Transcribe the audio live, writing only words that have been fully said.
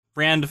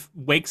Rand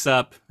wakes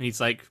up and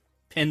he's like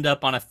pinned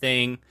up on a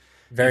thing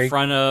in Very,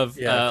 front of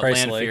yeah,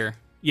 Christ-like. Lanfear.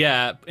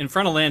 Yeah, in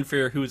front of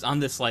Lanfear, who's on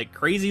this like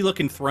crazy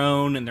looking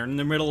throne, and they're in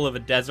the middle of a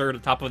desert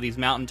atop of these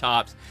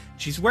mountaintops.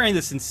 She's wearing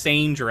this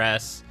insane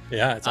dress.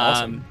 Yeah, it's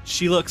awesome.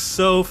 She looks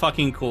so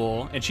fucking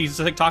cool, and she's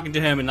like talking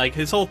to him, and like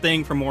his whole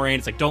thing from Moraine,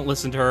 it's like, don't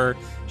listen to her.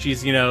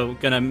 She's,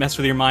 gonna mess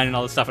with your mind and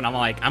all this stuff. And I'm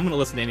like, I'm gonna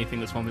listen to anything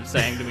this woman's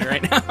saying to me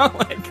right now.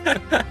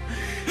 Like,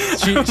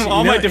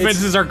 all my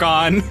defenses are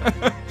gone.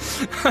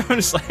 I'm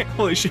just like,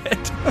 holy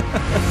shit.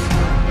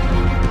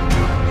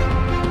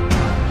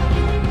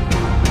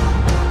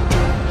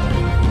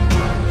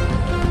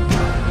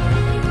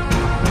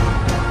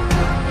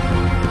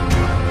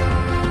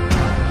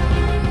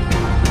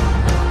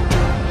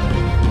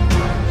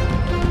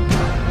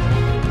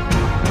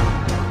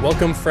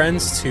 Welcome,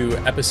 friends, to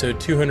episode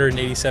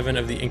 287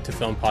 of the Ink to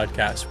Film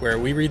podcast, where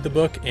we read the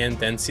book and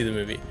then see the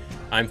movie.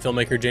 I'm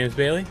filmmaker James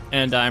Bailey.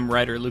 And I'm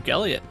writer Luke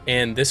Elliott.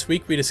 And this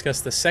week we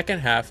discuss the second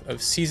half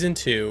of season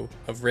 2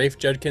 of Rafe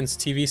Judkins'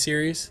 TV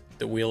series,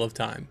 The Wheel of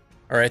Time.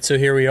 All right, so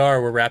here we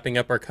are. We're wrapping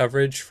up our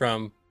coverage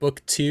from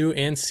book 2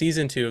 and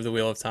season 2 of The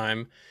Wheel of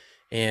Time.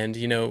 And,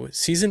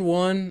 season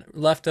 1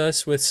 left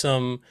us with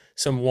some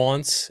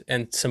wants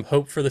and some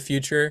hope for the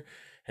future.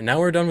 And now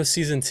we're done with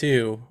season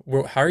 2.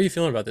 How are you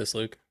feeling about this,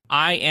 Luke?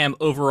 I am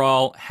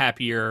overall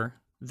happier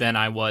than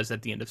I was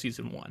at the end of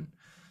season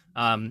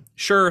 1.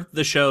 Sure,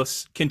 the show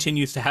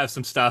continues to have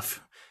some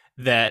stuff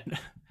that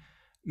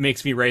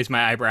makes me raise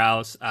my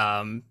eyebrows.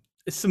 Some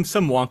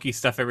wonky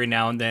stuff every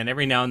now and then.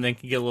 Every now and then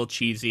can get a little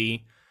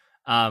cheesy.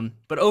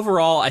 But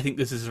overall, I think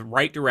this is the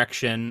right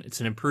direction. It's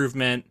an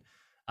improvement.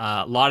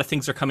 A lot of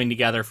things are coming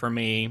together for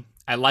me.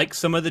 I like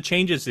some of the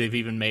changes they've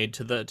even made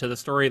to the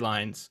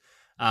storylines.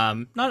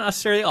 Not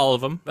necessarily all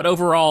of them, but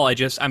overall,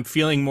 I'm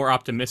feeling more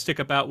optimistic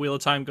about Wheel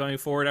of Time going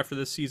forward after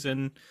this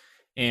season,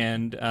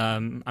 and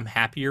I'm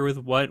happier with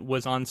what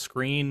was on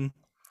screen.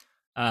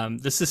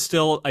 This is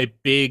still a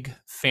big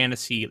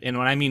fantasy, and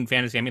when I mean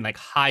fantasy, I mean like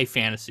high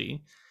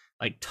fantasy,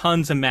 like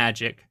tons of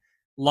magic,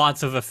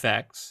 lots of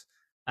effects.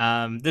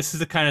 This is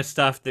the kind of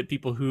stuff that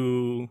people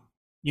who,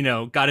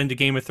 got into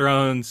Game of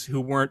Thrones who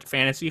weren't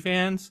fantasy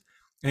fans,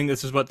 I think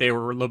this is what they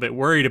were a little bit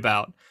worried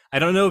about. I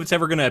don't know if it's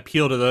ever going to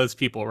appeal to those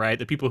people, right?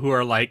 The people who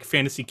are like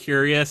fantasy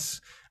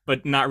curious,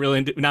 but not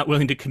willing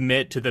to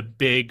commit to the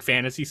big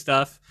fantasy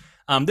stuff.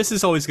 This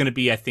is always going to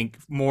be, I think,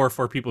 more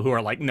for people who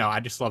are like, no, I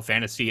just love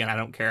fantasy and I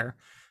don't care.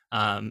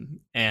 And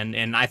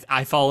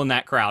I fall in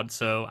that crowd,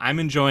 so I'm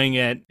enjoying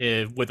it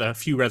with a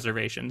few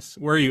reservations.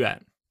 Where are you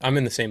at? I'm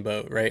in the same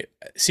boat, right?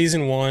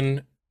 Season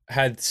 1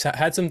 had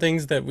some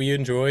things that we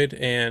enjoyed,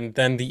 and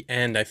then the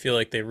end, I feel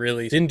like they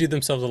really didn't do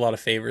themselves a lot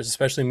of favors,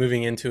 especially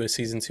moving into a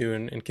season 2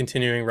 and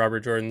continuing Robert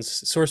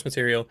Jordan's source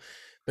material.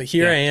 But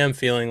here I am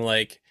feeling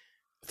like,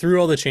 through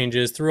all the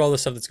changes, through all the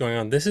stuff that's going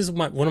on, this is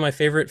one of my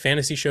favorite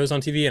fantasy shows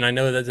on TV, and I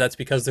know that that's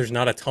because there's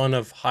not a ton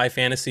of high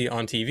fantasy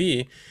on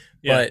TV,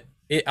 but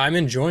I'm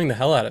enjoying the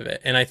hell out of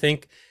it. And I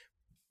think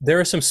there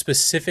are some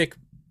specific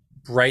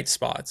bright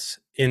spots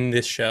in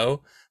this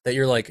show that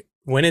you're like,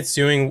 when it's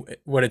doing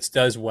what it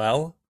does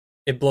well,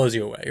 it blows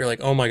you away. You're like,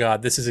 oh my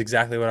God, this is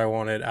exactly what I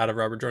wanted out of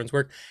Robert Jordan's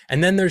work.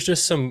 And then there's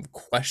just some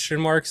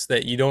question marks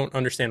that you don't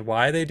understand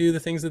why they do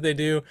the things that they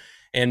do.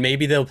 And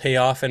maybe they'll pay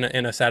off in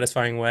a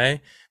satisfying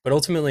way. But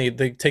ultimately,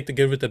 they take the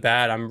good with the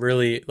bad. I'm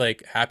really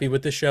like happy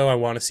with the show. I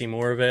want to see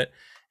more of it.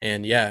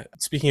 And yeah,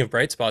 speaking of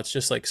bright spots,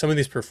 just like some of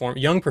these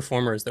young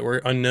performers that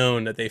were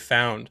unknown that they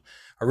found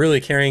are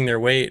really carrying their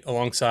weight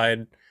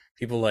alongside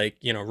people like,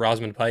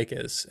 Rosamund Pike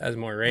as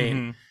Moiraine.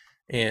 Mm-hmm.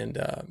 And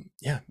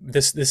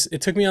this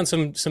it took me on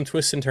some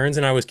twists and turns,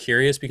 and I was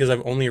curious because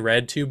I've only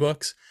read 2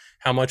 books,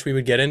 how much we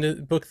would get into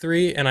book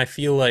 3, and I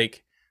feel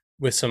like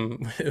with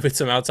some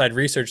outside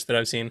research that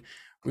I've seen,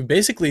 we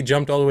basically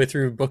jumped all the way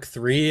through book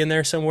 3 in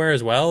there somewhere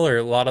as well, or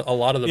a lot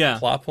of the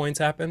plot points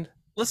happened.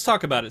 Let's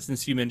talk about it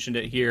since you mentioned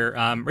it here.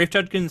 Rafe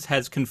Judkins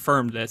has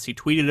confirmed this. He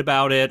tweeted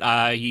about it.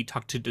 He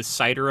talked to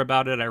Decider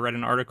about it. I read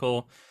an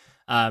article.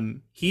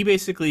 He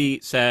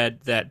basically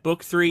said that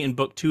book 3 and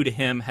book 2 to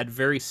him had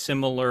very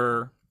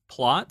similar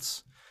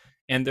plots,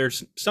 and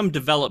there's some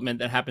development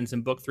that happens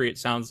in book 3, it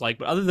sounds like,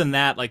 but other than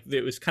that, like,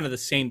 it was kind of the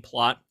same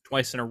plot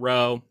twice in a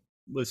row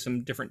with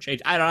some different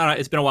change. I don't know.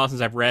 It's been a while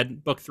since I've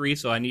read book 3,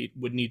 so I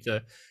would need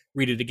to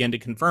read it again to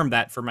confirm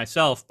that for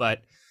myself.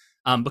 But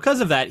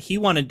because of that, he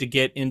wanted to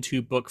get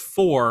into book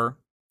 4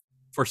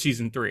 for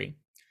season 3.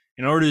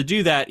 In order to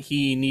do that,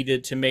 he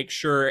needed to make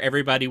sure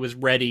everybody was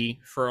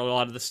ready for a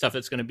lot of the stuff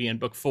that's going to be in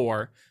book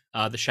 4,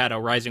 The Shadow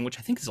Rising, which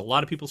I think is a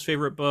lot of people's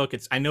favorite book.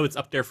 I know it's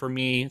up there for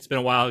me. It's been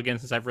a while again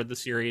since I've read the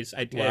series.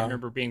 I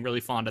remember being really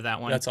fond of that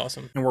one. That's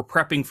awesome. And we're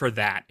prepping for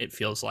that, it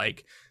feels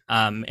like.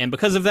 And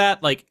because of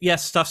that, like,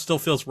 yes, stuff still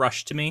feels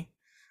rushed to me.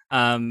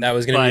 That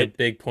was going to be a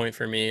big point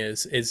for me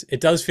is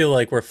it does feel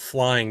like we're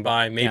flying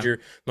by major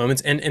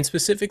moments, and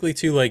specifically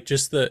too, like,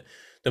 just the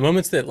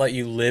moments that let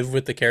you live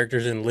with the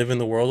characters and live in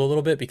the world a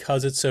little bit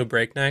because it's so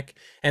breakneck.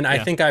 And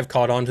I think I've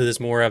caught on to this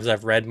more as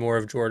I've read more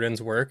of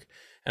Jordan's work.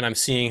 and I'm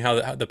seeing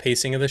how the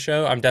pacing of the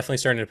show, I'm definitely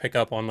starting to pick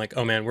up on like,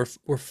 oh man,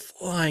 we're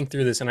flying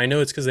through this, and I know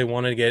it's because they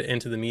want to get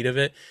into the meat of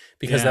it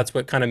because Yeah. that's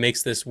what kind of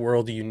makes this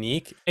world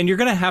unique. And you're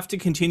going to have to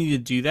continue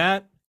to do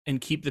that and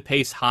keep the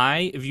pace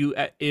high if you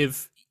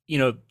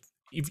know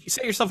if you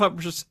set yourself up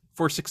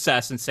for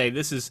success and say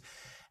this is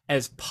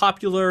as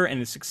popular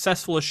and as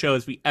successful a show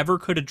as we ever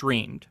could have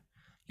dreamed,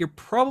 you're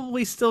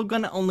probably still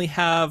going to only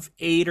have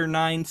 8 or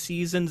 9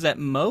 seasons at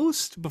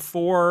most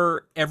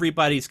before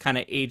everybody's kind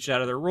of aged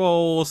out of their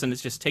roles and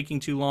it's just taking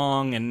too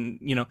long. And,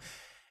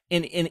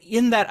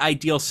 in that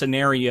ideal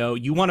scenario,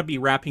 you want to be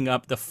wrapping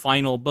up the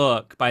final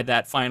book by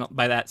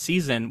that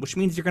season, which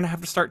means you're going to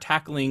have to start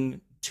tackling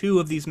 2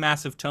 of these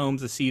massive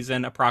tomes a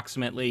season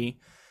approximately.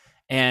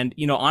 And,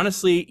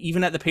 honestly,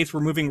 even at the pace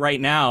we're moving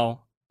right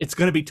now, it's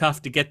going to be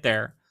tough to get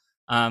there.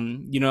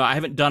 I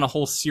haven't done a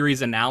whole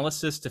series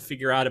analysis to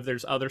figure out if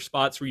there's other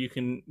spots where you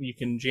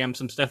can jam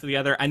some stuff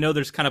together. I know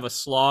there's kind of a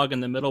slog in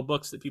the middle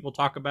books that people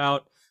talk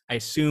about. I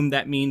assume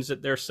that means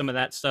that there's some of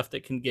that stuff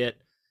that can get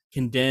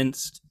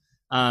condensed.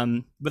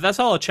 But that's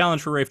all a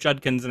challenge for Rafe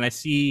Judkins, and I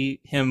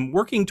see him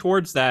working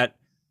towards that.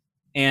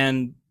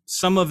 And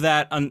some of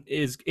that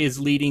is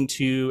leading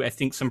to, I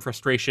think, some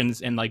frustrations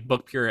in like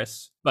book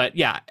purists. But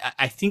yeah,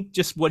 I think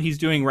just what he's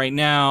doing right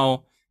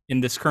now in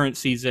this current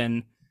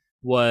season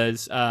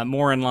was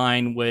more in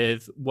line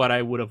with what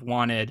I would have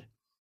wanted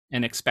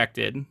and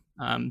expected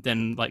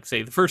than, like,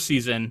 say, the first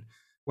season,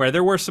 where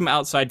there were some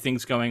outside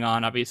things going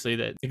on, obviously,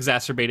 that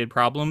exacerbated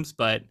problems,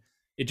 but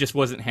it just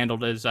wasn't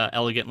handled as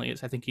elegantly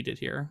as I think he did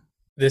here.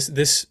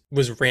 This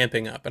was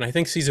ramping up, and I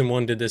think season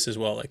one did this as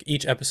well. Like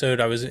each episode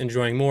I was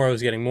enjoying more, I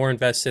was getting more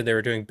invested. They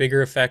were doing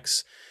bigger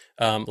effects,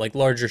 like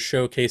larger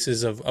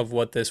showcases of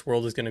what this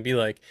world is going to be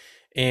like.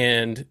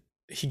 And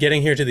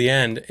getting here to the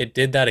end, it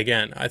did that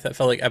again.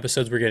 Felt like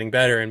episodes were getting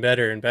better and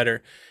better and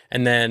better.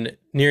 And then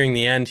nearing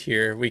the end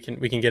here, we can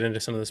get into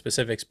some of the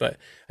specifics, but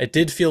it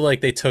did feel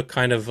like they took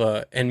kind of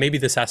and maybe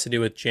this has to do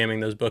with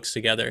jamming those books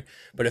together,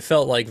 but it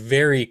felt like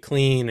very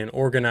clean and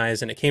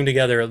organized, and it came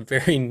together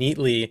very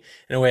neatly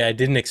in a way I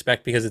didn't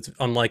expect because it's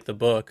unlike the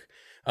book,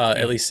 Yeah.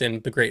 at least in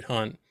The Great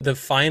Hunt. The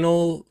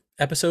final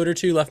episode or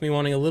two left me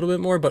wanting a little bit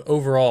more, but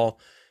overall,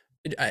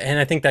 and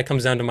I think that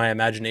comes down to my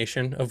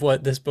imagination of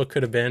what this book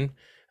could have been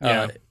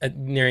Yeah.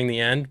 nearing the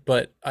end.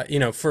 But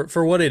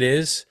for what it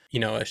is,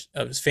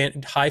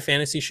 high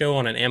fantasy show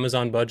on an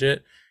Amazon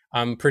budget,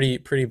 I'm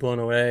pretty blown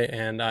away.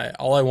 And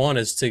all I want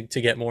is to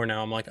get more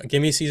now. I'm like,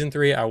 give me season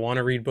 3. I want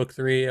to read book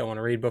 3. I want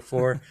to read book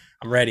 4.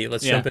 I'm ready.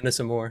 Let's Yeah. jump into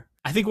some more.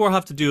 I think we'll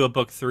have to do a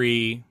book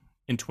 3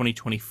 in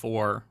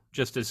 2024,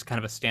 just as kind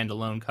of a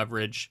standalone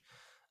coverage.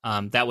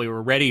 That way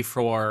we're ready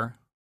for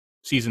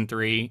season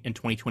 3 in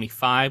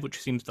 2025, which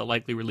seems the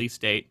likely release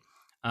date.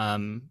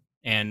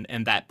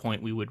 And that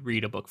point we would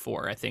read a book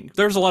 4. I think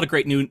there's a lot of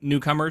great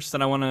newcomers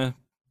that I want to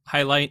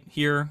highlight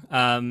here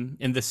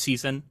in this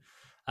season.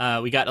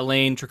 We got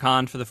Elaine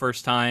Tricon for the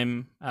first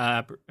time,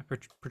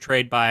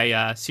 portrayed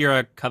by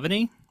Sierra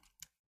Coveney.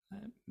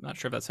 I'm not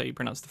sure if that's how you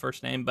pronounce the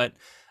first name, but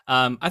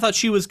I thought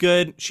she was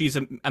good. She's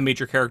a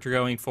major character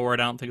going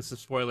forward. I don't think it's a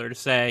spoiler to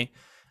say.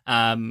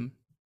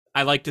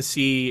 I like to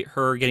see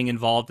her getting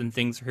involved in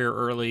things here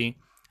early.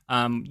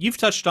 You've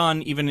touched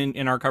on, even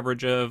in our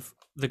coverage of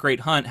The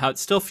Great Hunt, how it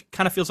still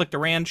kind of feels like the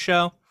Rand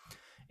show.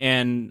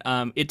 And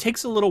it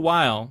takes a little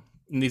while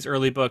in these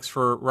early books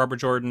for Robert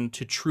Jordan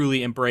to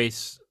truly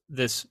embrace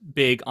this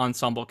big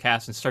ensemble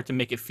cast and start to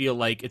make it feel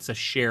like it's a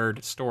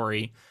shared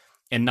story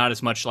and not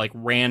as much like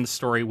Rand's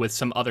story with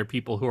some other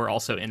people who are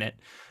also in it,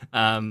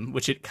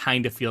 which it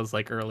kind of feels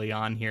like early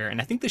on here.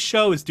 And I think the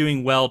show is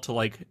doing well to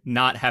like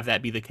not have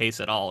that be the case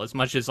at all. As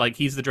much as like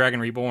he's the Dragon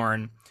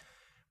Reborn,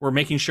 we're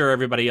making sure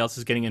everybody else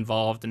is getting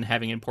involved and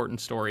having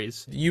important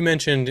stories. You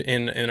mentioned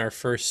in our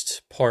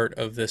first part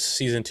of this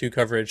season 2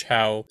 coverage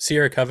how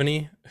Sierra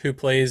Coveney, who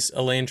plays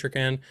Elaine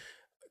Tricon,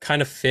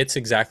 kind of fits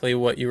exactly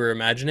what you were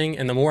imagining.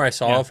 And the more I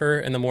saw of her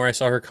and the more I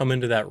saw her come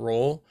into that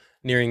role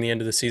nearing the end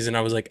of the season,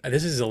 I was like,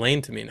 this is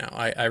Elaine to me now.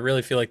 I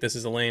really feel like this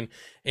is Elaine.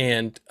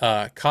 And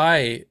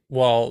Kai,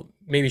 while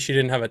maybe she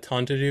didn't have a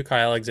ton to do, Kai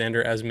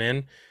Alexander as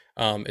Min,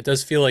 it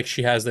does feel like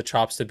she has the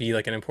chops to be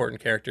like an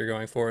important character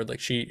going forward. Like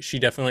she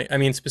definitely, I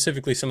mean,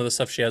 specifically some of the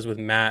stuff she has with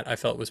Matt, I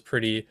felt was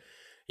pretty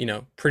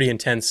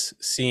intense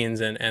scenes,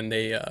 and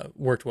they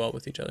worked well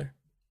with each other.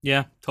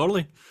 Yeah,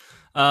 totally.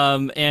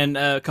 And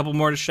a couple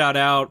more to shout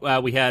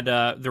out. We had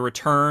the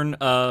return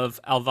of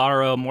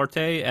Alvaro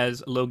Morte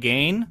as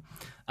Logain.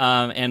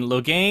 And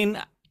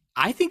Logain,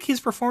 I think his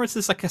performance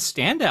is like a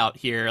standout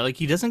here. Like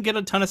he doesn't get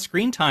a ton of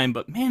screen time,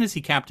 but man, is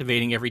he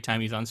captivating every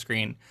time he's on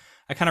screen.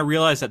 I kind of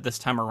realized that this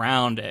time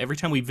around, every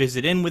time we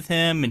visit in with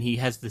him and he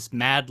has this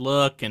mad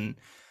look and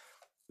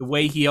the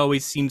way he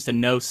always seems to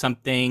know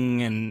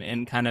something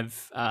and kind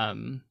of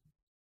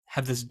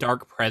have this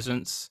dark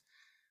presence.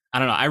 I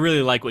don't know. I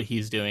really like what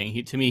he's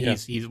doing. To me,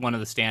 he's one of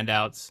the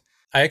standouts.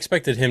 I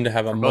expected him to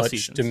have a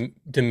much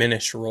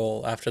diminished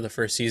role after the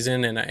first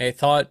season, and I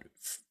thought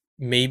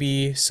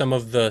maybe some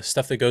of the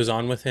stuff that goes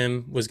on with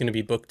him was going to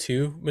be book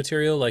two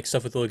material, like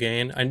stuff with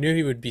Logain. I knew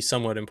he would be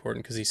somewhat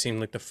important because he seemed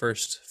like the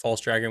first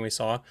false dragon we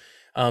saw.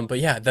 But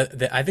yeah,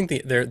 I think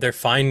they're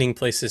finding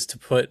places to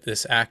put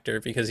this actor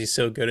because he's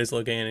so good as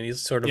Logain, and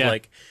he's sort of Yeah.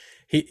 like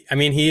I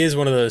mean, he is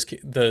one of I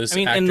those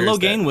mean, and actors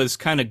that Logain was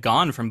kind of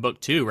gone from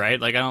book two,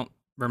 right? Like, I don't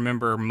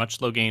remember much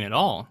Logain at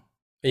all.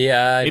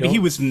 yeah, I Maybe he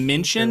don't was think there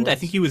mentioned. I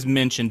think was. he was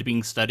mentioned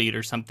being studied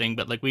or something,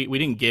 but like we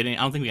didn't get any.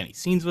 I don't think we got any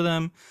scenes with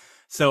him.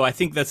 So I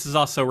think this is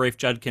also Rafe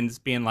Judkins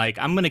being like,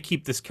 I'm going to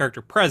keep this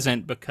character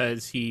present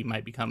because he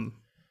might become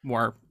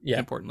more Yeah.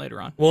 important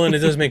later on. Well, and it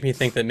does make me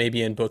think that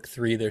maybe in book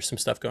three there's some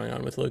stuff going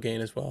on with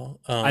Logain as well.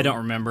 I don't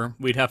remember.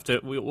 We'd have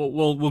to.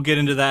 We'll get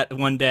into that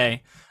one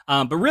day.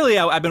 But really,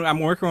 I'm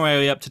working my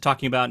way up to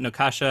talking about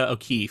Nakasha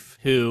O'Keefe,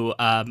 who,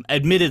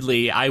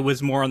 admittedly, I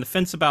was more on the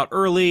fence about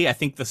early. I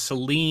think the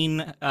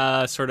Celine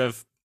sort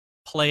of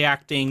play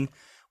acting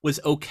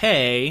was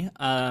okay.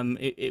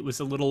 It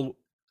was a little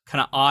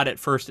kind of odd at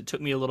first. It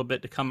took me a little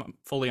bit to come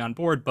fully on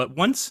board, but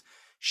once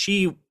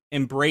she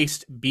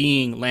embraced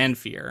being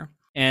Lanfear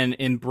and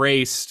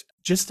embraced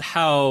just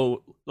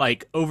how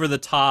like over the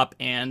top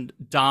and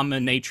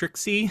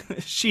dominatrixy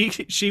she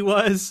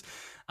was.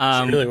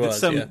 She really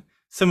was, yeah.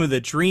 Some of the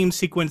dream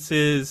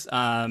sequences,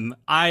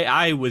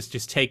 I was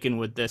just taken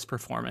with this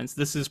performance.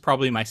 This is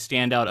probably my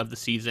standout of the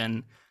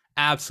season.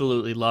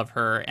 Absolutely love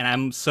her, and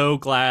I'm so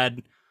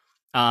glad.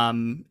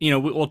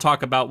 We'll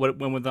talk about what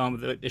went with them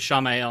with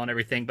Ishamael and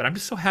everything, but I'm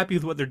just so happy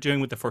with what they're doing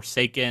with the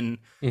Forsaken.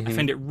 I Hmm.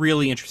 find it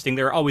really interesting.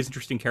 There are always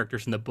interesting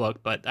characters in the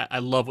book, but I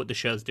love what the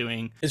show's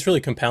doing. It's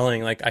really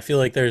compelling. Like I feel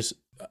like there's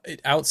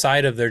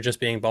outside of there just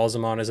being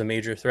Balsamon as a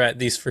major threat,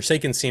 these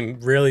Forsaken seem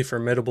really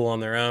formidable on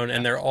their own, Yeah,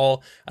 and they're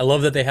all. I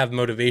love that they have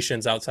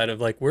motivations outside of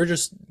like we're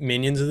just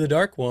minions of the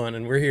Dark One,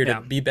 and we're here to yeah.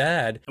 be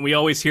bad. And we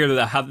always hear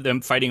that have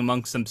them fighting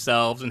amongst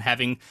themselves and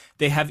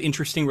they have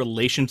interesting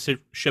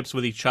relationships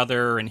with each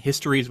other and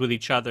histories with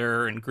each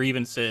other and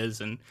grievances,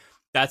 and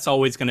that's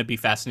always going to be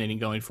fascinating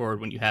going forward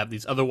when you have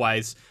these.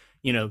 Otherwise,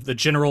 the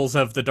generals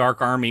of the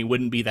Dark Army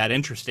wouldn't be that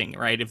interesting,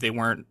 right? If they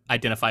weren't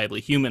identifiably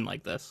human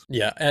like this.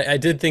 Yeah, I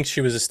did think she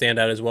was a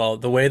standout as well.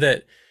 The way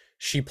that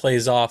she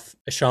plays off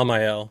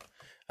Ishamael,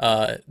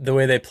 the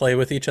way they play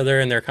with each other,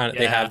 and they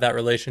Yeah, have that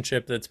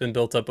relationship that's been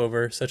built up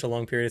over such a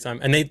long period of time.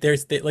 And they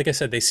like I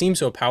said, they seem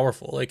so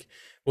powerful. Like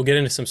we'll get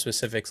into some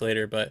specifics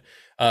later, but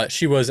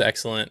she was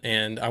excellent,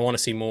 and I want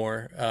to see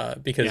more yeah.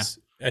 because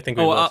I think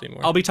we Oh, will I'll, see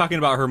more. I'll be talking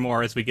about her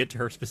more as we get to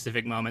her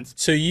specific moments.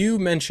 So you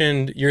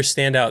mentioned your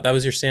standout. That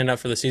was your standout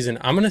for the season.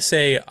 I'm gonna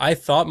say I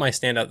thought my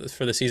standout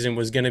for the season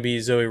was gonna be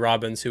Zoe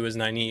Robbins, who was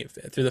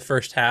Nynaeve. Through the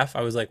first half,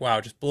 I was like,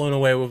 wow, just blown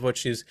away with what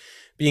she's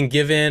being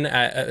given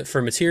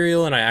for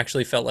material, and I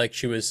actually felt like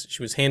she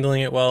was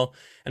handling it well.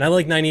 And I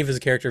like Nynaeve as a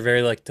character,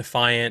 very like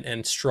defiant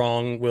and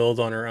strong-willed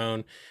on her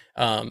own.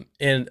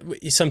 And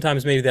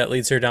sometimes maybe that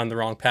leads her down the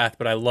wrong path,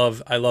 but I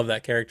love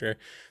that character.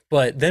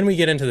 But then we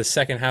get into the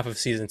second half of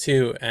season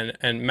two,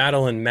 and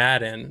Madeline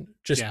Madden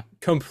just Yeah.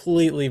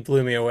 completely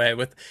blew me away.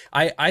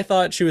 I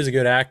thought she was a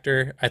good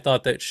actor. I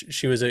thought that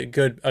she was a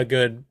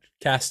good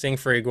casting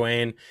for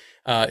Egwene.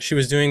 She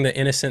was doing the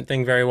innocent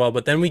thing very well.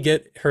 But then we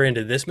get her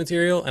into this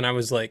material, and I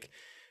was like,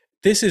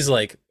 this is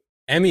like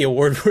Emmy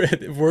Award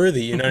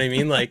worthy. You know what I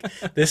mean? Like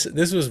this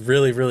was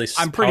really really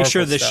I'm pretty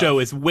sure powerful this stuff. show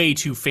is way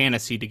too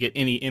fantasy to get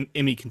any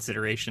Emmy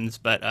considerations,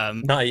 but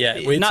Not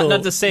yet. Wait not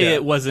till to say yeah.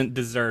 it wasn't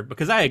deserved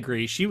because I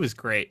agree she was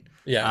great.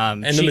 Yeah,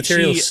 and the She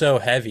material's so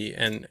heavy,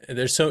 and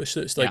there's it's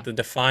yeah. like the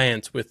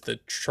defiance with the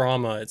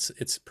trauma.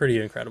 It's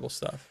pretty incredible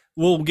stuff.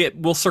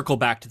 We'll circle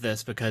back to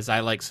this because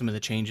I like some of the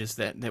changes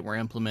that were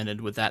implemented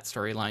with that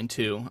storyline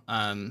too.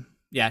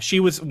 Yeah, she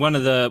was one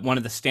of the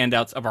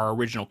standouts of our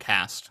original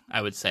cast,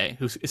 I would say,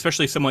 who's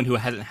especially someone who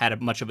hasn't had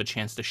much of a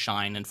chance to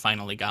shine and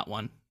finally got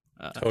one.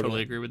 I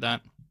totally agree with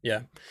that.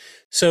 Yeah.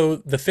 So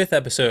the fifth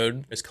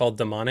episode is called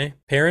Damane.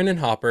 Perrin and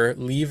Hopper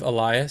leave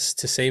Elias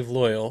to save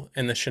Loyal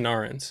and the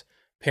Shinarans.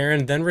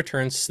 Perrin then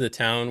returns to the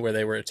town where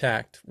they were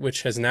attacked,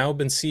 which has now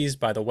been seized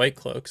by the White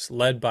Cloaks,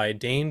 led by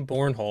Dane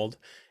Bornhold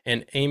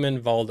and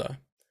Aemon Valda.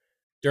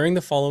 During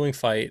the following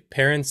fight,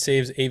 Perrin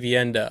saves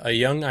Avienda, a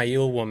young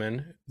Aiel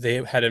woman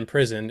they had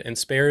imprisoned, and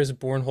spares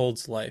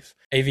Bornhold's life.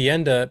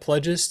 Avienda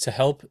pledges to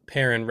help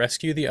Perrin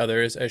rescue the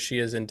others as she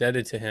is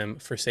indebted to him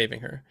for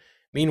saving her.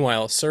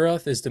 Meanwhile,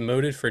 Suroth is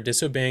demoted for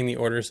disobeying the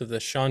orders of the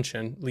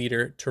Shanshan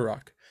leader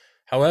Turok.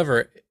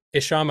 However,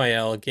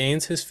 Ishamael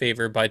gains his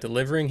favor by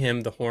delivering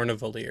him the Horn of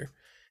Valir.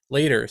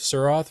 Later,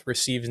 Suroth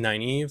receives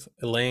Nynaeve,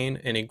 Elaine,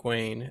 and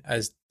Egwene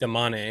as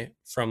Damane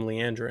from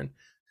Leandrin,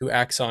 who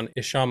acts on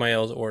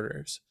Ishamael's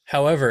orders.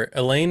 However,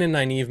 Elaine and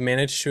Nynaeve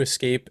manage to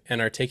escape and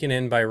are taken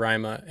in by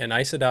Rima and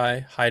Aes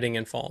Sedai hiding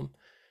in Falm.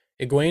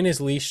 Egwene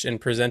is leashed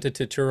and presented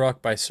to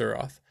Turok by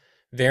Suroth.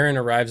 Varen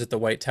arrives at the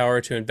White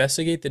Tower to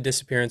investigate the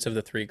disappearance of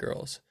the three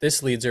girls.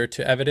 This leads her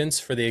to evidence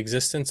for the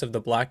existence of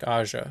the Black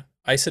Aja,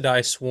 Aes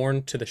Sedai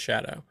sworn to the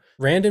Shadow.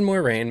 Rand and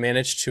Moiraine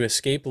manage to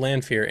escape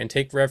Lanfear and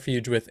take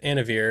refuge with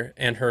Anivir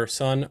and her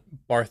son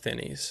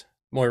Barthanes.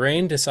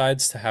 Moiraine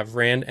decides to have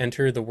Rand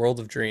enter the World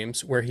of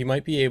Dreams, where he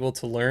might be able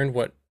to learn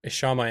what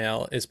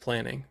Ishamael is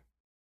planning.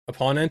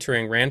 Upon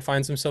entering, Rand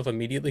finds himself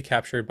immediately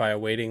captured by a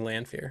waiting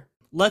Lanfear.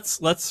 Let's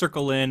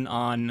circle in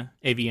on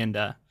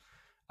Avienda,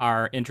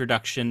 our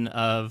introduction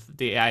of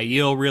the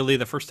Aiel. Really,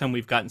 the first time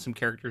we've gotten some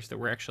characters that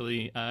we're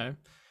actually kind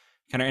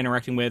of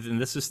interacting with,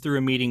 and this is through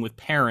a meeting with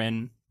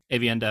Perrin.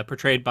 Avienda,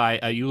 portrayed by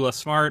Ayula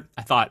Smart.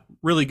 I thought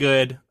really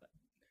good.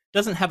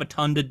 Doesn't have a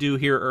ton to do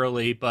here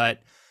early, but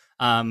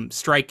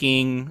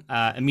striking,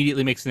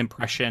 immediately makes an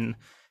impression,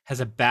 has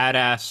a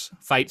badass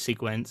fight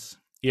sequence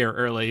here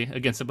early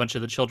against a bunch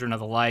of the Children of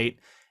the Light.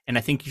 And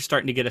I think you're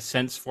starting to get a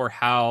sense for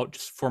how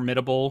just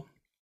formidable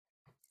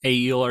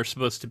Aiel are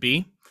supposed to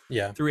be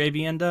Yeah. through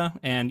Avienda.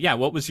 And yeah,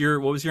 what was your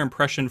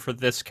impression for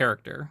this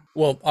character?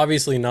 Well,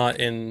 obviously not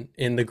in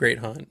the Great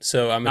Hunt.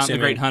 So I'm Not in the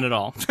Great assuming Hunt at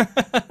all.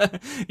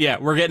 Yeah,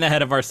 we're getting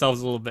ahead of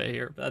ourselves a little bit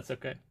here, but that's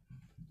okay.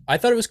 I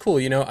thought it was cool.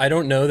 I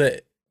don't know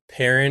that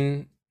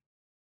Perrin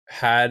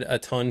had a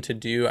ton to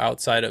do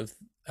outside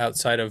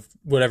of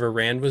whatever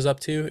Rand was up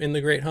to in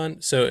the Great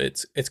Hunt. So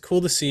it's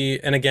cool to see.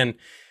 And again,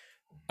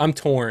 I'm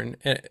torn,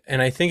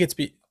 and I think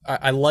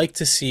I like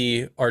to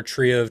see our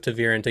trio of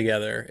Taviran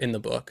together in the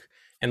book.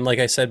 And like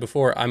I said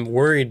before, I'm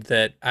worried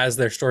that as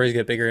their stories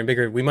get bigger and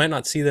bigger, we might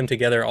not see them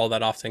together all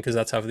that often, because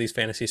that's how these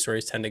fantasy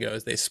stories tend to go.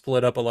 Is they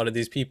split up a lot of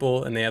these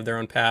people and they have their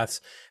own paths.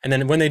 And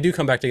then when they do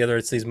come back together,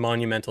 it's these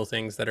monumental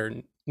things that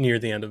are near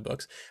the end of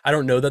books. I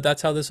don't know that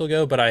that's how this will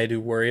go, but I do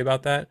worry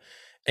about that.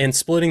 And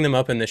splitting them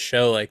up in this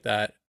show like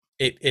that,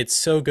 it's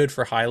so good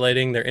for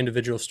highlighting their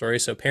individual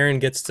stories. So Perrin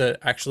gets to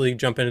actually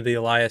jump into the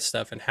Elias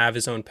stuff and have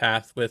his own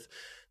path with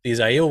these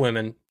Aiel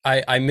women.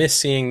 I miss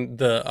seeing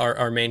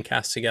our main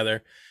cast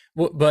together.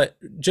 But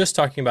just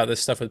talking about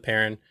this stuff with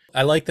Perrin,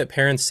 I like that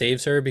Perrin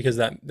saves her, because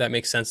that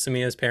makes sense to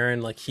me as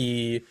Perrin. Like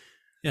he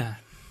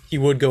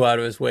would go out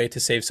of his way to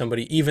save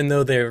somebody, even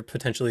though they're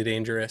potentially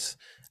dangerous.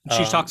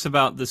 She talks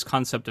about this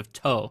concept of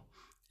tow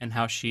and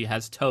how she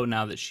has tow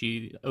now that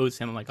she owes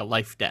him like a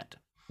life debt.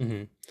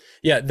 Mm-hmm.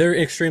 Yeah, they're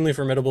extremely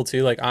formidable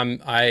too. Like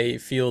I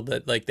feel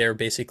that like they're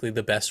basically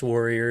the best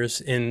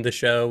warriors in the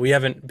show.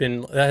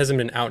 That hasn't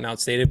been out and out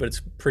stated, but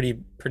it's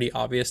pretty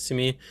obvious to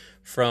me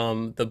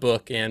from the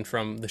book and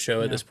from the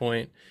show at this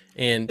point.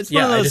 And it's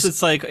one of those.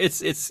 It's like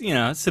it's it's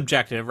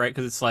subjective, right?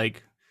 Because it's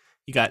like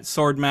you got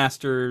sword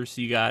masters,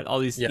 you got all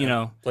these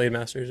blade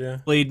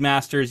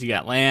masters, you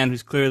got Lan,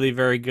 who's clearly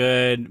very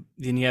good.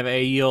 Then you have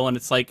Aiel, and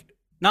it's like,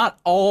 not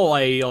all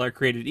Aiel are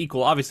created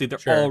equal. Obviously, they're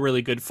all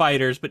really good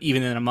fighters, but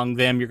even among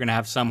them, you're going to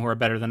have some who are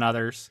better than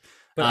others.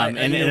 But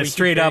in a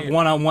straight up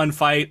one-on-one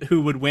fight,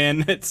 who would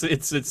win?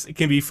 It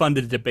can be fun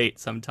to debate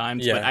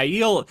sometimes. Yeah. But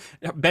Aiel,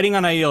 betting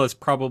on Aiel is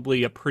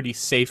probably a pretty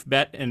safe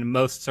bet in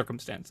most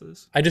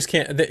circumstances. I just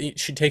can't.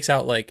 She takes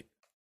out like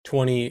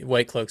 20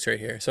 white cloaks right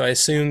here, so I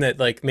assume that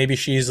like maybe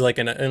she's like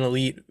an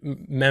elite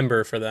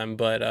member for them,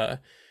 but.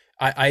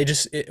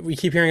 We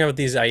keep hearing about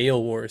these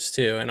Aiel wars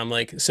too, and I'm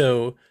like,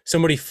 so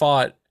somebody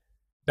fought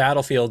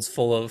battlefields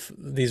full of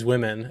these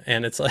women,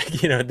 and it's like,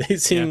 they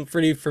seem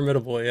pretty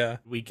formidable. Yeah,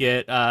 we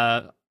get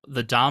the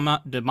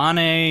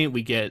Damane,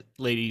 we get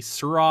Lady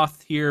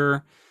Suroth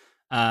here.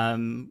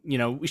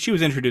 She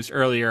was introduced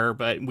earlier,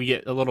 but we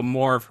get a little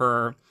more of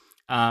her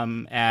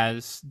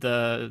as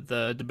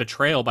the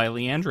betrayal by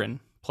Leandrin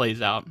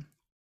plays out,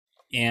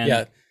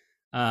 and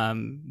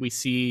we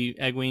see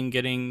Egwene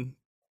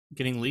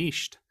getting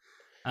leashed.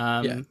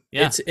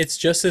 It's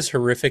just as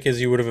horrific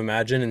as you would have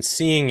imagined, and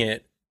seeing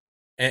it,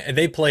 and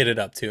they played it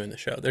up too in the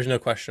show. There's no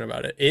question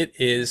about it. It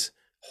is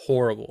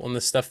horrible, and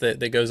the stuff that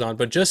goes on,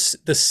 but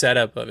just the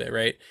setup of it,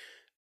 right?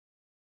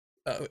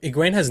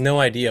 Egwene has no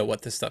idea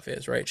what this stuff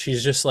is, right?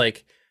 She's just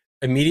like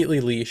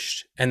immediately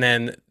leashed, and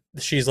then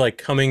she's like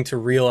coming to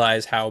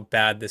realize how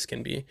bad this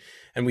can be.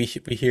 And we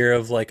hear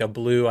of like a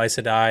blue Aes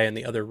Sedai in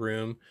the other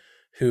room,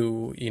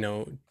 who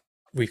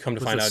we come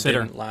to find out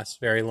didn't last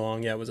very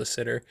long. Yeah, it was a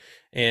sitter.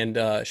 And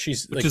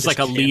she's which is like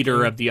a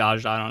leader of the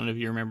Aja. I don't know if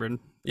you remember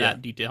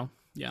that detail.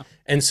 Yeah.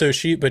 And so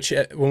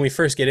when we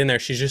first get in there,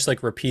 she's just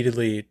like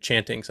repeatedly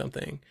chanting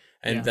something.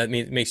 And that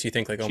makes you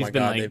think like, oh my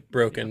God, they've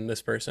broken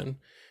this person.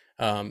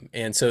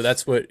 And so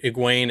that's what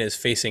Egwene is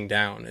facing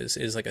down,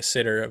 is like a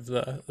sitter of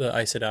the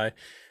Aes Sedai,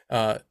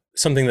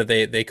 something that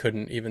they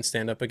couldn't even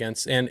stand up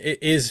against. And it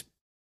is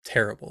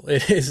terrible.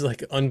 It is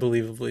like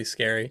unbelievably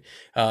scary.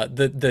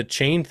 The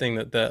chain thing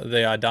that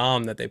the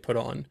Adam that they put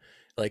on,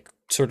 like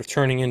sort of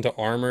turning into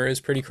armor, is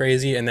pretty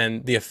crazy. And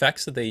then the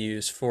effects that they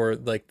use for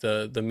like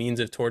the means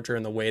of torture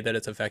and the way that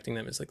it's affecting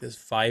them is like this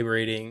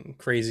vibrating,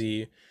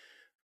 crazy.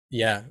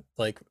 Yeah,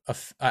 like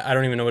I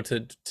don't even know what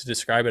to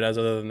describe it as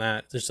other than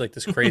that. There's like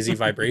this crazy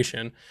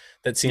vibration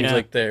that seems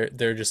like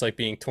they're just like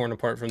being torn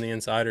apart from the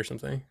inside or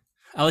something.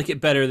 I like it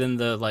better than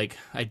the like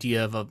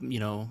idea of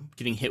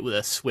getting hit with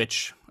a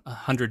switch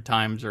 100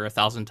 times or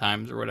 1,000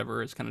 times or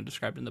whatever is kind of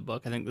described in the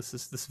book. I think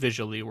this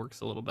visually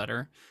works a little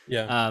better.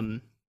 Yeah.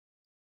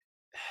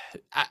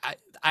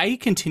 I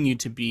continue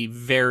to be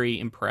very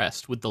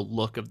impressed with the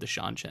look of the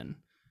Shanshan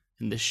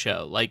in this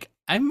show. Like,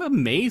 I'm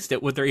amazed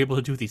at what they're able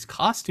to do with these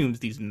costumes,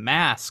 these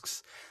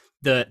masks,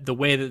 the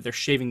way that they're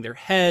shaving their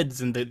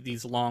heads and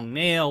these long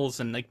nails,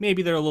 and like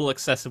maybe they're a little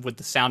excessive with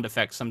the sound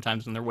effects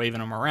sometimes when they're waving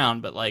them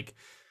around, but like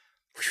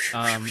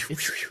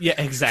it's yeah,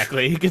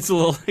 exactly. It gets a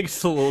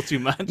little too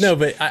much. No,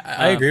 but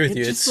I agree with it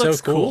you. It's just so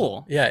looks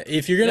cool. Yeah,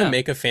 if you're gonna Yeah,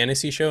 make a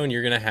fantasy show and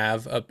you're gonna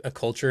have a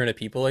culture and a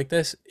people like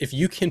this, if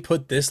you can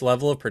put this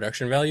level of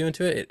production value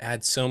into it, it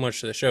adds so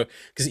much to the show.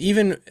 Because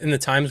even in the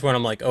times when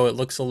I'm like, oh, it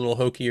looks a little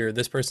hokey or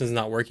this person's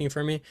not working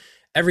for me,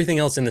 everything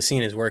else in the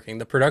scene is working.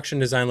 The production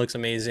design looks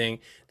amazing.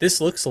 This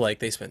looks like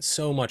they spent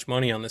so much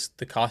money on this,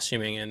 the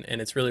costuming,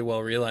 and it's really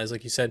well realized.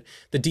 Like you said,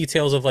 the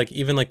details of like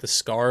even like the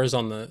scars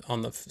on the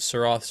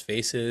Suroth's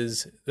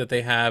faces that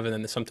they have, and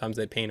then sometimes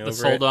they paint the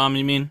over it. Soldom,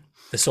 you mean?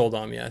 The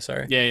Soldom, yeah,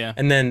 sorry. Yeah, yeah.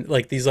 And then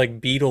like these like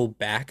beetle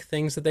back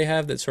things that they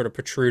have that sort of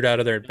protrude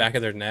out of their back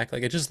of their neck.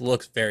 Like it just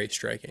looks very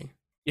striking.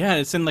 Yeah,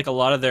 it's in like a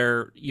lot of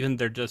their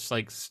just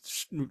like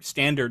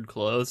standard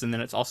clothes, and then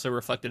it's also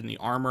reflected in the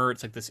armor.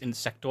 It's like this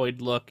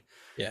insectoid look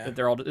Yeah. that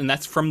they're all, and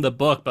that's from the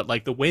book, but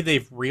like the way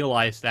they've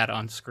realized that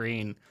on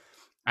screen,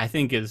 I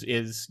think is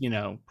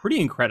pretty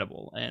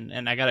incredible.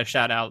 And I got to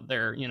shout out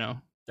their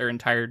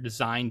entire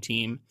design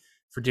team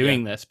for Yeah.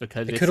 doing this,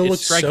 because It it's could have it's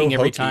looked so striking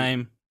every hokey.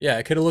 time. Yeah,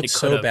 it could have looked It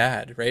so could've.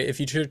 bad, right? If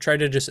you try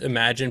to just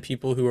imagine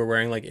people who are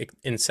wearing like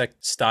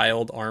insect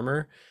styled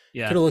armor, could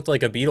Yeah. have looked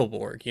like a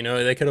Beetleborg, you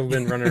know? They could have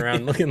been running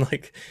around looking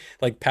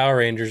like Power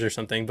Rangers or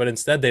something, but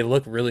instead they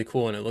look really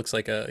cool and it looks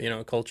like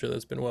a culture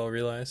that's been well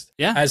realized.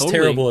 Yeah, As totally.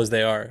 terrible as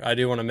they are, I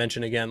do want to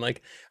mention again,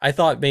 like I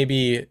thought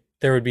maybe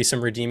there would be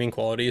some redeeming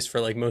qualities for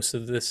like most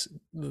of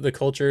the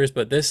cultures,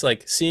 but this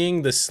like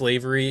seeing the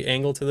slavery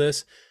angle to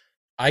this,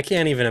 I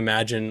can't even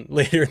imagine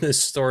later in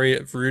this story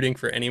of rooting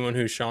for anyone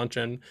who's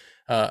Shanshan.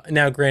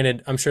 Now,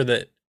 granted, I'm sure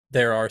that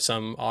there are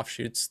some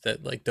offshoots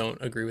that like don't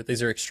agree with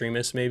these, are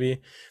extremists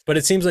maybe, but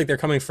it seems like they're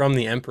coming from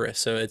the Empress,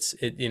 so it's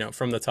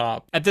from the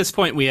top. At this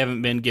point, we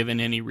haven't been given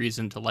any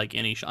reason to like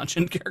any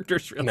Shanshan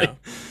characters, really. No,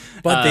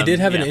 but they did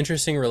have an Yeah.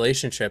 interesting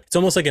relationship. It's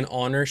almost like an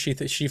honor. She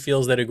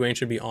feels that Egwene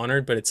should be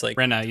honored, but it's like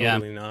Rena, yeah.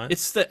 totally not.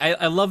 It's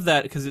I love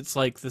that, because it's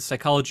like the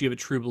psychology of a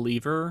true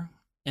believer,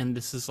 and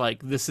this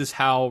is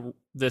how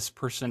this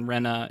person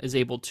Rena is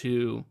able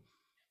to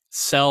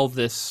sell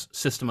this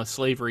system of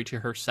slavery to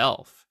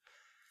herself.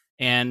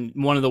 And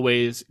one of the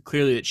ways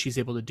clearly that she's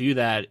able to do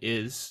that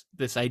is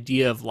this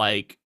idea of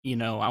like,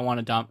 I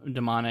want a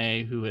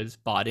Damane who has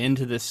bought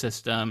into this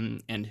system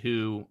and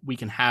who we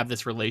can have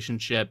this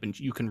relationship and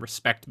you can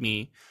respect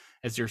me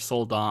as your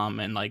soul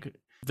dom. And like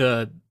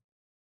the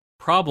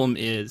problem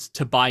is,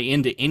 to buy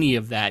into any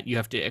of that, you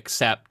have to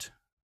accept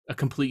a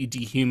completely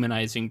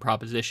dehumanizing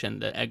proposition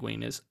that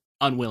Egwene is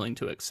unwilling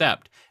to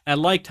accept. And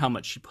I liked how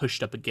much she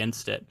pushed up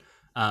against it,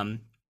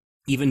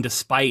 even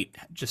despite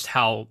just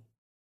how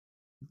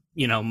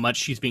much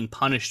she's being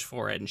punished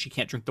for it, and she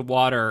can't drink the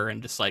water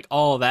and just like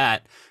all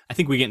that. I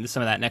think we get into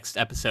some of that next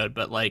episode,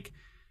 but like,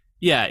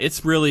 yeah,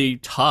 it's really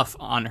tough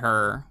on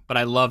her, but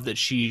I love that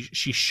she's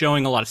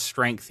showing a lot of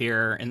strength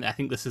here, and I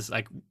think this is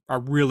like a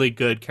really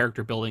good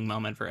character building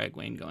moment for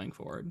Egwene going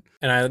forward.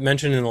 And I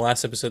mentioned in the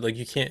last episode, like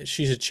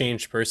she's a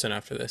changed person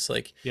after this.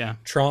 Like Yeah.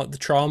 the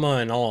trauma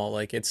and all,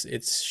 like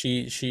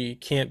she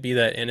can't be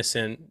that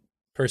innocent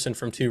person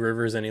from Two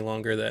Rivers any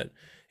longer that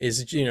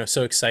is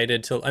so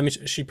excited to. I mean,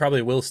 she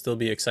probably will still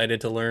be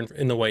excited to learn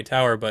in the White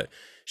Tower, but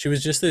she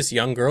was just this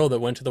young girl that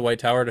went to the White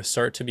Tower to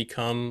start to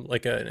become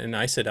like an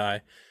Aes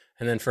Sedai,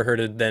 and then for her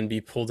to then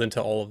be pulled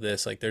into all of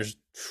this, like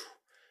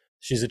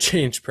she's a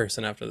changed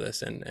person after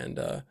this, and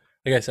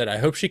like I said, I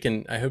hope she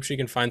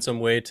can find some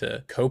way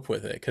to cope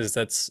with it, because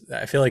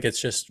I feel like it's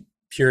just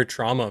pure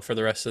trauma for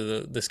the rest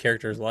of this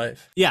character's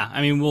life. Yeah,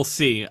 I mean, we'll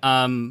see.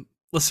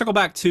 Let's circle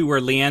back to where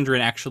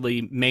Leandrin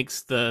actually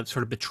makes the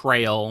sort of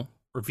betrayal,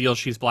 reveals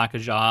she's Black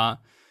Ajah,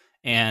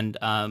 and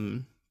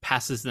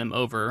passes them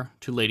over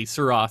to Lady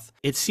Suroth.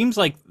 It seems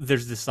like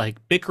there's this like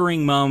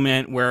bickering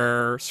moment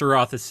where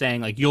Suroth is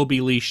saying like, you'll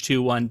be leashed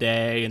too one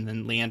day, and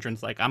then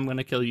Leandrin's like, I'm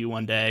gonna kill you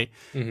one day.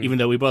 Mm-hmm. Even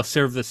though we both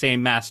serve the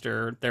same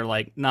master, they're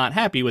like not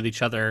happy with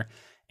each other.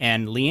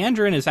 And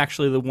Leandrin is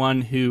actually the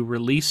one who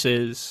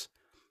releases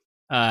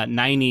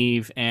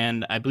Nynaeve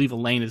and I believe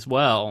Elaine as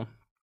well,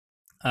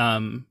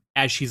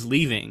 as she's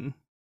leaving,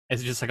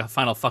 as just like a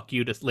final fuck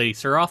you to Lady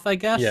Suroth, I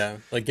guess. Yeah,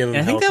 like give him.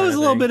 And I think hell that was kind a of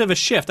little thing. bit of a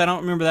shift. I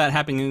don't remember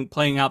that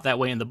playing out that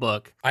way in the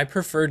book. I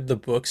preferred the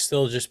book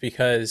still, just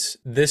because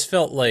this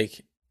felt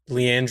like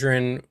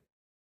Leandrin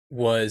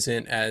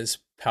wasn't as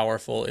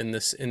powerful in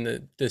this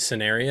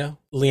scenario.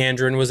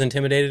 Leandrin was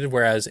intimidated,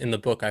 whereas in the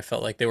book I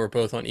felt like they were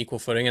both on equal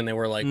footing, and they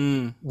were like,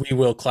 we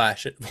will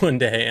clash it one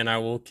day and I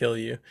will kill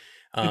you.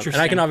 And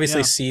I can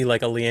obviously see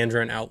like a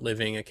Leandrin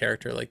outliving a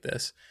character like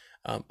this.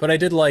 But I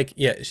did like,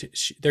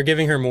 they're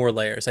giving her more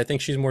layers. I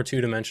think she's more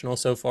two-dimensional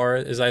so far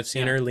as I've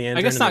seen her. Leandrin,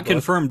 I guess not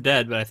confirmed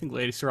dead, but I think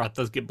Lady Suroth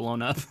does get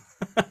blown up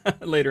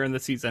later in the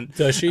season.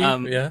 Does she?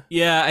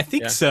 Yeah, I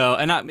think so.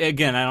 And I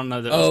don't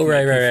know that. Oh,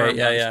 right,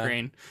 yeah.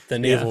 Screen. The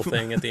naval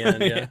thing at the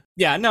end. Yeah.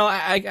 Yeah. No,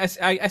 I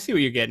see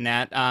what you're getting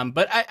at.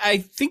 But I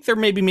think they're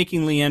maybe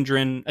making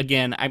Leandrin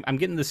again. I'm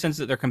getting the sense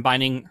that they're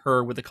combining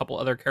her with a couple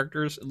other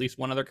characters, at least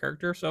one other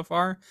character so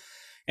far.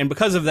 And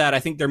because of that, I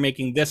think they're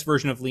making this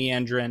version of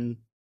Leandrin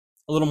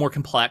a little more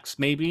complex,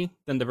 maybe,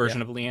 than the Yeah.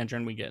 version of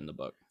Leandrin we get in the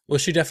book. Well,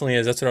 she definitely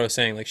is. That's what I was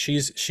saying. Like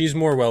she's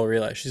more well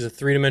realized. She's a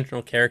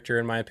three-dimensional character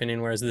in my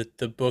opinion, whereas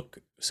the book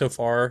so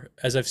far,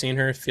 as I've seen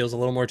her, feels a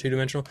little more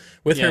two-dimensional.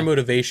 With her Yeah,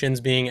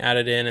 motivations being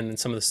added in, and then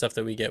some of the stuff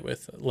that we get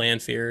with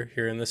Lanfear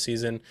here in this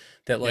season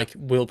that yeah. like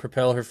will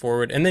propel her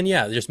forward. And then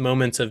yeah, just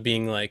moments of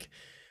being like,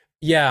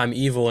 yeah, I'm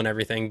evil and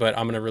everything, but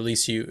I'm gonna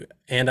release you.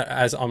 And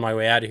as on my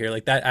way out of here,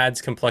 like that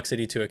adds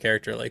complexity to a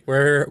character. Like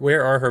where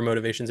are her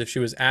motivations if she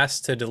was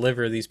asked to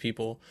deliver these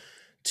people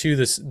to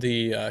the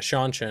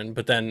Shanshan,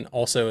 but then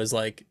also is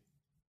like,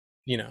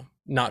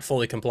 not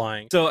fully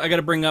complying. So I got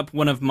to bring up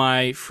one of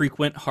my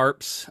frequent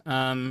harps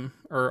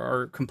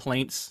or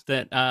complaints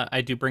that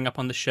I do bring up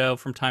on the show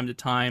from time to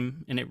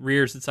time, and it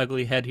rears its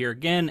ugly head here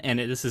again. And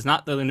this is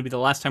not going to be the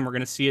last time we're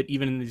going to see it,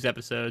 even in these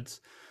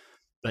episodes.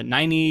 But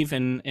Nynaeve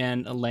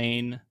and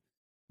Elaine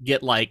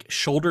get like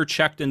shoulder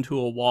checked into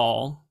a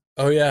wall,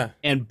 Oh yeah,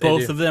 and they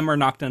both do. of them are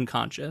knocked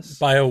unconscious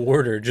By a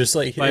warder, just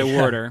like by a yeah,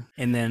 warder.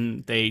 And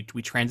then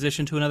we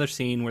transition to another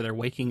scene where they're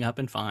waking up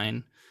and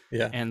fine,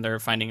 yeah. and they're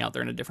finding out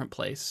they're in a different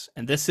place.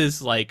 And this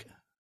is like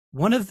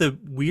one of the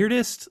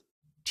weirdest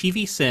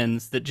TV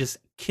sins that just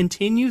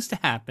continues to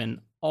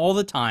happen all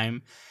the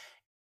time.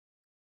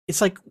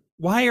 It's like,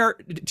 why are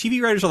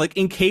TV writers are like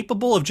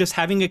incapable of just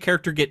having a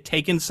character get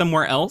taken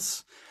somewhere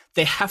else?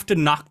 They have to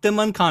knock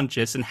them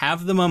unconscious and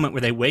have the moment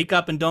where they wake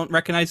up and don't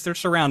recognize their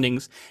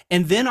surroundings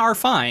and then are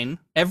fine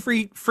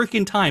every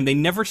freaking time. They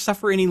never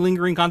suffer any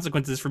lingering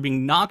consequences for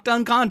being knocked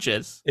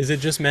unconscious. Is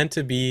it just meant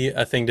to be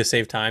a thing to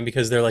save time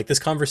because they're like this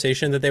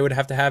conversation that they would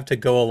have to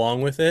go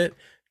along with it?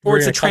 Or We're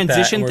it's a gonna cut that and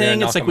transition we're gonna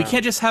thing. It's knock like them we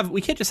out.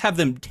 can't just have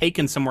them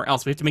taken somewhere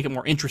else. We have to make it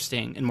more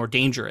interesting and more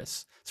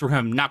dangerous. So we're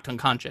having them knocked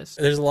unconscious.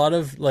 There's a lot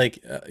of like,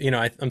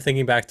 I'm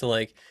thinking back to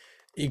like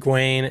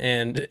Egwene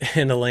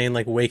and Elaine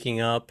like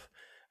waking up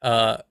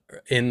uh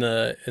in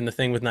the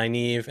thing with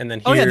Nynaeve, and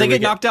then Oh yeah, here they we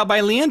get knocked out by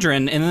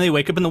Leandrin and then they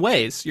wake up in the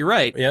ways. You're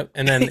right. Yep,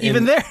 and then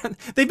Even there,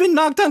 they've been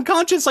knocked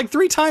unconscious like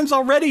 3 times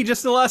already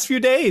just in the last few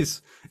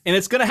days, and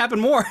it's gonna happen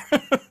more.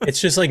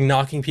 it's just like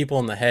knocking people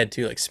in the head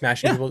too, like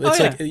smashing Yeah. people. Oh, It's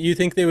yeah. like you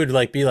think they would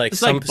like be like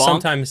It's like bonk,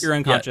 sometimes you're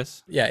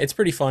unconscious. Yeah, it's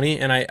pretty funny,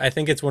 and I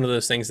think it's one of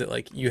those things that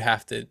like you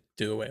have to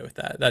do away with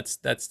that.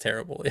 That's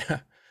terrible. Yeah.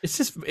 It's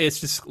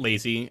just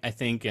lazy, I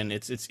think, and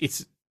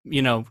it's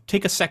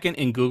take a second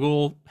and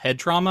Google head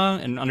trauma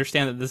and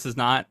understand that this is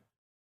not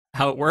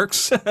how it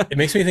works. It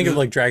makes me think of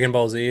like Dragon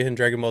Ball Z. In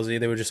Dragon Ball Z,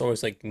 they would just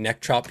always like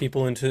neck chop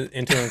people into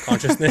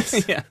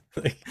unconsciousness. Yeah.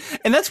 Like,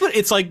 And that's what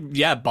it's like.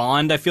 Yeah,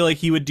 Bond. I feel like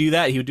he would do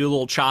that. He would do a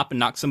little chop and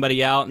knock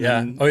somebody out. And yeah.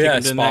 then Oh take yeah,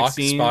 him to the next Spock.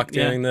 scene. Spock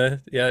Yeah. doing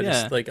Yeah.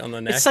 just like on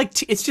the neck. It's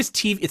like it's just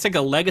TV. It's like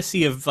a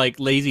legacy of like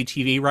lazy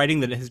TV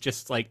writing that has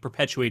just like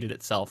perpetuated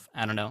itself.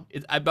 I don't know.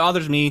 It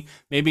bothers me.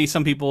 Maybe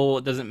some people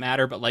it doesn't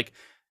matter, but like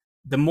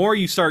the more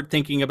you start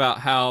thinking about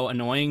how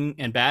annoying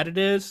and bad it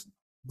is,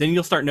 then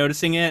you'll start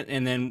noticing it.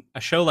 And then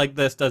a show like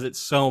this does it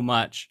so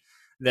much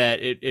that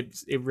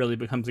it really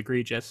becomes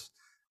egregious.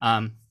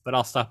 But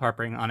I'll stop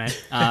harping on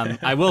it.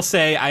 I will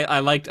say I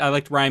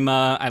liked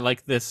Rima. I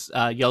like this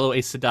yellow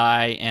Aes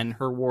Sedai and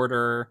her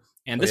warder.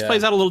 And Oh, this yeah.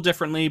 plays out a little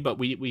differently, but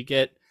we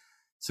get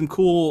some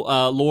cool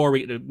lore. We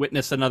get to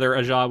witness another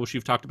Ajah, which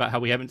we've talked about how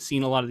we haven't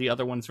seen a lot of the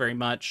other ones very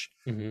much.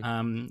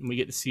 We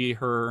get to see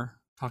her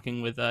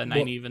talking with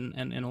Nynaeve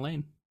and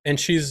Elaine. And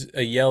she's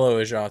a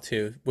yellow Ajah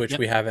too, which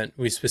Yep.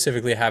 we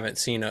specifically haven't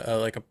seen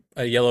a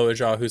yellow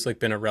Ajah who's like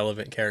been a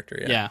relevant character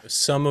yet. Yeah.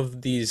 Some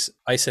of these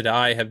Aes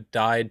Sedai have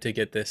died to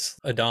get this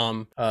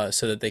Adam,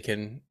 so that they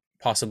can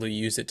possibly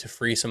use it to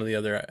free some of the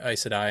other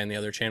Aes Sedai and the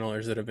other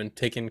channelers that have been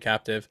taken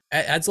captive.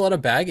 It adds a lot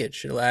of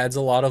baggage. It adds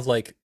a lot of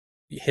like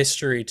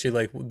history to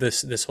like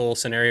this whole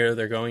scenario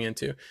they're going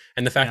into,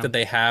 and the fact Yeah. that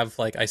they have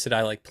like Aes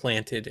Sedai like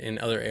planted in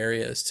other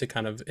areas to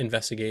kind of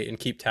investigate and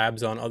keep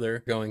tabs on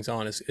other goings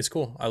on is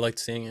cool. I liked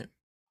seeing it.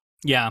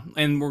 Yeah,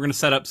 and we're going to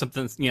set up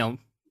something,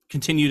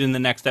 continued in the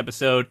next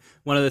episode.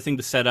 One other thing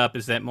to set up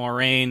is that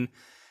Moiraine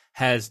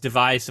has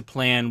devised a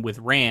plan with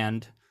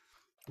Rand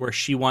where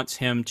she wants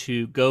him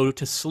to go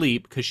to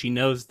sleep because she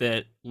knows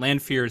that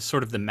Lanfear is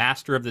sort of the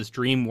master of this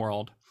dream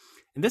world.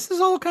 And this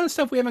is all kind of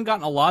stuff we haven't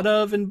gotten a lot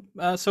of in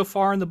so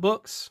far in the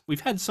books.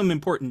 We've had some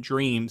important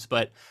dreams,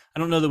 but I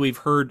don't know that we've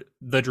heard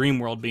the dream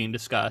world being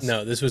discussed.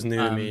 No, this was new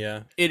to me.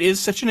 Yeah. It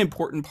is such an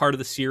important part of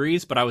the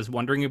series, but I was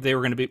wondering if they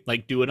were going to be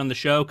like do it on the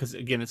show because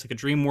again, it's like a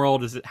dream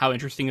world. How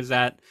interesting is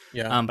that?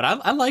 Yeah. But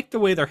I like the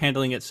way they're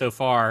handling it so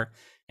far.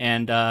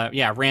 And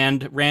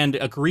Rand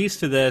agrees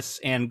to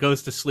this and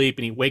goes to sleep,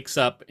 and he wakes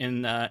up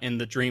in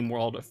the dream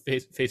world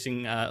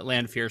facing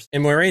Lanfear.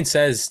 And Moiraine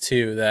says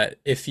too that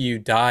if you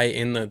die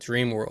in the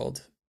dream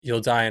world, you'll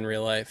die in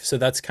real life. So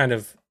that's kind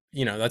of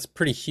that's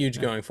pretty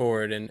huge going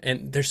forward.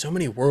 And there's so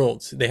many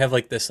worlds. They have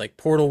like this like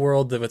portal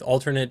world with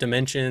alternate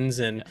dimensions,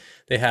 and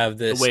they have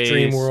this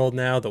dream world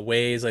now, the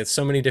ways, like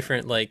so many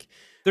different like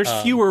There's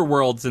fewer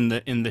worlds in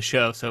the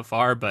show so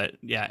far, but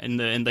yeah, in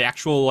the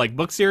actual like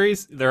book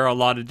series, there are a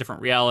lot of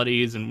different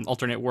realities and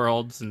alternate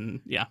worlds,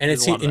 and yeah, And there's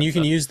a it's lot of and that you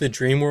can stuff. use the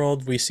dream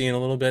world we see in a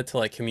little bit to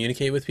like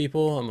communicate with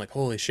people. I'm like,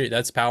 holy shit,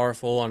 that's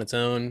powerful on its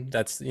own.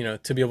 That's,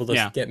 to be able to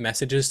Yeah, get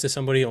messages to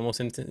somebody almost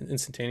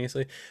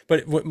instantaneously.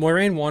 But what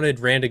Moiraine wanted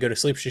Rand to go to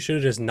sleep. She should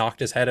have just knocked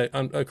his head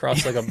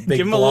across like a give big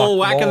him a little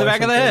block whack in wall the or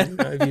back of the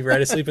something. head. I'd be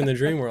right asleep in the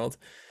dream world.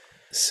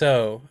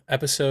 So,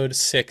 episode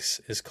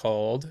 6 is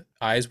called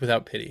Eyes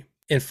Without Pity.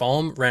 In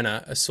Falm,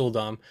 Rena, a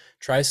Suldam,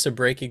 tries to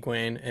break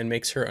Egwene and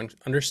makes her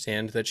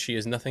understand that she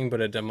is nothing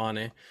but a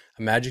Damane,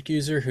 a magic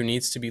user who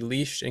needs to be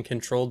leashed and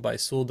controlled by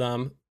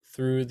Suldam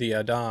through the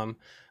Adam,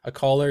 a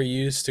caller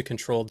used to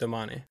control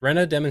Damane.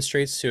 Rena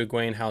demonstrates to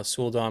Egwene how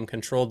Suldam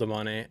controlled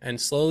Damane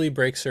and slowly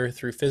breaks her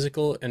through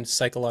physical and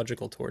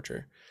psychological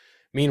torture.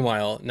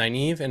 Meanwhile,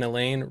 Nynaeve and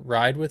Elaine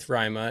ride with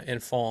Rima and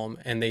Falm,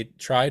 and they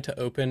try to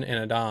open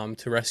an Adam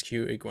to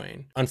rescue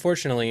Egwene.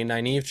 Unfortunately,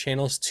 Nynaeve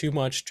channels too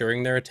much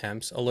during their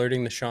attempts,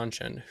 alerting the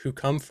Shanshan, who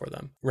come for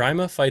them.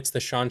 Rima fights the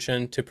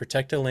Shanshan to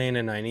protect Elaine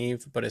and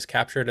Nynaeve, but is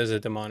captured as a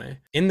Damane.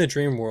 In the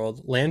dream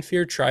world,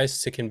 Lanfear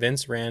tries to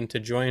convince Rand to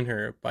join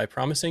her by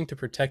promising to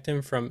protect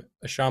him from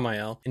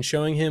Ashamael and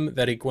showing him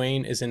that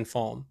Egwene is in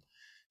Falm.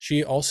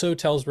 She also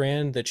tells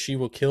Rand that she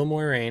will kill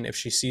Moiraine if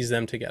she sees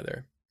them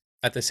together.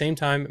 At the same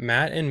time,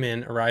 Matt and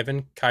Min arrive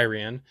in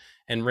Kyrian,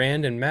 and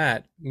Rand and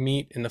Matt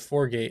meet in the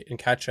Foregate and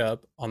catch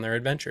up on their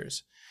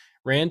adventures.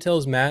 Rand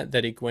tells Matt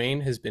that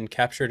Egwene has been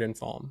captured in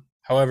Falm.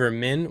 However,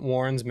 Min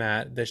warns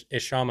Matt that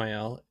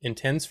Ishamael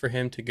intends for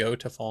him to go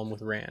to Falm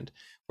with Rand,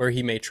 where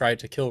he may try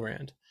to kill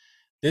Rand.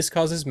 This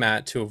causes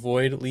Matt to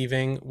avoid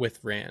leaving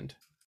with Rand.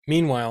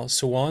 Meanwhile,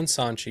 Siwan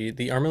Sanchi,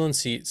 the Armelin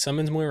seat,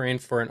 summons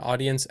Moiraine for an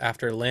audience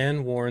after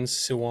Lan warns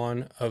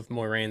Siwan of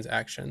Moiraine's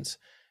actions.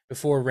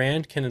 Before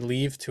Rand can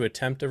leave to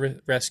attempt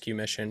a rescue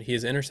mission, he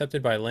is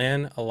intercepted by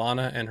Lan,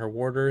 Alana, and her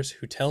warders,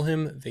 who tell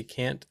him they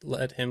can't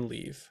let him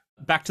leave.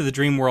 Back to the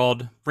dream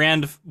world.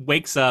 Rand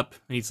wakes up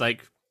and he's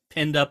like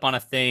pinned up on a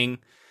thing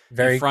in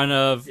Very, front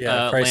of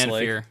yeah, Christ-like.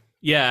 Lanfear.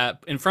 Yeah,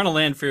 in front of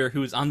Lanfear,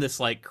 who's on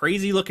this like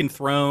crazy looking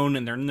throne,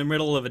 and they're in the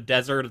middle of a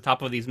desert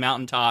atop of these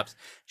mountaintops.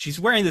 She's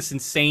wearing this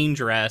insane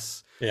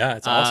dress. Yeah,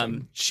 it's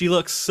awesome. She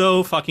looks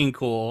so fucking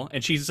cool,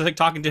 and she's like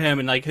talking to him,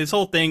 and like his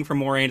whole thing from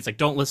Moiraine, it's like,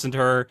 don't listen to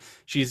her.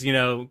 She's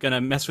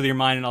gonna mess with your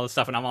mind and all this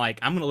stuff. And I'm like,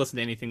 I'm gonna listen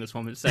to anything this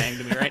woman's saying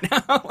to me right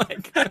now.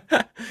 Like,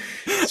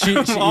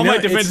 all my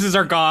defenses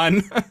are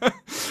gone.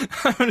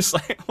 I'm just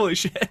like, holy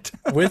shit.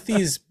 With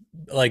these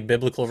like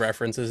biblical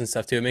references and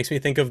stuff too, it makes me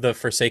think of the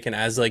Forsaken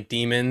as like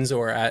demons,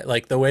 or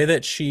like the way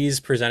that she's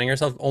presenting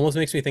herself almost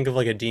makes me think of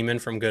like a demon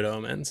from Good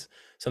Omens,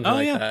 something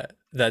like that.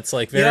 That's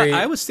like very. Yeah,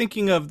 I was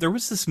thinking of, there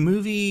was this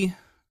movie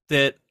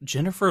that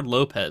Jennifer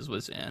Lopez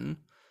was in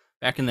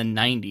back in the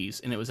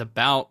 90s, and it was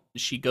about,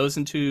 she goes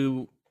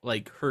into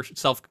like her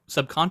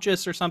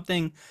subconscious or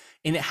something,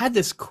 and it had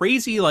this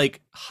crazy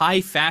like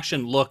high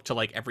fashion look to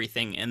like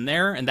everything in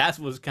there, and that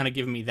was kind of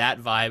giving me that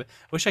vibe. I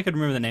wish I could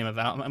remember the name of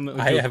it.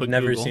 I have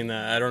never Google. Seen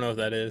that. I don't know what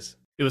that is.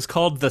 It was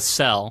called The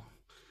Cell.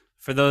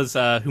 For those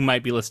who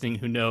might be listening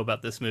who know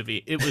about this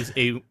movie, it was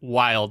a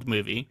wild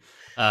movie.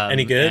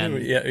 Any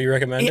good? Yeah, you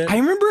recommend it? I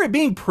remember it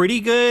being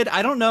pretty good.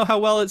 I don't know how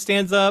well it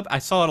stands up. I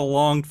saw it a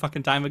long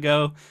fucking time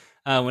ago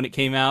when it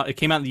came out. It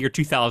came out in the year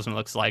 2000, it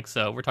looks like.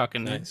 So we're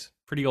talking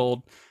pretty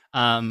old.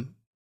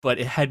 But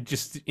it had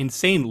just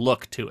insane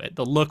look to it.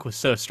 The look was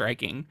so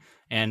striking.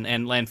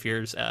 And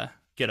Lanfear's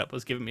get up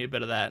was giving me a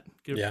bit of that.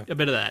 A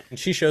bit of that. And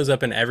she shows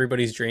up in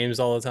everybody's dreams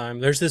all the time.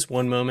 There's this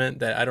one moment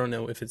that I don't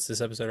know if it's this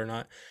episode or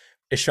not.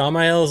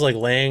 Ishamael is like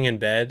laying in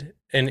bed,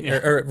 and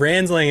or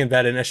Rand's laying in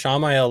bed, and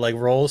Ishamael like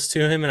rolls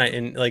to him,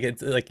 and like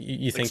it's like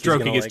you think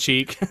stroking he's his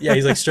cheek. Yeah,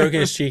 he's like stroking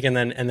his cheek, and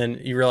then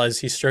you realize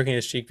he's stroking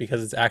his cheek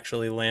because it's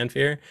actually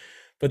Lanfear.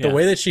 But the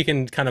way that she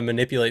can kind of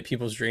manipulate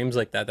people's dreams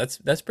like that,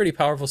 that's pretty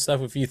powerful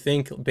stuff. If you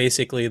think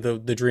basically the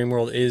dream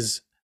world is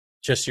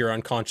just your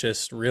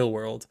unconscious real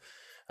world,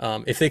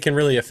 if they can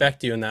really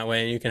affect you in that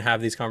way, and you can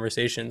have these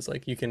conversations,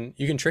 like you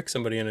can trick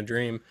somebody in a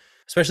dream.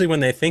 Especially when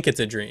they think it's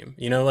a dream,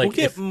 like we'll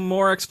get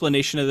more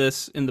explanation of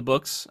this in the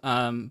books.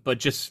 But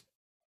just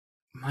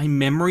my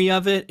memory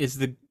of it is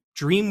the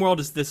dream world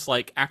is this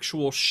like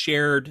actual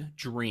shared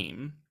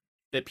dream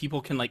that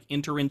people can like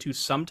enter into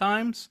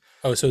sometimes.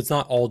 Oh, so it's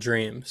not all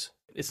dreams.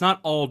 It's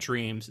not all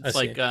dreams. It's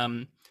like,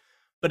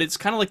 but it's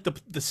kind of like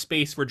the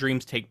space where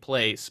dreams take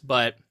place.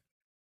 But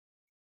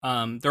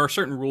there are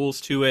certain rules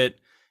to it,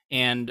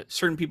 and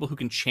certain people who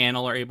can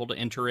channel are able to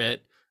enter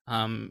it.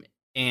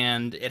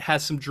 And it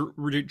has some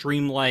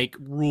dreamlike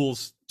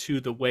rules to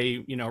the way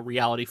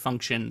reality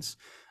functions.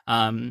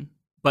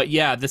 But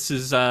yeah, this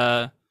is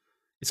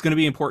it's going to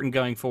be important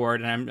going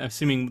forward, and I'm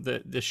assuming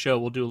that this show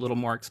will do a little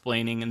more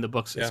explaining, and the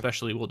books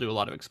especially will do a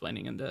lot of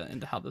explaining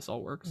into how this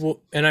all works.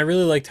 Well, and I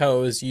really liked how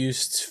it was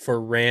used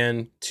for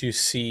Rand to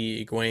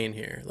see Egwene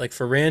here. Like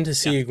for Rand to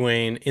see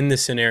Egwene in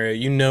this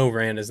scenario,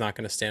 Rand is not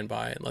going to stand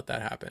by and let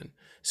that happen.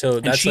 So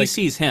that's, and she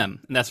sees him,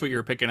 and that's what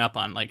you're picking up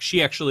on. Like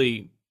she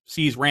actually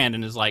sees Rand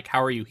and is like,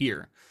 how are you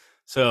here?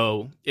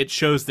 So it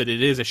shows that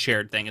it is a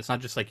shared thing. It's not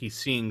just like he's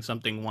seeing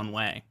something one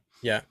way.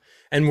 Yeah.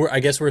 And I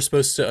guess we're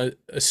supposed to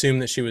assume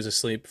that she was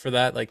asleep for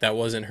that. Like that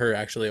wasn't her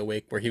actually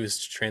awake, where he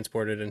was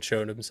transported and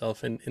showed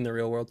himself in the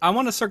real world. I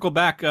want to circle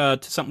back to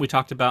something we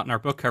talked about in our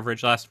book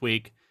coverage last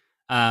week.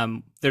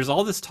 There's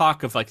all this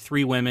talk of like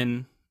 3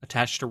 women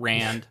attached to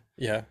Rand.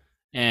 Yeah.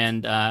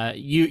 And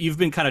you've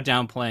been kind of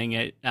downplaying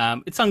it.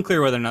 It's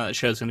unclear whether or not the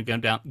show's going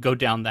to go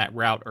down that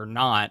route or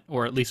not,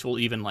 or at least we'll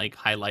even like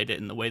highlight it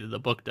in the way that the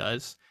book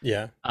does.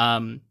 Yeah.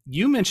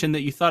 You mentioned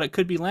that you thought it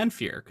could be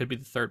Lanfear, could be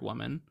the 3rd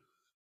woman,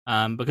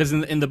 because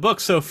in the book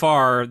so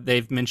far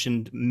they've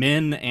mentioned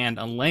Min and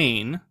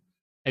Elaine.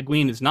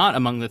 Egwene is not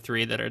among the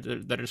 3 that are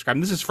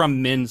described. This is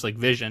from Min's like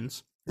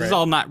visions. This is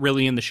all not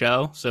really in the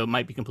show, so it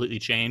might be completely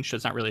changed. So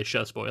it's not really a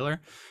show spoiler.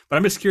 But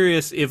I'm just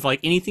curious if like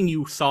anything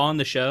you saw in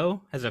the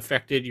show has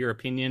affected your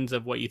opinions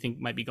of what you think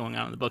might be going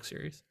on in the book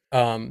series.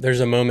 There's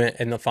a moment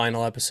in the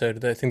final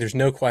episode that I think there's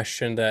no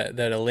question that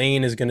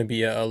Elaine is going to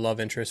be a love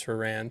interest for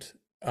Rand.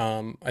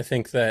 I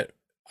think that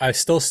I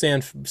still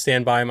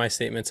stand by my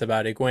statements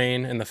about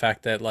Egwene and the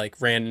fact that like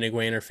Rand and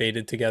Egwene are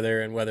fated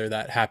together, and whether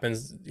that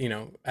happens,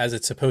 as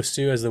it's supposed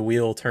to, as the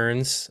wheel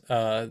turns,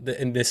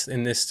 in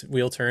this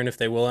wheel turn, if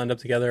they will end up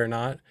together or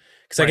not.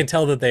 Because I can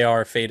tell that they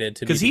are fated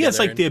to be together. Because he has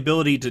like the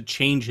ability to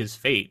change his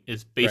fate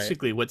is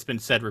basically what's been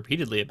said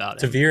repeatedly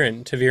about him.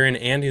 Ta'Viren,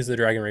 and he's the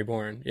Dragon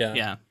Reborn. Yeah.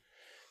 Yeah.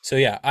 So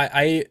yeah,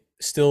 I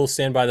still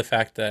stand by the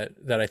fact that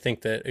I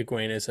think that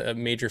Egwene is a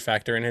major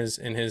factor in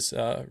his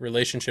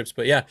relationships.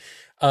 But yeah,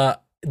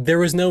 there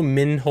was no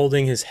Min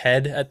holding his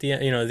head at the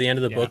at the end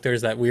of the book.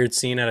 There's that weird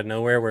scene out of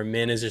nowhere where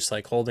Min is just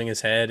like holding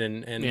his head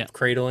and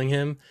cradling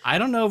him. I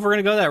don't know if we're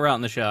gonna go that route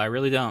in the show. I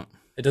really don't.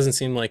 It doesn't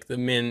seem like the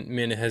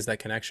Min has that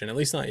connection, at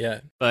least not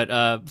yet.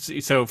 But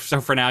so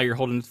for now you're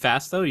holding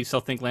fast though. You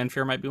still think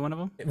Lanfear might be one of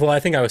them? Well, I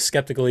think I was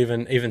skeptical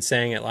even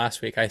saying it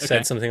last week. I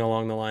said something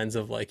along the lines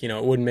of like, it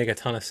wouldn't make a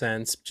ton of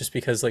sense just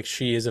because like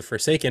she is a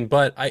Forsaken.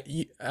 But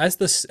as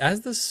the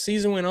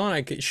season went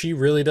on, she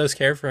really does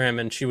care for him,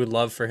 and she would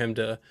love for him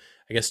to,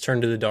 I guess,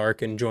 turn to the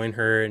dark and join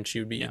her, and she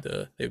would be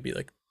they would be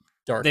like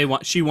dark.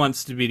 She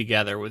wants to be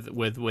together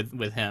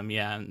with him,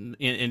 yeah, and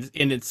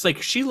it's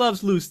like she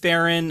loves Lews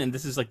Therin, and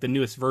this is like the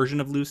newest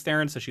version of Lews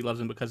Therin, so she loves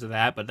him because of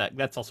that. But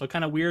that's also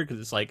kind of weird because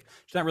it's like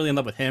she's not really in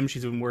love with him;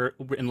 she's in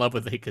love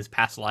with like his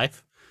past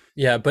life.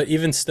 Yeah, but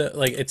even still,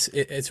 like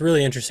it's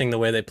really interesting the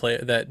way they play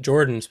that.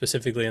 Jordan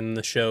specifically in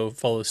the show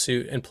follows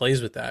suit and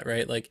plays with that,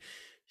 right? Like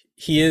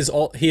he is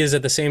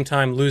at the same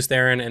time Lews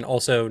Therin and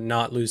also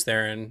not Lews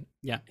Therin.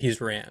 Yeah, he's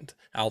Rand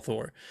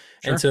al'Thor,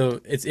 and so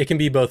it can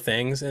be both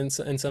things in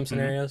some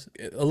scenarios.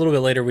 A little bit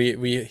later,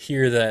 we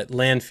hear that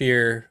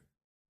Lanfear,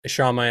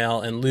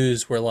 Ishamael, and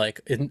Lews were like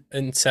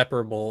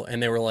inseparable,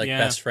 and they were like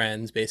best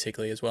friends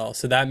basically as well.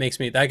 So that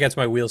gets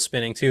my wheels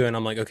spinning too, and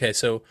I'm like, okay,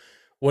 so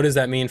what does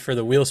that mean for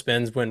the wheel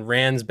spins when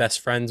Rand's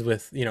best friends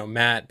with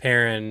Mat,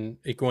 Perrin,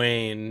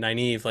 Egwene,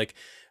 Nynaeve, like.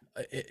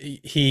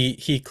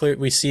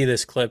 We see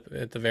this clip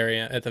at the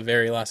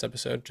very last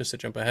episode, just to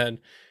jump ahead.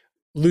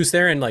 Lews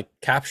Therin like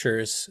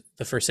captures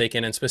the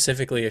Forsaken, and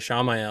specifically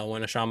Ishamael,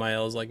 when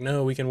Ishamael is like,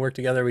 no, we can work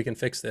together, we can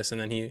fix this, and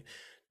then he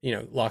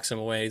locks him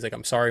away. He's like,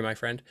 I'm sorry, my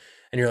friend.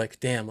 And you're like,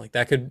 damn, like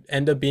that could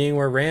end up being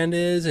where Rand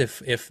is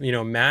if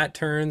Mat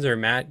turns, or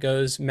Mat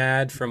goes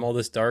mad from all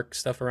this dark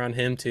stuff around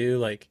him too.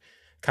 Like,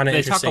 kind of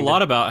interesting. They talk a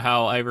lot about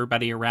how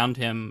everybody around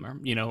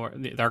him,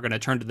 they're going to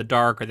turn to the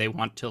dark, or they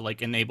want to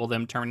like enable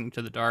them turning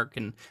to the dark,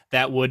 and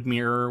that would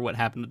mirror what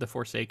happened to the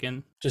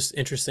Forsaken. Just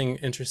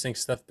interesting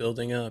stuff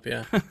building up,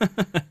 yeah.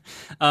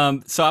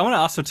 So I want to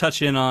also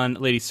touch in on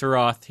Lady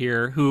Suroth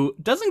here, who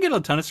doesn't get a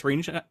ton of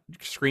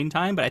screen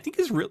time, but I think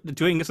is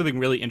doing something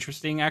really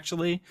interesting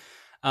actually.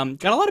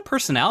 Got a lot of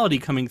personality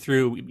coming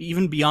through,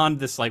 even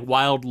beyond this like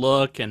wild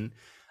look, and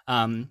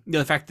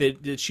the fact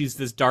that she's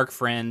this dark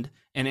friend.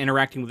 And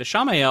interacting with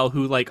Ishamael,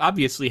 who like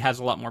obviously has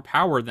a lot more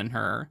power than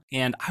her.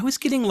 And I was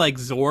getting like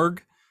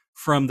Zorg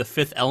from the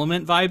Fifth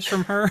Element vibes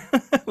from her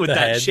with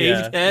that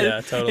shaved head.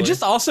 Yeah, totally.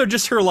 And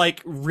just her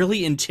like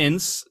really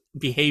intense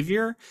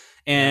behavior.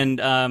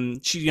 And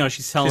she's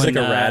telling, she's like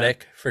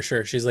erratic for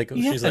sure. She's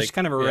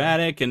kind of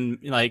erratic and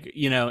like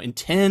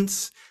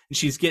intense. And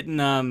she's getting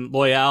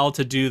Loyal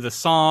to do the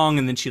song,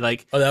 and then she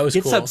like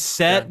gets cool.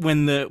 upset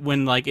when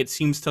like it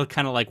seems to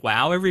kind of like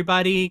wow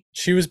everybody.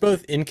 She was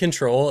both in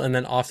control, and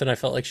then often I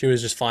felt like she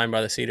was just flying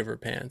by the seat of her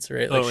pants,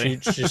 right?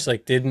 Like she just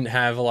like didn't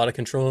have a lot of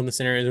control in the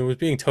scenario and was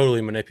being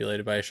totally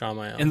manipulated by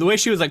Ishamael. And the way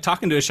she was like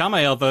talking to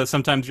Ishamael, though,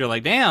 sometimes you're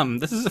like, damn,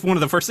 this is one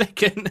of the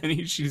Forsaken,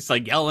 and she's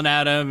like yelling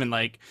at him and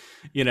like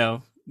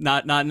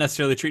not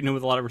necessarily treating him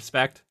with a lot of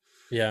respect.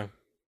 Yeah.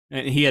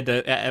 And he had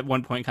to, at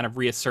one point, kind of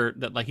reassert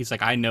that, like, he's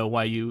like, I know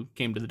why you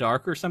came to the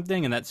dark or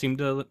something, and that seemed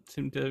to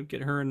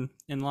get her in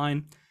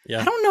line.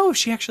 Yeah. I don't know if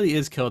she actually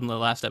is killed in the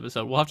last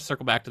episode. We'll have to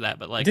circle back to that,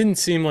 but like, it didn't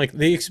seem like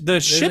the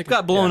ship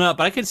got blown up,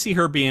 but I could see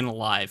her being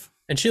alive.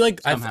 And she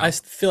like, I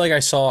feel like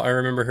I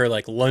remember her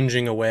like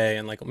lunging away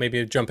and like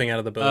maybe jumping out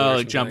of the boat. Oh,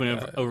 like jumping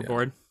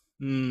overboard,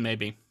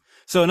 maybe.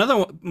 So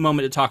another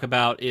moment to talk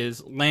about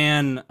is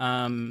Lan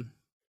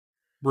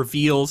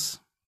reveals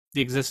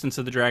the existence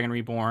of the Dragon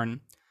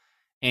Reborn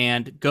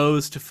and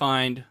goes to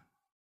find,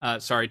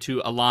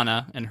 to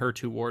Alana and her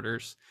two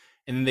warders.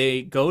 And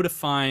they go to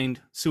find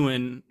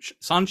Suin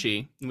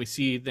Sanchi, and we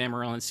see the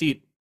Amarillan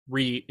Seat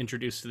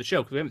reintroduced to the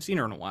show because we haven't seen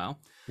her in a while.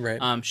 Right.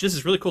 She does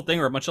this really cool thing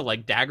where a bunch of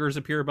like daggers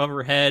appear above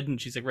her head,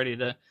 and she's like ready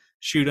to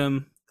shoot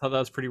him. Thought that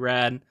was pretty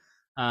rad.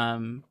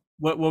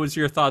 What was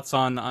your thoughts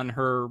on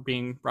her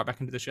being brought back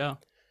into the show?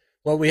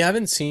 Well, we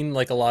haven't seen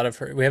like a lot of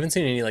her. We haven't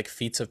seen any like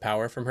feats of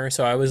power from her.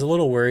 So I was a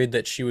little worried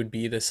that she would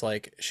be this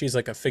like she's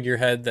like a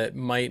figurehead that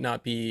might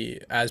not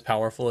be as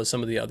powerful as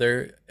some of the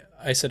other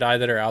Aes Sedai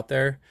that are out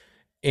there.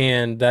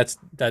 And that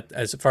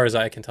as far as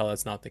I can tell,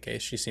 that's not the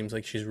case. She seems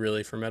like she's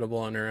really formidable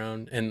on her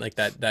own, and like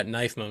that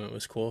knife moment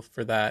was cool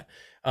for that.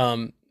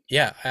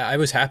 Yeah, I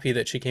was happy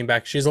that she came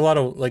back. She has a lot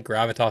of like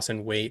gravitas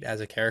and weight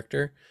as a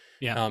character,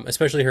 Yeah.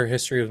 especially her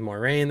history with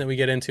Moiraine that we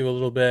get into a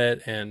little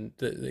bit, and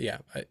yeah,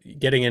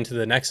 getting into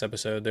the next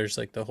episode, there's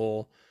like the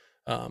whole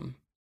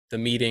the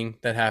meeting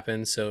that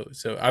happens. So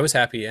I was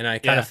happy, and I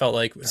kind Yeah. of felt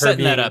like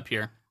Setting that up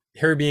here.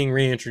 her being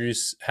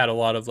reintroduced had a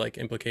lot of like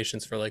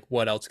implications for like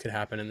what else could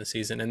happen in the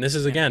season. And this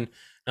is Yeah. again,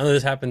 none of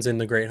this happens in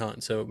the Great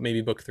Hunt, so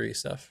maybe book 3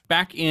 stuff.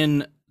 Back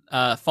in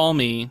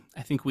Falme,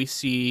 I think we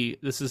see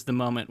this is the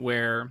moment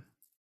where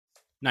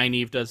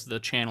Nynaeve does the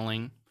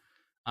channeling.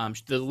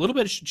 The little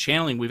bit of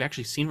channeling we've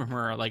actually seen from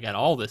her like at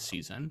all this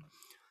season,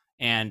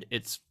 and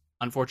it's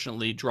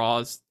unfortunately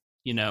draws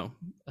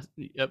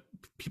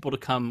people to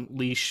come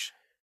leash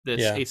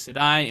this Yeah. Aes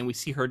Sedai, and we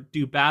see her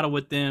do battle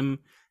with them in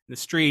the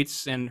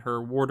streets, and her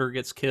warder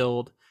gets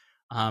killed.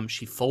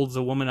 She folds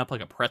a woman up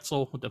like a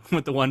pretzel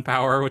with the one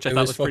power, which I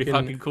thought was pretty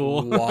fucking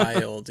cool.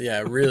 Wild.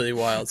 Yeah, really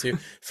wild too.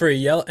 For a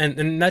yell,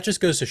 and that just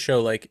goes to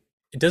show like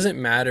it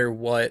doesn't matter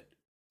what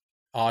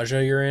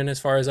Aja you're in, as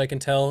far as I can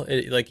tell.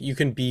 Like you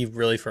can be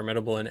really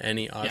formidable in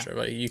any Aja.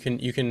 Like you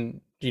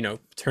can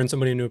turn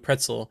somebody into a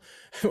pretzel,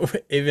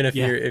 even if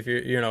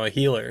you're a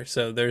healer.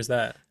 So there's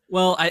that.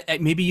 Well, I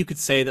maybe you could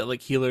say that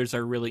like healers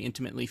are really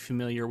intimately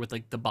familiar with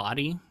like the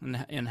body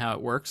and how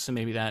it works, so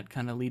maybe that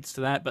kind of leads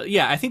to that. But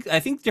yeah, I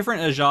think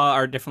different Aja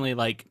are definitely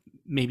like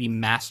maybe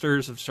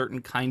masters of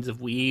certain kinds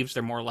of weaves.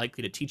 They're more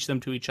likely to teach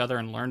them to each other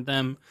and learn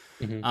them.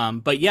 Mm-hmm.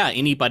 But yeah,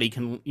 anybody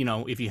can,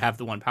 if you have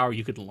the one power,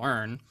 you could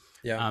learn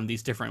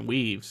these different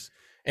weaves.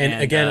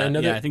 And again,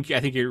 another. Yeah, I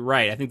think you're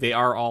right. I think they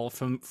are all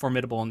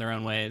formidable in their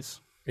own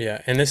ways.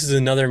 Yeah, and this is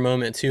another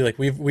moment too. Like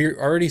we're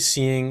already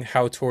seeing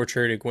how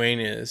tortured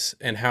Egwene is,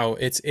 and how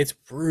it's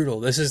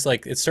brutal. This is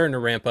like it's starting to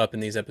ramp up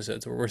in these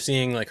episodes where we're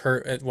seeing like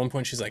her at one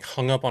point she's like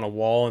hung up on a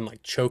wall and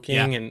like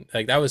choking, and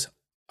like that was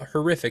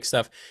horrific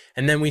stuff.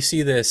 And then we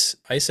see this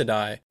Aes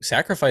Sedai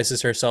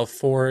sacrifices herself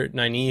for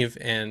Nynaeve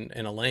and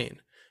Elaine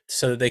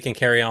so that they can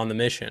carry on the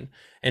mission.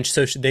 And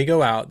so they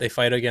go out, they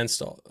fight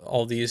against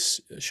all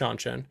these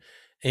Shanshan,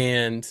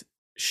 and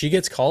she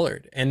gets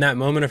collared, and that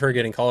moment of her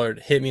getting collared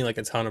hit me like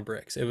a ton of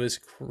bricks. It was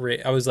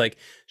great. I was like,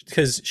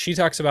 because she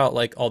talks about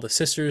like all the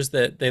sisters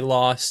that they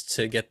lost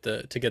to get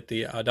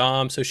the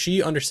Adam, so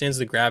she understands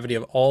the gravity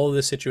of all of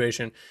this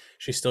situation.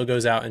 She still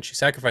goes out and she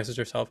sacrifices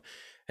herself.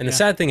 And the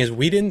sad thing is,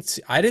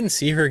 I didn't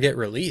see her get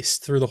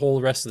released through the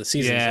whole rest of the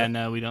season. Yeah,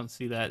 no, we don't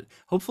see that.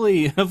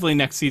 Hopefully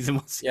next season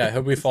we'll see. Yeah, I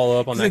hope we follow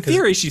up on that. In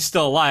theory, she's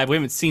still alive. We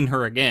haven't seen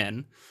her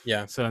again.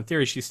 Yeah. So in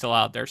theory, she's still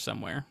out there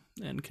somewhere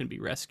and can be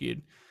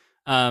rescued.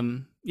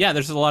 Yeah,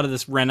 there's a lot of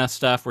this Rena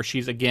stuff where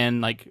she's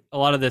again like a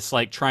lot of this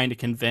like trying to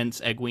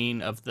convince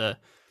Egwene of the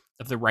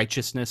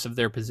righteousness of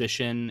their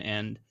position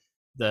and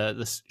the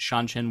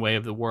Shanshan way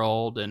of the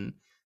world, and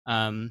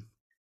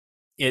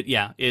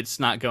it's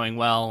not going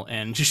well,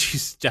 and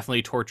she's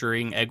definitely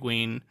torturing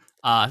Egwene.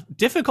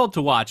 Difficult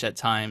to watch at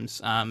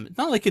times.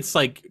 Not like it's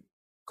like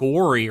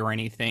gory or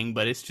anything,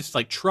 but it's just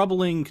like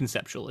troubling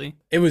conceptually.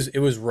 It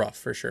was rough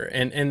for sure.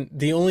 And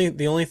the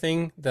only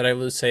thing that I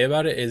would say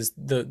about it is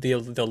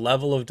the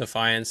level of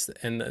defiance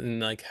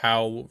and like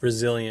how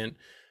resilient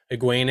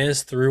Egwene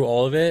is through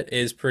all of it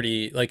is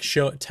pretty like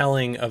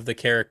telling of the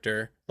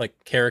character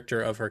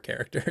of her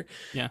character.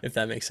 Yeah. If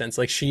that makes sense.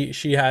 Like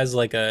she has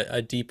like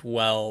a deep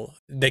well.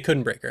 They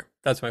couldn't break her.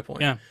 That's my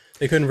point. Yeah.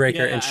 They couldn't break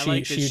her, Yeah, and I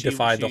like that she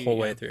defied the whole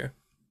way through.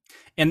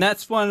 And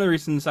that's one of the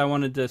reasons I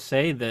wanted to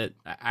say that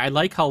I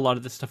like how a lot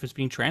of this stuff is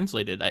being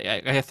translated.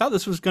 I thought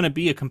this was going to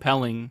be a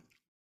compelling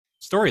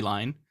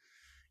storyline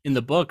in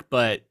the book,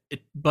 but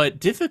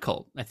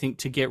difficult, I think,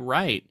 to get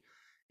right.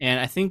 And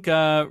I think,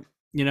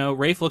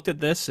 Rafe looked at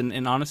this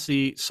and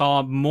honestly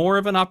saw more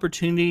of an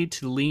opportunity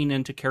to lean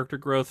into character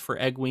growth for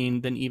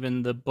Egwene than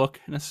even the book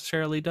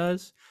necessarily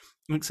does.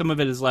 I think some of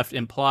it is left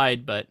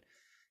implied, but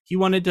he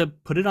wanted to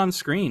put it on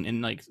screen,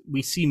 and like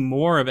we see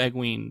more of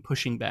Egwene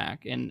pushing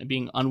back and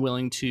being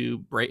unwilling to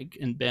break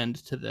and bend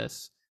to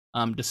this,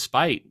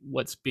 despite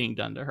what's being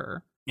done to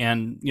her.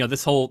 And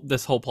this whole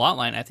plot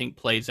line, I think,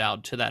 plays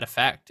out to that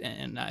effect,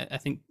 and I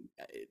think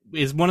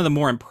is one of the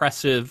more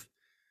impressive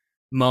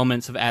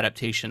moments of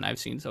adaptation I've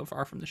seen so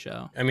far from the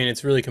show. I mean,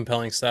 it's really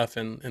compelling stuff,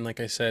 and like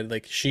I said,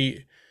 like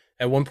she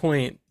at one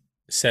point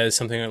says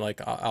something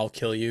like "I'll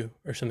kill you"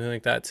 or something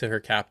like that to her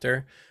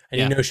captor, and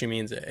you Yeah. know she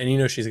means it, and you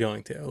know she's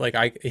going to. Like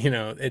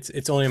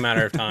it's only a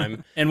matter of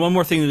time. And one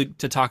more thing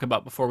to talk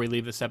about before we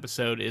leave this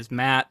episode is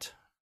Matt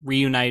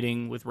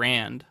reuniting with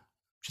Rand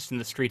just in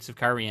the streets of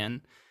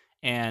Kyrien.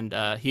 And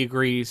he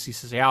agrees. He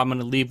says, "Yeah, I'm going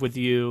to leave with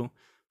you."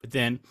 But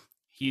then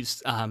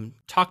he's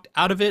talked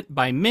out of it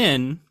by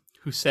Min,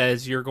 who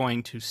says, "You're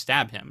going to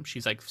stab him."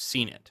 She's like,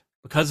 "Seen it."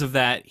 Because of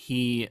that,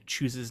 he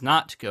chooses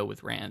not to go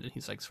with Rand. And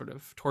he's like sort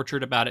of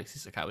tortured about it.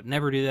 He's like, "I would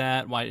never do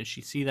that. Why did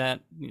she see that,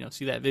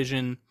 see that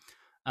vision?"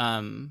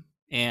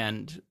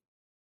 And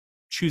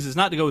chooses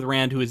not to go with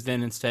Rand, who is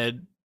then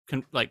instead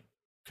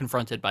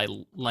confronted by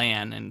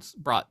Lan and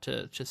brought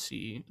to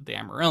see the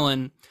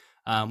Amarillan,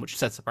 which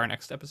sets up our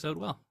next episode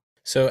well.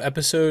 So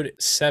episode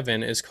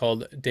 7 is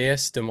called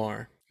Deus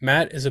Damar.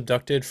 Matt is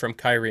abducted from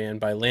Kyrien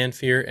by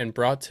Lanfear and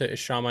brought to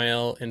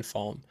Ishamael in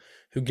Falm,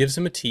 who gives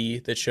him a tea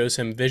that shows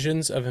him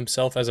visions of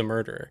himself as a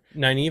murderer.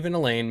 Nynaeve and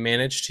Elaine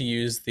manage to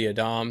use the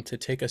Adam to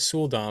take a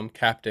Suldam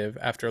captive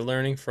after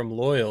learning from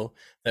Loyal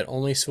that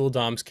only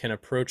Suldams can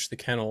approach the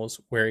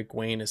kennels where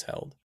Egwene is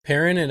held.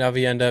 Perrin and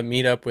Aviendha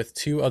meet up with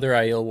 2 other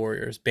Aiel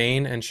warriors,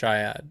 Bane and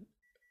Shaiad,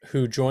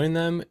 who join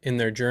them in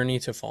their journey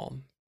to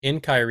Falm. In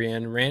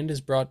Kyrien, Rand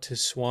is brought to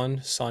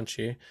Swan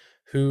Sanchi,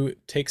 who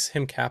takes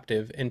him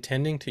captive,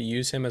 intending to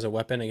use him as a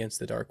weapon against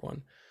the Dark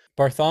One.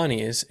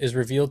 Barthanes is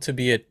revealed to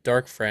be a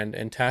dark friend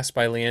and tasked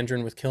by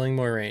Leandrin with killing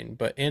Moiraine,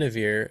 but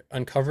Anivir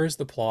uncovers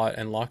the plot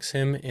and locks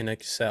him in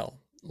a cell.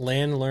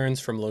 Lan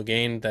learns from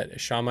Logain that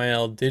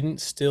Ishamael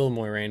didn't steal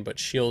Moiraine but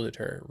shielded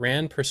her.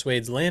 Rand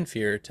persuades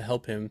Lanfear to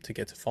help him to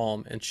get to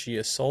Falm, and she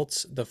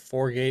assaults the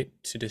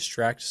Foregate to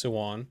distract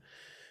Siwan,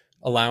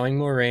 allowing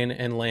Moiraine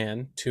and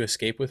Lan to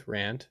escape with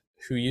Rand,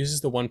 who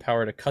uses the One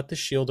Power to cut the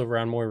shield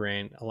around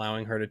Moiraine,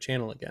 allowing her to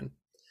channel again.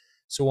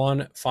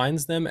 Siwan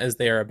finds them as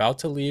they are about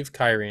to leave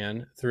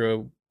Kyrien through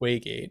a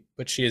waygate,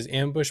 but she is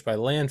ambushed by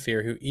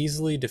Lanfear, who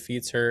easily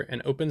defeats her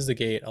and opens the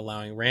gate,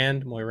 allowing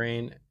Rand,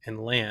 Moiraine,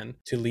 and Lan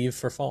to leave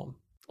for Falm.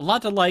 A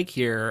lot to like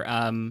here.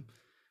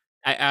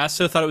 I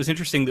also thought it was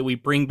interesting that we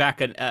bring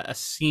back a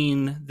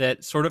scene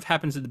that sort of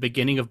happens at the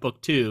beginning of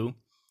book 2,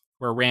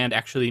 where Rand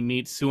actually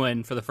meets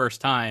Siwan for the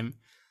first time,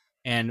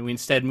 and we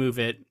instead move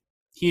it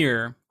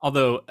here,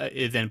 although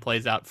it then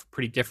plays out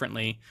pretty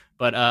differently.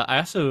 But I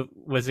also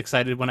was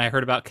excited when I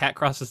heard about Cat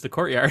Crosses the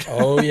Courtyard.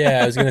 Oh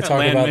yeah, I was going to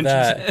talk about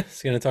that. I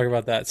was going to talk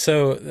about that.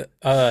 So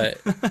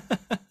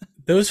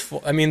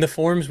the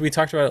forms, we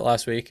talked about it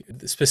last week,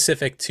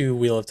 specific to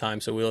Wheel of Time.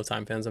 So Wheel of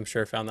Time fans, I'm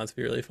sure, found that to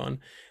be really fun.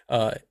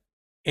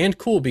 And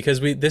cool, because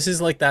this is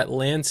like that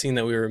land scene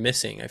that we were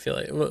missing. I feel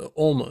like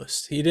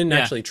almost he didn't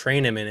actually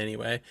train him in any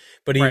way,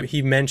 but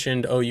he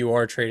mentioned, "Oh, you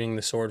are training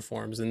the sword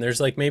forms." And there's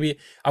like, maybe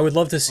I would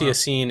love to see a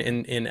scene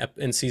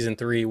in season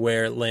 3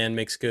 where Lan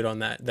makes good on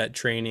that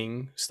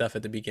training stuff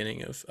at the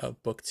beginning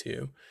of book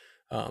 2.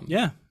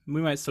 Yeah,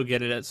 we might still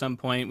get it at some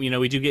point.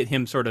 We do get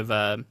him sort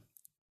of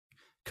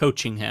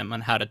coaching him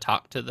on how to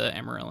talk to the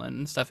Amarillan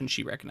and stuff, and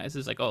she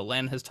recognizes like, "Oh,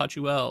 Lan has taught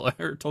you well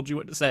or told you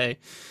what to say."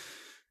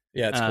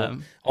 Yeah, it's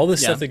cool. All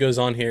this stuff that goes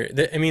on here.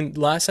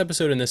 Last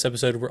episode and this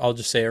episode, I'll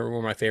just say, were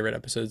my favorite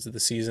episodes of the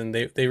season.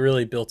 They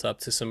really built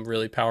up to some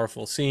really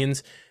powerful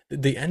scenes.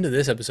 The end of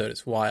this episode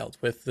is wild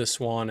with the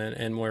Swan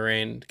and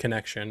Moiraine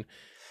connection.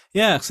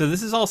 Yeah, so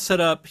this is all set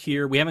up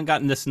here. We haven't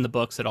gotten this in the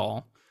books at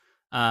all.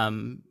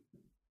 And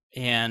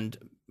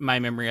my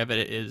memory of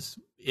it is,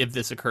 if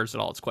this occurs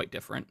at all, it's quite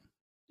different.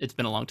 It's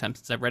been a long time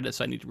since I've read it,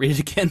 so I need to read it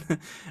again.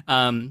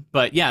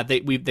 But yeah,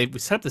 we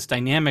set up this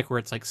dynamic where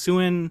it's like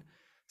Siwan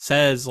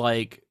says,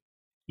 like,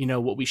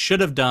 what we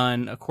should have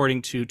done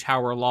according to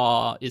Tower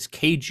law is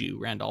cage you,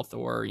 Randall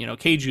Thor,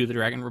 cage you, the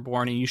Dragon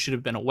Reborn, and you should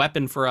have been a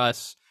weapon for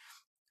us,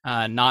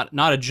 not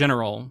a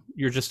general.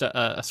 You're just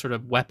a sort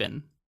of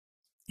weapon,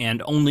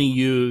 and only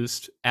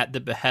used at the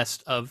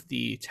behest of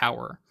the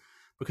Tower,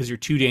 because you're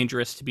too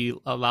dangerous to be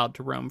allowed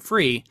to roam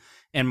free.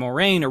 And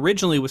Moiraine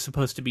originally was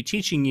supposed to be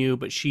teaching you,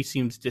 but she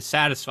seems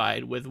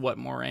dissatisfied with what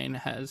Moiraine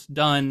has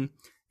done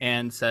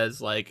and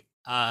says, like,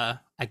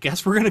 I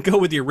guess we're going to go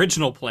with the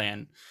original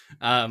plan,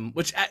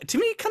 which to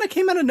me kind of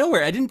came out of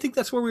nowhere. I didn't think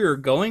that's where we were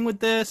going with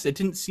this. It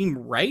didn't seem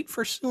right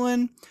for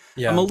Siwan.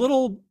 Yeah. I'm a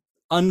little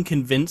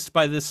unconvinced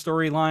by this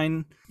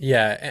storyline.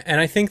 Yeah, and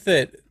I think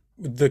that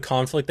the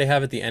conflict they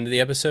have at the end of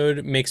the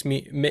episode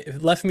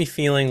left me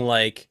feeling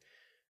like,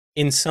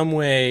 in some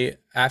way,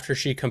 after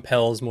she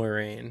compels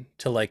Moiraine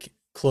to like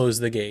close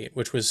the gate,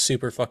 which was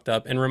super fucked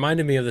up, and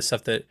reminded me of the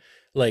stuff that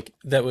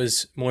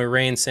was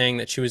Moiraine saying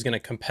that she was going to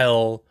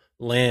compel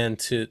Lan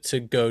to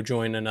go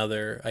join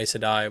another Aes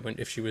Sedai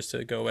if she was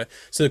to go away.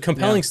 So the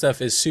compelling stuff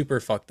is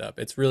super fucked up.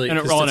 It's really, and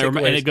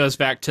it goes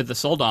back to the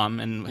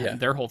Soldam and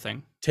their whole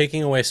thing,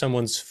 taking away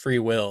someone's free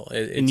will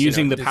and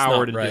using the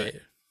power to do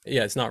it.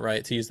 Yeah, it's not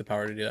right to use the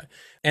power to do that.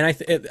 And I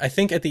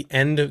think at the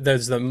end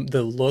there's the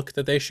look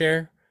that they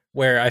share,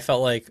 where I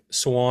felt like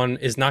Siwan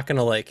is not going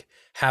to like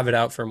have it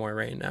out for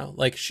Moiraine now.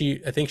 Like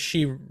I think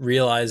she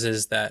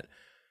realizes that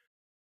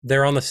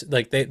they're on the,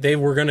 like, they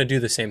were going to do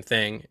the same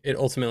thing. It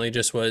ultimately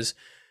just was,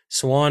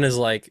 Siwan is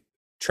like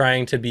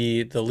trying to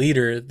be the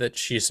leader that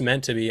she's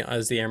meant to be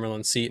as the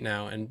Amerlin seat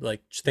now, and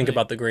like think Right.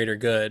 about the greater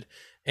good.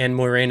 And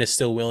Moiraine is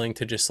still willing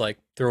to just like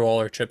throw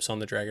all her chips on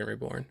the Dragon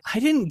Reborn. I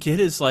didn't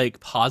get as like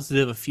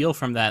positive a feel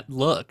from that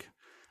look.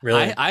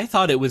 Really, I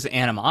thought it was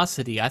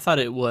animosity. I thought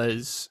it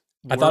was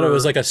I thought it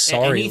was we're like a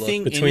sorry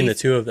look between the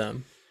two of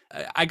them.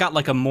 I got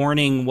like a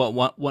mourning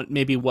what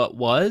maybe what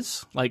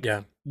was like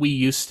Yeah, we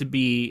used to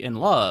be in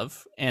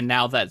love and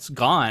now that's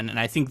gone, and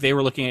I think they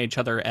were looking at each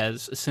other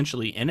as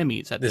essentially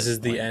enemies at this this is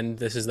the point. end.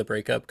 This is the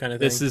breakup kind of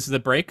This thing. is the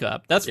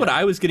breakup. That's what Yeah,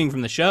 I was getting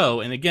from the show.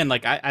 And again,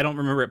 like I don't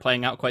remember it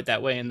playing out quite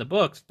that way in the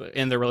books, but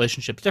in the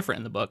relationship's different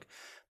in the book.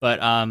 But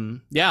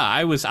yeah,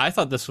 I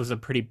thought this was a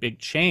pretty big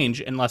change,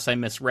 unless I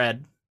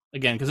misread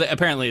again, because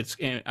apparently it's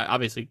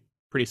obviously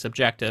pretty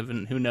subjective,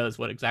 and who knows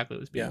what exactly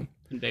was yeah. being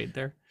conveyed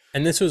there.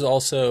 And this was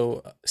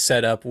also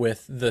set up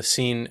with the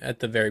scene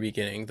at the very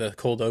beginning, the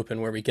cold open,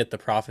 where we get the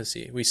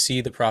prophecy. We see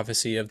the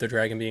prophecy of the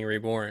dragon being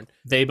reborn.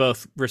 They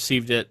both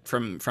received it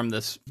from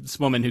this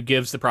woman who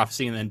gives the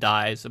prophecy and then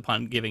dies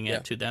upon giving it Yeah.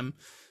 to them.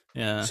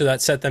 Yeah. So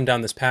that set them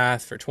down this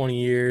path for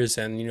 20 years,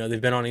 and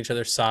they've been on each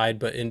other's side,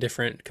 but in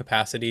different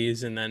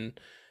capacities. And then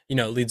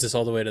it leads us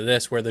all the way to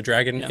this, where the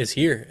dragon Yeah. is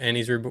here, and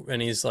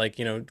he's like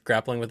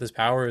grappling with his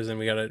powers, and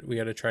we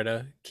gotta try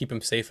to keep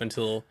him safe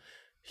until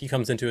he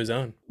comes into his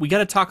own. We got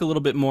to talk a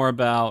little bit more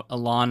about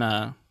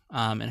Alana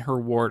and her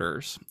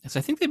warders, because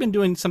I think they've been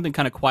doing something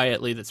kind of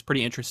quietly that's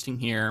pretty interesting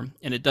here,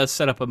 and it does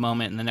set up a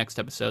moment in the next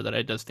episode that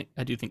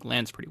I do think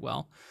lands pretty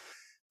well.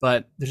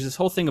 But there's this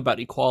whole thing about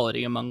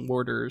equality among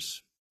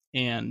warders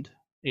and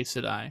Aes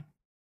Sedai,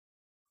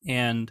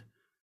 and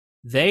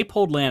they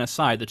pulled Lan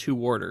aside, the two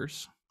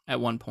warders, at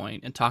one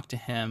point and talked to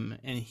him,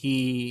 and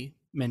he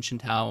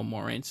mentioned how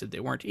Moiraine said they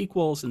weren't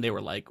equals, and they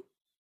were like,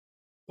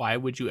 why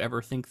would you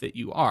ever think that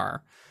you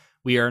are?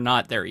 We are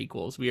not their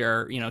equals. We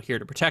are, here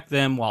to protect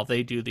them while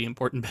they do the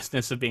important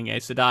business of being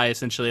Aes Sedai,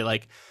 essentially,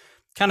 like,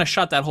 kind of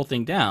shut that whole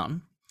thing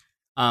down.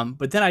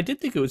 But then I did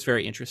think it was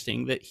very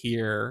interesting that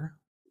here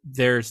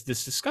there's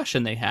this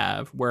discussion they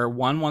have where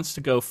one wants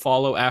to go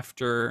follow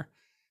after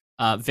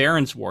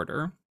Varen's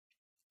warder,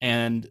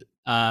 and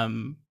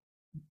Alana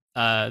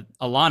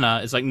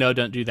is like, no,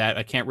 don't do that.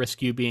 I can't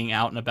risk you being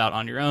out and about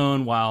on your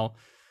own, while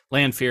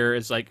Lanfear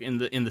is like in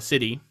the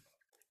city.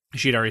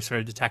 She'd already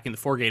started attacking the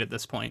Foregate at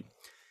this point.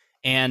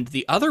 And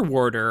the other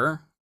warder,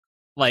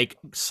 like,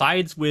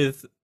 sides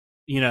with,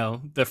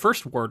 the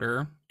first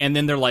warder, and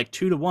then they're like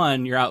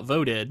 2-1, you're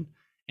outvoted,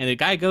 and the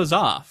guy goes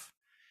off.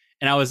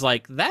 And I was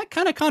like, that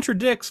kind of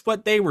contradicts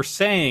what they were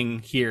saying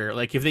here.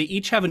 Like, if they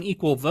each have an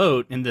equal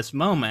vote in this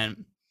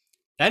moment,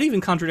 that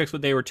even contradicts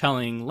what they were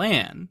telling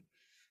Lan.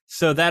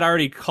 So that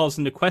already calls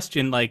into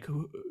question, like,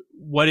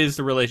 what is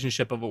the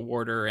relationship of a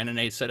warder and an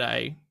Aes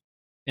Sedai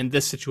in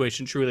this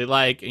situation truly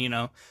like,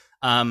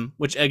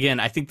 which again,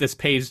 I think this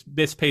pays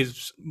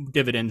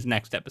dividends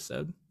next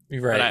episode.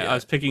 Right. But I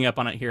was picking up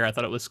on it here. I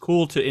thought it was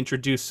cool to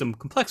introduce some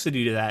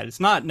complexity to that. It's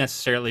not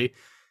necessarily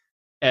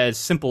as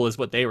simple as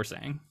what they were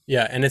saying.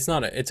 Yeah, and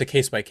it's a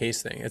case by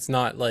case thing. It's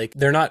not like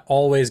they're not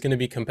always going to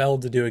be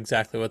compelled to do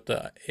exactly what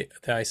the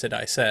Aes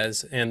Sedai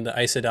says, and the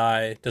Aes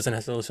Sedai doesn't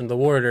have to listen to the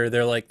warder.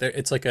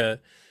 It's like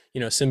a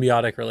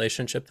symbiotic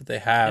relationship that they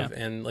have,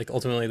 and like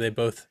ultimately they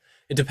both.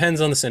 It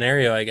depends on the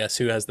scenario, I guess,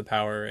 who has the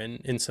power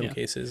in some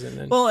cases. And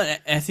then, well,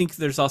 I think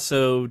there's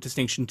also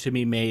distinction to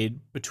be made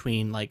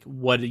between, like,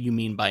 what do you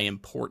mean by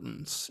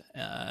importance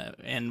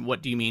and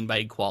what do you mean by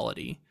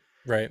equality?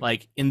 right.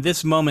 Like, in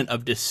this moment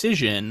of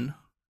decision,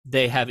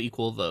 they have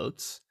equal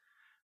votes,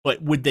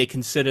 but would they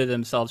consider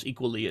themselves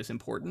equally as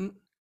important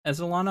as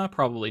Alana?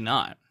 Probably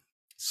not.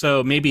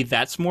 So maybe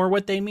that's more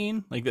what they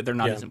mean, like that they're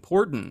not as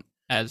important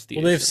as the.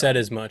 Well, they've said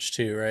as much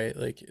too, right?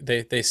 Like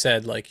they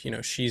said, like,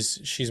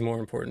 she's more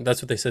important.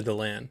 That's what they said to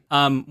Lan.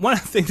 One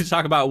thing to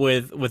talk about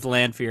with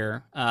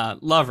Lanfear,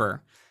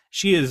 Lover,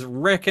 she is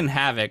wreaking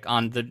havoc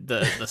on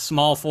the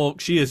small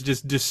folk. She is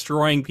just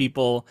destroying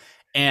people,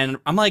 and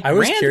I'm like,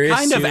 Rand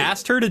kind of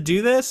asked her to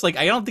do this. Like,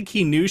 I don't think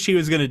he knew she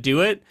was going to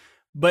do it,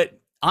 but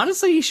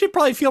honestly, he should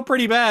probably feel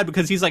pretty bad,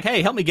 because he's like,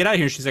 hey, help me get out of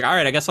here. She's like, all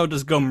right, I guess I'll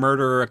just go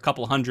murder a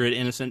couple hundred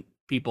innocent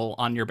people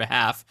on your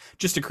behalf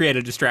just to create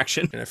a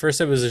distraction. And at first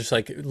it was just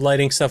like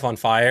lighting stuff on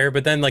fire,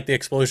 but then like the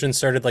explosion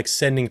started like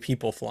sending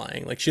people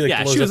flying. Like she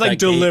was like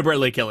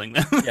deliberately killing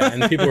them.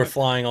 And people were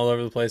flying all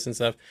over the place and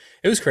stuff.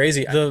 It was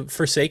crazy. The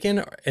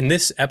Forsaken in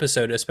this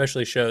episode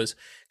especially shows,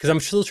 because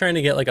I'm still trying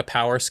to get like a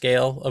power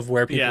scale of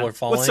where people are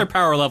falling. What's their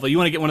power level? You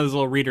want to get one of those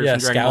little readers in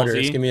Dragon Ball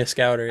Z? Give me a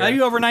scouter. Are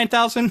you over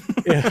 9,000?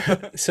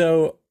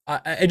 So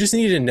I just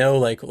need to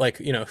know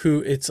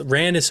who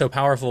Rand is so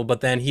powerful,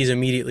 but then he's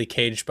immediately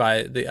caged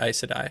by the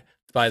Aes Sedai,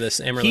 by this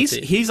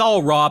Amerlin. He's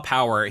all raw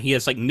power. He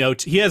has like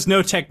he has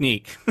no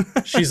technique.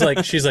 she's like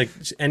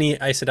any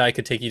Aes Sedai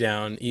could take you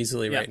down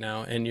easily right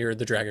now, and you're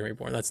the Dragon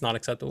Reborn. That's not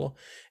acceptable.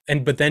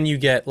 But then you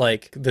get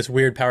like this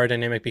weird power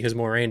dynamic because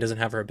Moiraine doesn't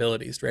have her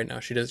abilities right now.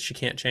 She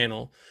can't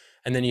channel,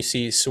 and then you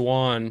see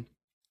Siuan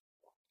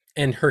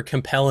and her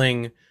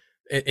compelling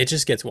it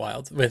just gets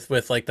wild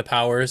with like the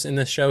powers in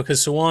this show,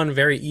 because Swan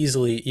very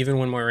easily, even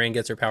when Moiraine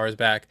gets her powers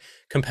back,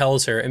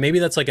 compels her, and maybe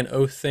that's like an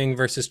oath thing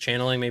versus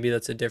channeling. Maybe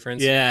that's a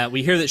difference. Yeah,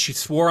 we hear that she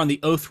swore on the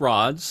oath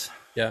rods,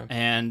 Yeah,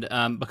 and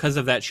because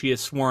of that, she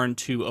is sworn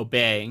to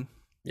obey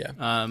yeah.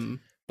 the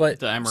But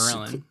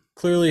Amarillan.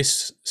 clearly,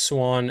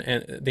 Swan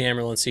and the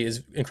Amaryllis Sea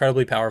is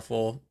incredibly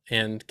powerful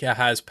and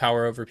has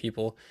power over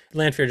people.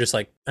 Lanfear just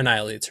like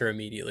annihilates her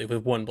immediately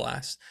with one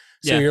blast.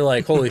 So Yeah. you're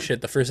like, holy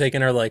shit, the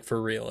Forsaken are like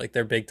for real, like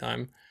they're big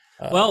time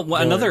Well,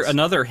 villains.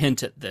 another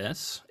hint at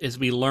this is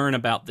we learn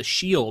about the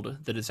shield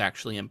that is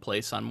actually in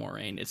place on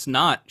Moraine. It's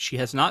not she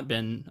has not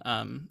been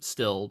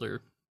stilled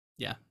or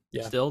yeah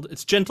Yeah, stilled.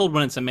 It's gentled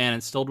when it's a man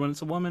and stilled when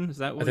it's a woman. Is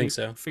that I what think we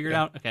so. figured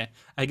Yeah, out? Okay,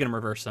 I get them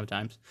reversed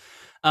sometimes.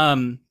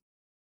 Um,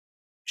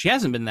 she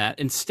hasn't been that.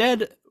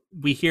 Instead,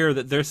 we hear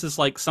that there's this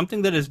like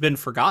something that has been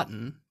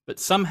forgotten, but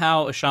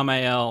somehow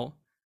Ishamael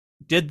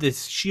did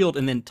this shield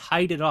and then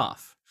tied it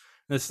off.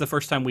 This is the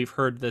first time we've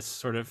heard this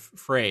sort of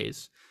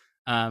phrase.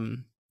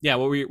 Yeah,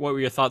 what were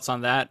your thoughts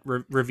on that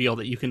reveal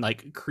that you can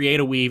like create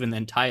a weave and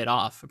then tie it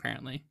off?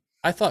 Apparently,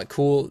 I thought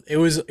cool. It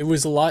was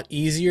a lot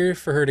easier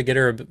for her to get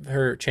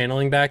her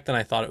channeling back than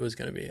I thought it was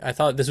going to be. I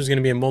thought this was going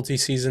to be a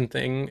multi-season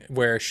thing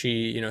where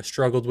she,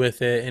 struggled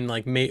with it and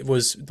like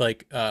was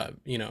like a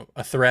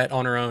threat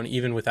on her own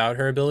even without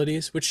her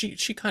abilities, which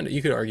she kind of,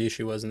 you could argue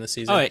she was in this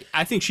season. oh,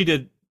 I think she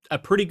did a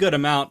pretty good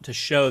amount to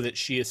show that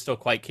she is still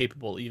quite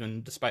capable,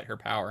 even despite her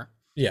power.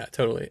 Yeah,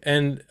 totally.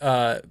 And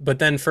but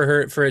then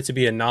for it to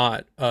be a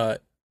not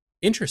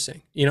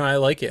interesting. I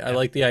like it. I Yeah,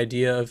 like the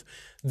idea of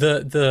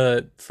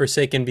the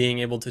Forsaken being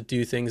able to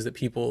do things that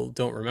people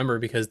don't remember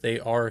because they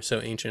are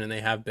so ancient and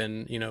they have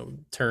been,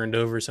 turned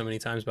over so many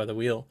times by the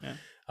wheel.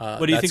 yeah.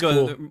 What do you That's think?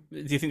 cool. Do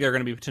you think there are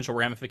going to be potential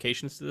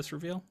ramifications to this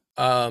reveal?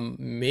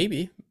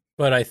 Maybe,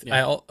 but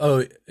Yeah.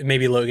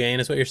 maybe Logain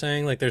is what you're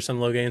saying. Like there's some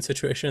Logain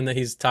situation that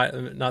he's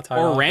not tied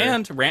Or off.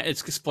 Rand,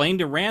 it's explained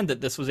to Rand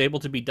that this was able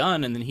to be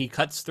done, and then he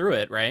cuts through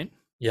it, right?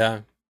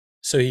 Yeah,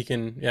 so he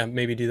can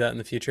maybe do that in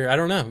the future. I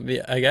don't know.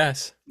 Yeah, I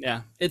guess.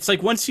 Yeah. It's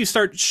like once you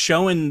start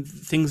showing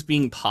things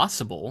being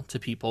possible to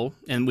people,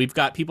 and we've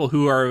got people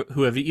who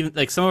have even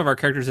like some of our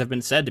characters have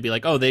been said to be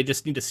like, oh, they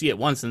just need to see it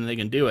once and then they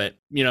can do it.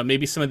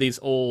 Maybe some of these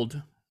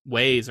old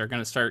ways are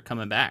going to start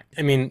coming back.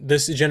 I mean,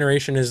 this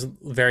generation is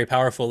very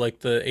powerful,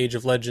 like the Age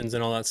of Legends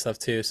and all that stuff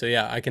too. So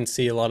yeah, I can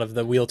see a lot of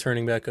the wheel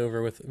turning back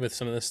over with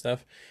some of this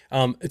stuff.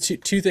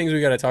 Two things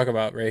we got to talk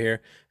about right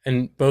here,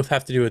 and both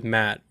have to do with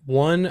Matt.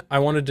 One, I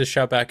wanted to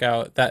shout back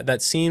out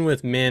that scene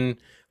with Min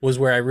was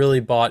where I really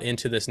bought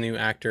into this new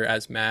actor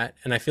as Matt,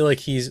 and I feel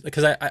like he's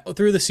because I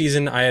through the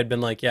season I had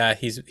been like, yeah,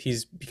 he's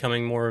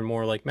becoming more and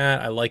more like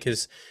Matt. I like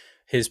his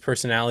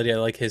personality. I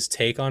like his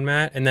take on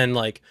Matt, and then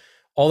like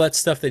all that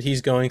stuff that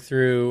he's going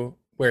through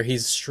where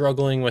he's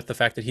struggling with the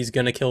fact that he's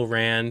going to kill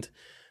Rand,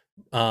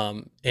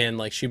 and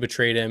like she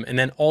betrayed him, and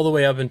then all the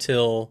way up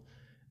until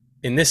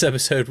in this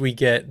episode we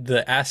get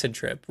the acid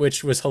trip,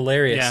 which was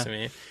hilarious Yeah. to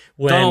me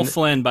Donald when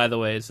Flynn, by the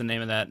way, is the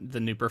name of the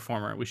new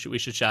performer. We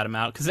should shout him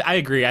out because I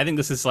agree. I think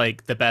this is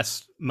like the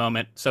best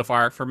moment so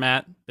far for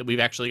Matt that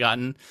we've actually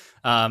gotten.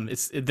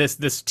 It's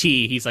this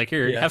tea. He's like,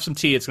 here, yeah have some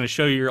tea. It's going to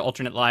show you your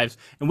alternate lives.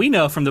 And we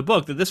know from the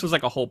book that this was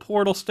like a whole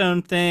portal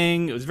stone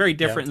thing. It was very yeah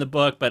different in the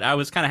book, but I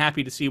was kind of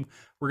happy to see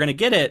we're going to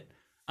get it.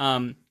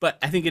 But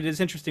I think it is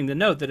interesting to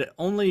note that it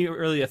only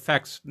really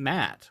affects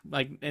Matt.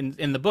 Like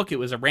in the book, it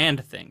was a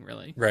Rand thing,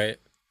 really. right.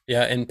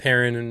 Yeah, and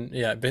Perrin and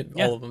Yeah.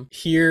 all of them.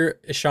 Here,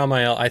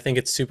 Ishamael, I think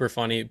it's super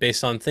funny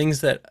based on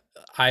things that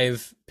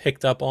I've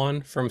picked up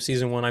on from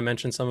season one. I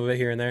mentioned some of it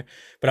here and there,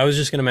 but I was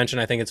just going to mention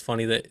I think it's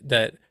funny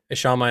that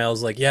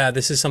Ishamael's like, yeah,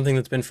 this is something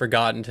that's been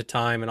forgotten to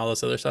time and all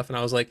this other stuff, and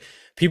I was like,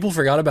 people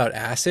forgot about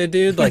acid,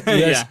 dude. Like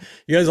Yeah.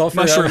 you guys all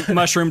forgot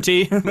Mushroom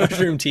tea.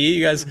 mushroom tea.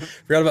 You guys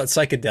forgot about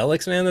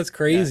psychedelics, man. That's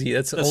crazy.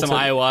 That's Some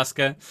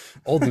ayahuasca.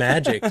 old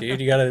magic, dude.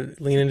 You got to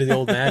lean into the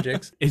old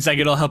magics. He's like,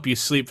 it'll help you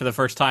sleep for the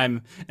first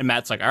time. And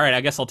Matt's like, all right,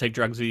 I guess I'll take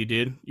drugs with you,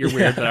 dude. You're Yeah.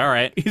 weird, but all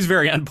right. He's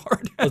very on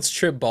board. Let's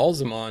trip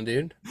Balsamon,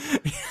 dude.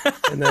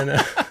 And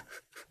then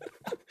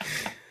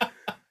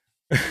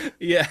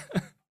Yeah,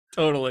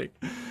 totally.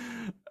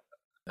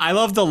 I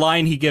love the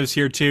line he gives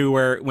here too,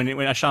 where when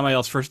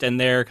Ashamael's first in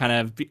there, kind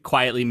of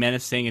quietly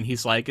menacing, and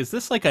he's like, "Is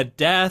this like a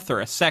death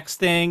or a sex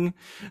thing?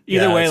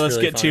 Either Yeah, way, it's let's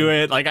really get to funny.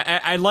 it." Like,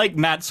 I like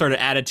Matt's sort of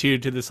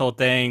attitude to this whole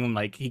thing.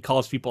 Like, he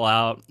calls people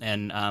out,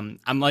 and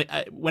I'm like,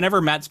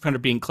 whenever Matt's kind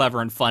of being clever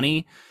and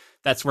funny,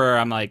 that's where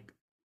I'm like,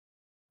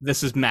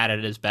 this is Matt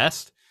at his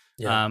best.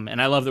 Yeah.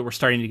 And I love that we're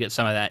starting to get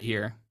some of that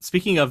here.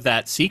 Speaking of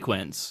that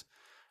sequence,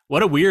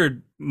 what a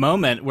weird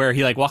moment where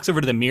he like walks over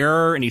to the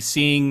mirror and he's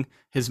seeing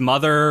his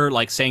mother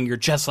like saying you're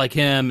just like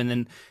him, and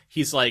then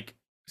he's like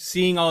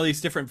seeing all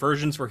these different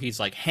versions where he's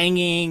like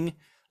hanging.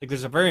 Like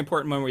there's a very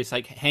important moment where he's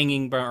like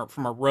hanging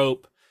from a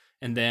rope,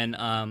 and then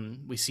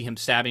we see him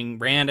stabbing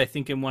Rand, I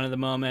think, in one of the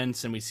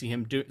moments, and we see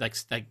him do like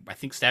I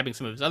think stabbing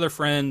some of his other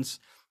friends.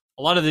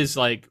 A lot of these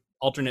like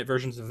alternate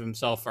versions of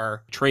himself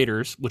are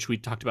traitors, which we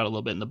talked about a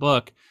little bit in the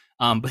book.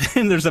 But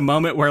then there's a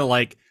moment where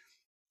like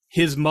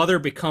his mother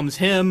becomes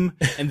him,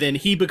 and then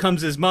he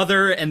becomes his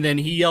mother, and then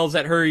he yells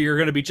at her, "You're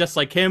going to be just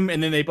like him,"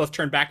 and then they both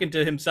turn back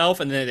into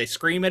himself, and then they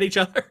scream at each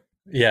other.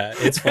 Yeah,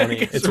 it's funny.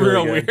 It's really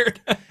real good.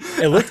 weird.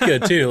 It looked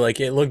good too.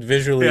 Like it looked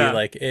visually Yeah.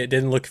 like it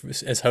didn't look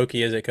as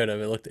hokey as it could have.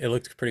 It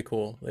looked pretty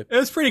cool. It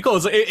was pretty cool.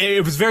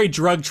 It was very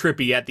drug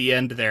trippy at the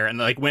end there, and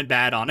like went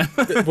bad on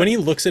him. When he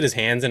looks at his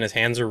hands and his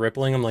hands are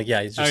rippling, I'm like,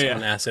 yeah, he's just Oh, yeah.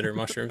 on acid or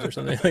mushrooms or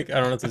something. Like I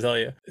don't know what to tell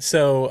you.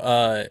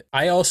 So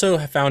I also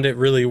found it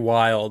really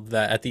wild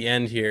that at the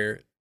end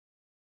here,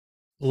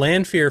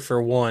 Lanfear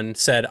for one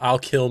said, "I'll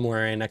kill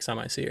Moiraine next time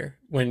I see her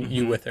when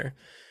you with her."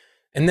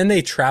 And then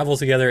they travel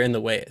together in the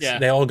ways. Yeah.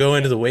 They all go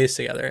into the ways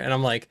together. And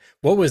I'm like,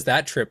 what was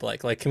that trip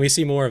like? Like, can we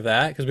see more of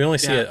that? Because we only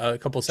see a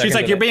couple seconds. She's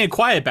like, of "You're it. being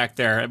quiet back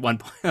there" at one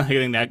point. I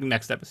think that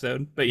next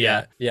episode. But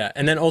yeah. Yeah.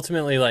 And then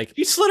ultimately, like,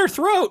 He slit her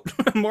throat.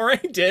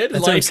 Moiraine did.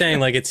 that's what I'm saying.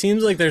 Like, it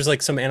seems like there's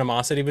like some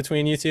animosity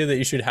between you two that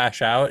you should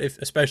hash out,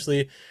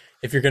 especially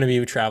if you're going to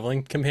be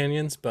traveling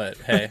companions. But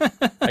hey,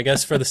 I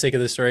guess for the sake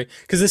of the story,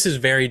 because this is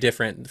very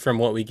different from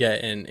what we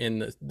get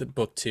in the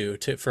book two,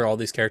 for all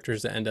these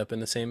characters to end up in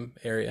the same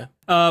area.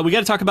 We got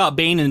to talk about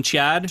Bane and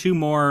Chad, two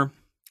more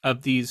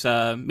of these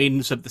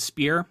Maidens of the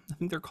Spear, I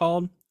think they're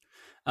called,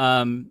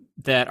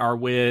 that are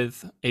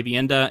with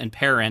Avienda and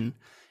Perrin.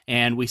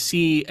 And we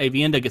see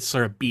Avienda gets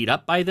sort of beat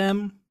up by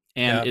them.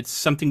 And it's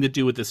something to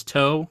do with this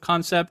toe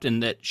concept,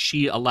 and that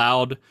she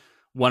allowed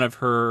one of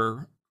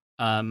her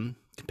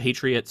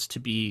compatriots to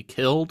be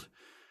killed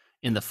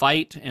in the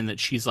fight, and that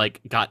she's like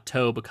got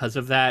toe because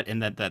of that,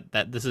 and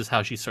that this is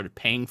how she's sort of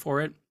paying for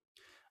it.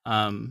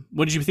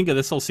 What did you think of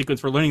this whole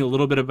sequence? We're learning a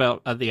little bit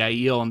about the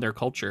Aiel and their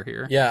culture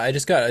here. Yeah, I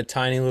just got a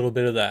tiny little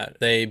bit of that.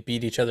 They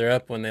beat each other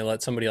up when they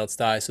let somebody else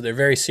die, so they're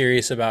very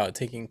serious about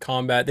taking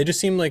combat. They just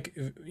seem like,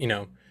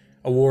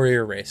 a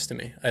warrior race to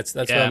me. That's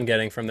what I'm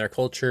getting from their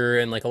culture,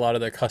 and like a lot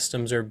of their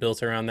customs are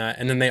built around that.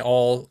 And then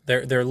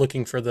they're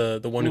looking for the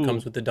one who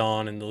comes with the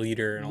dawn and the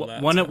leader and all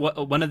that.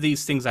 One of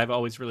these things I've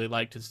always really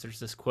liked is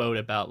there's this quote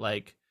about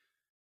like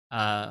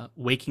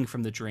waking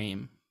from the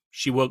dream.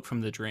 She woke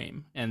from the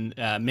dream, and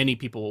many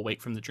people will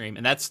wake from the dream,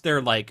 and that's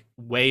their like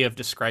way of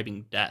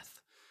describing death,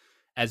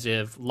 as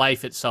if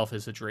life itself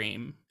is a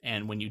dream,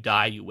 and when you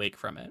die, you wake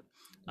from it.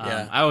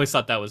 I always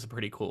thought that was a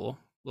pretty cool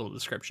little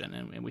description,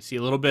 and we see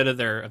a little bit of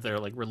their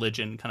like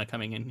religion kind of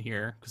coming in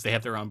here, because they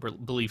have their own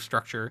belief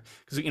structure,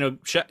 because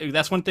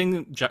that's one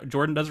thing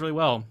Jordan does really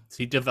well, is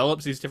he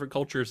develops these different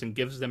cultures and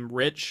gives them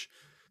rich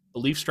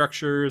belief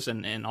structures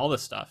and all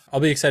this stuff. I'll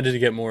be excited to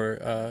get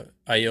more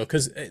Aiel,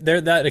 because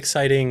they're that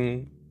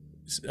exciting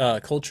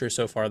culture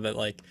so far, that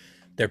like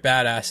they're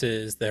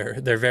badasses,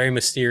 they're very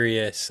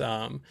mysterious,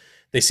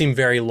 they seem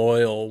very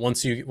loyal.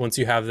 Once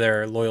you have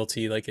their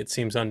loyalty, like it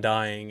seems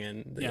undying,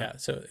 and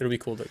so it'll be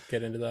cool to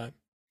get into that.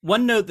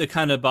 One note that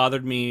kind of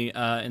bothered me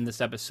in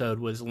this episode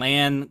was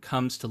Lan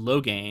comes to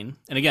Logain,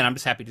 and again, I'm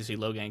just happy to see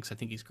Logain because I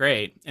think he's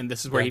great, and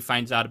this is where he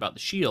finds out about the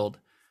shield,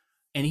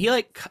 and he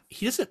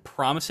doesn't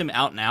promise him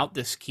out and out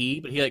this key,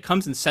 but he like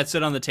comes and sets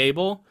it on the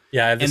table,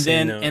 and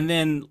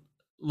then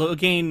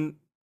Logain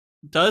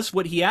does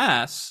what he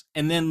asks,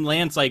 and then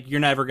Lan's like, "You're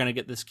never gonna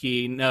get this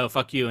key, no,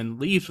 fuck you," and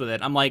leaves with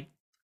it. I'm like,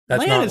 That's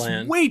Lan not is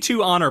Lan. way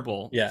too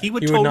honorable. Yeah, he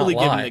would he would totally not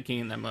give him lie. the key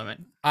in that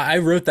moment. I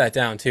wrote that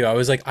down too. I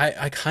was like,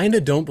 I kind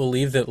of don't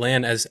believe that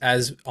Lan,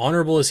 as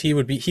honorable as he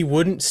would be, he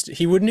wouldn't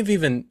have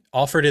even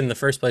offered it in the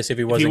first place if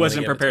he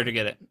wasn't prepared to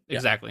get it.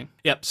 Exactly.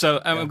 Yep.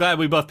 So I'm glad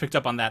we both picked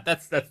up on that.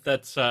 That's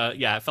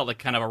it felt like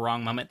kind of a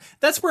wrong moment.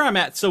 That's where I'm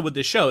at still with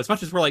this show. As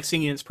much as we're like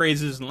singing its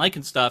praises and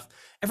liking stuff,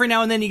 every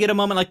now and then you get a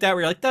moment like that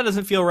where you're like, that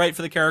doesn't feel right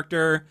for the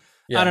character.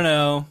 I don't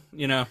know,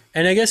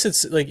 And I guess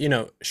it's like,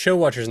 show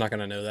watcher's not going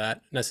to know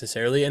that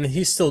necessarily. And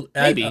he's still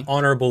Maybe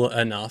honorable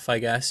enough, I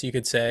guess you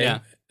could say. Yeah.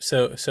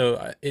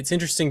 So it's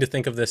interesting to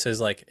think of this as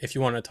like, if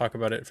you want to talk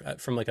about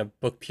it from like a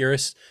book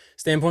purist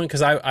standpoint,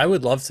 because I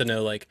would love to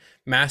know, like,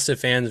 massive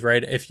fans,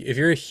 right? If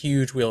you're a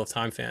huge Wheel of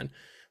Time fan,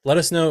 let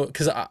us know,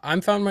 because I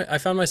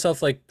found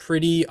myself like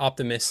pretty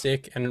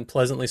optimistic and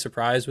pleasantly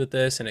surprised with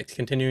this, and it's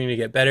continuing to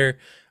get better.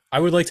 I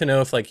would like to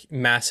know if like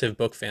massive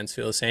book fans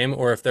feel the same,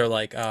 or if they're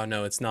like, oh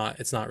no, it's not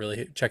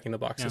really checking the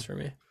boxes for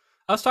me.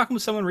 I was talking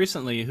with someone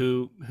recently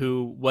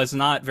who was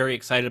not very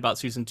excited about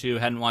season 2,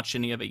 hadn't watched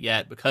any of it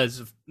yet because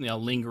of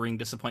lingering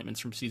disappointments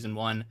from season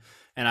 1,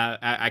 and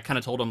I kind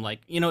of told him,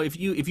 like, if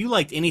you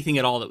liked anything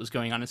at all that was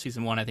going on in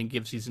season 1, I think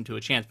give season 2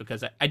 a chance,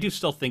 because I do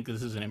still think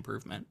this is an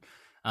improvement.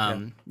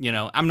 I'm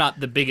not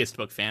the biggest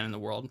book fan in the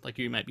world, like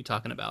you might be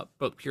talking about,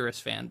 book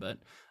purist fan, but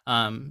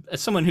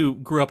as someone who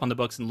grew up on the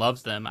books and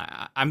loves them,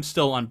 I'm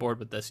still on board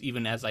with this,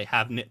 even as I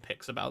have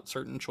nitpicks about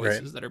certain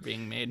choices that are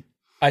being made.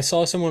 I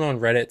saw someone on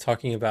Reddit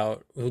talking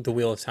about the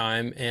Wheel of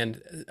Time,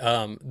 and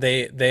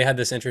they had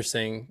this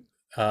interesting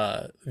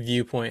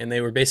viewpoint, and they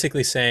were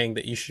basically saying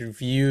that you should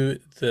view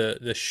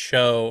the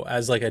show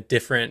as like a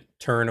different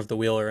turn of the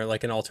wheel, or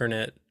like an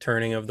alternate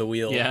turning of the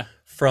wheel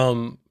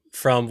from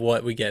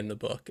what we get in the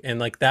book. And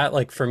like that,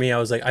 like for me, I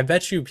was like, I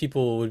bet you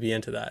people would be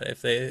into that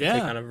if they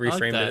kind of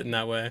reframed it in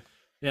that way.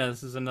 Yeah,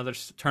 this is another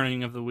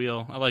turning of the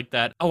wheel. I like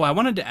that. Oh, I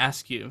wanted to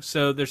ask you.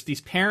 So there's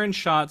these Perrin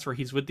shots where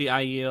he's with the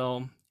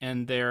Aiel,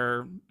 and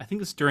they're, I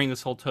think it's during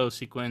this whole tow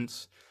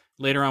sequence,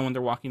 later on when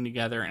they're walking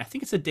together, and I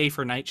think it's a day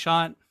for night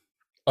shot.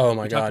 Oh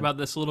my We talked God. about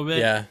this a little bit.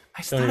 Yeah. I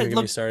just Don't thought even it get me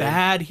looked started.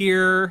 bad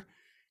here.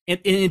 And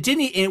it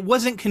didn't. It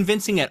wasn't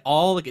convincing at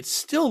all. Like it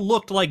still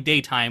looked like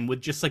daytime with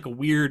just like a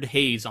weird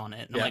haze on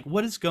it. And I'm Yeah. like,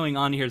 what is going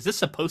on here? Is this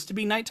supposed to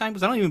be nighttime?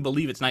 Because I don't even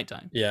believe it's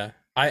nighttime. Yeah.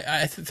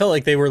 I felt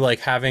like they were like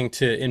having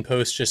to in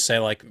post just say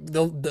like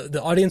the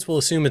audience will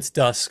assume it's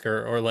dusk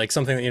or like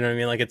something that, you know what I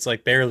mean, like it's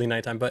like barely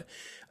nighttime, but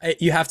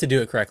you have to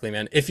do it correctly,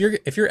 man. If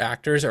your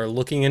actors are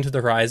looking into the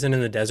horizon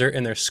in the desert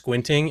and they're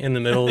squinting in the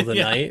middle of the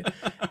Yeah. night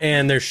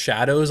and there's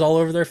shadows all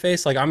over their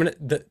face, like I'm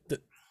gonna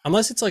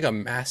unless it's like a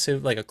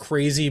massive, like a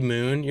crazy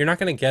moon, you're not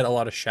gonna get a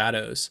lot of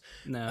shadows.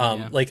 No.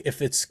 Yeah. Like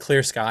if it's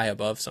clear sky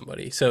above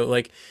somebody, so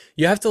like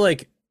you have to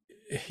like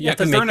you Yeah, have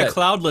to because they're make in a that.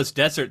 cloudless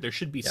desert. There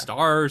should be Yeah.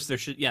 stars. There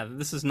should. Yeah,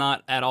 this is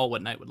not at all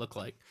what night would look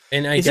like.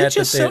 And I Is it get that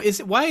just so? they Is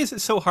it why is it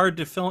so hard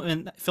to film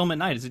at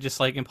night? Is it just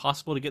like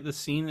impossible to get this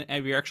scene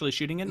if you're actually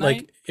shooting at night?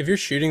 like if you're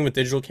shooting with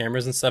digital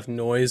cameras and stuff,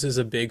 noise is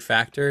a big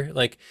factor.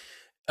 Like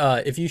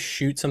if you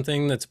shoot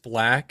something that's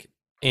black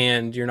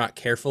and you're not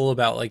careful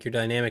about like your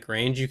dynamic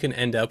range, you can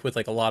end up with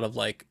like a lot of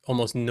like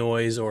almost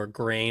noise or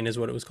grain is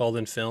what it was called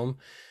in film,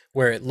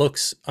 where it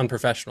looks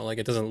unprofessional, like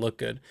it doesn't look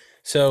good.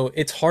 So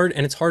it's hard,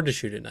 and it's hard to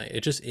shoot at night.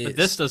 It just But is.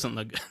 this doesn't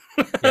look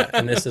Yeah,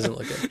 and this doesn't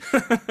look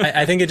good.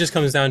 I think it just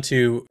comes down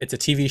to it's a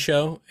TV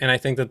show, and I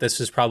think that this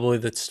is probably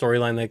the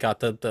storyline that got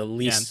the Yeah,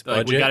 least like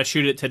we budget. got to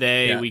shoot it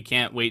today. Yeah. We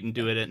can't wait and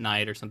do it at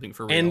night or something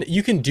for real. And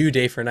you can do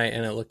day for night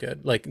and it looked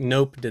good. Like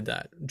Nope did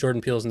that.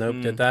 Jordan Peele's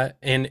Nope did that.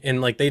 And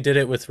like they did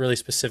it with really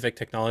specific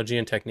technology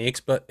and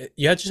techniques, but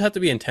just have to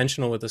be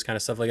intentional with this kind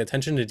of stuff, like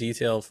attention to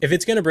detail. If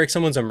it's gonna break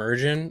someone's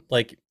immersion,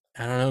 like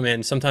I don't know,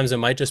 man. Sometimes it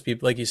might just be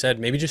like you said,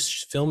 maybe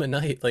just film at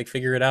night, like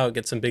figure it out,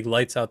 get some big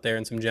lights out there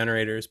and some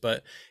generators,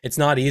 but it's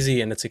not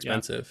easy and it's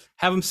expensive.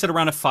 Have them sit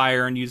around a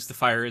fire and use the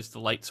fire as the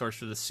light source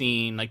for the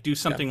scene. Like do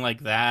something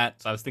like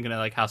that. So I was thinking of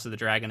like House of the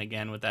Dragon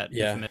again with that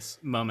Yeah. infamous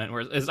moment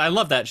where I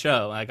love that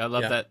show. Like I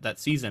love Yeah. that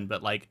season,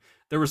 but like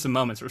there were some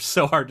moments where it was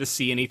so hard to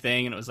see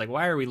anything, and it was like,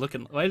 why are we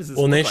looking? Why does this?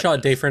 Well, and look they like shot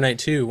this? day for night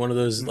too. One of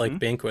those like Mhm.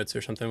 banquets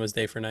or something was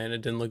day for night and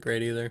it didn't look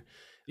great either.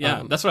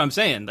 Yeah, that's what I'm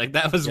saying. Like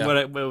that was Yeah. what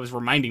it was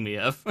reminding me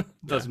of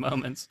those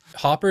moments.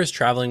 Hopper is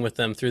traveling with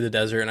them through the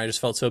desert, and I just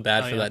felt so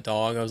bad Oh, for yeah. that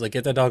dog. I was like,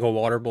 get that dog a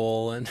water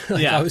bowl, and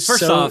like, Yeah, I was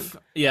first so off,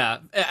 yeah.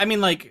 I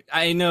mean, like,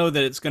 I know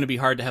that it's going to be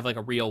hard to have like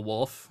a real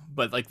wolf,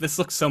 but like this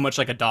looks so much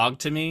like a dog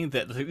to me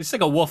that like, it's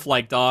like a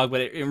wolf-like dog, but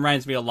it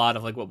reminds me a lot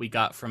of like what we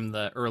got from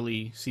the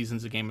early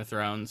seasons of Game of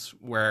Thrones,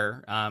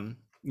 where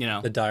you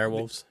know, the dire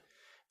wolves.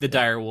 the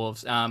dire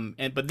wolves.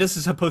 But this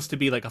is supposed to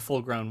be like a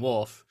full-grown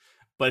wolf,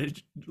 but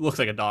it looks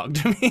like a dog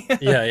to me.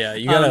 Yeah,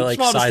 you gotta like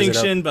small size it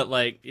distinction, up. but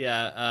like,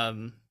 yeah.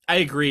 I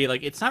agree.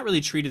 Like, it's not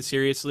really treated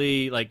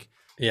seriously. Like,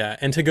 Yeah,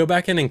 and to go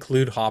back and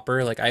include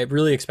Hopper, like I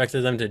really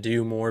expected them to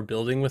do more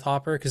building with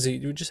Hopper because he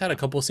just had a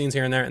couple scenes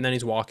here and there, and then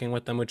he's walking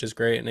with them, which is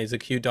great, and he's a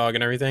cute dog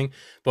and everything.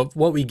 But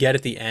what we get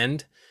at the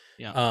end,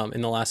 yeah. in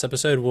the last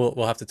episode,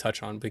 we'll have to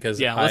touch on because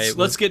Yeah, I let's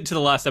was get to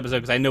the last episode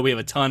because I know we have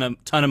a ton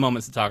of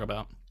moments to talk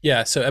about.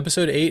 Yeah, so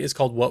episode 8 is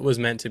called What Was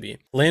Meant to Be.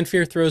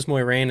 Lanfear throws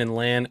Moiraine and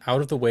Lan out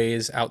of the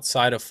ways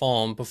outside of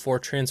Falm before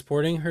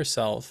transporting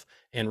herself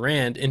and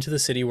Rand into the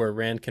city where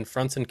Rand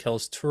confronts and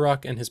kills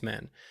Turok and his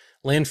men.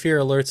 Lanfear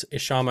alerts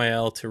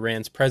Ishamael to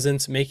Rand's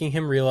presence, making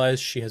him realize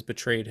she has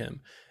betrayed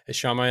him.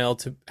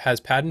 Ishamael has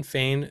Padden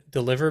Fane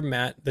deliver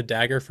Mat the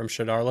dagger from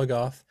Shadar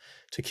Logoth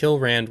to kill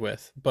Rand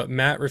with, but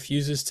Mat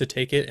refuses to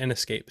take it and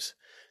escapes.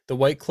 The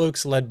White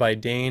Cloaks, led by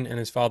Dane and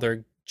his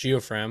father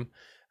Geofram,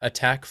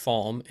 attack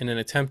Falm in an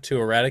attempt to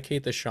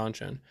eradicate the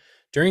Shanshan.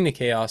 During the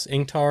chaos,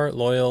 Ingtar,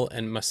 Loyal,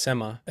 and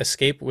Masema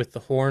escape with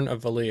the Horn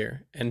of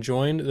Valir and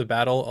join the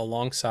battle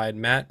alongside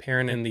Mat,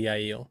 Perrin, and the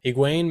Aiel.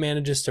 Egwene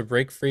manages to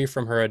break free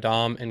from her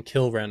Adam and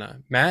kill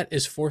Rena. Mat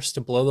is forced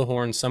to blow the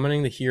horn,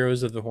 summoning the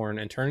heroes of the horn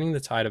and turning the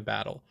tide of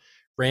battle.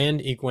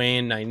 Rand,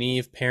 Egwene,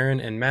 Nynaeve,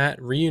 Perrin, and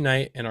Mat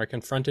reunite and are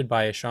confronted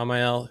by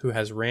Ishamael, who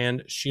has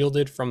Rand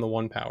shielded from the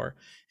One Power,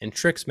 and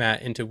tricks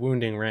Mat into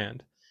wounding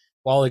Rand.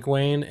 While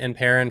Egwene and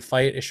Perrin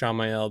fight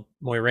Ishamael,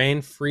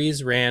 Moiraine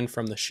frees Rand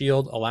from the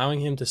shield,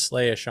 allowing him to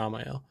slay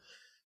Ishamael.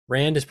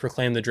 Rand is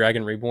proclaimed the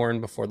Dragon Reborn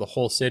before the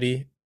whole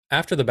city.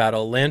 After the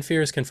battle,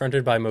 Lanfear is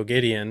confronted by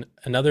Moghedien,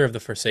 another of the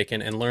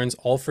Forsaken, and learns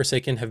all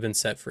Forsaken have been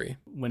set free.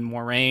 When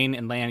Moraine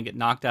and Lan get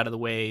knocked out of the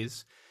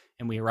ways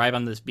and we arrive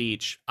on this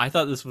beach, I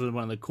thought this was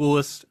one of the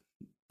coolest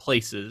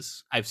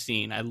places I've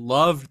seen. I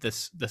loved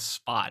this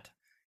spot.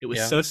 It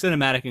was so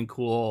cinematic and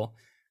cool.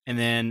 And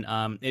then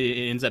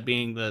it ends up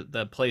being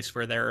the place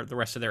where the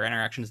rest of their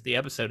interactions of the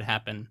episode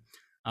happen.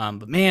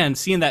 But man,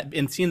 seeing that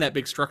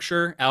big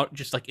structure out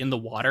just like in the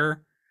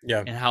water,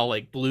 Yeah, and how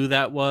like blue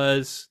that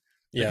was.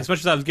 Like, yeah, as much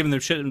as I was giving them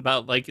shit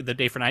about like the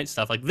day for night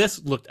stuff, like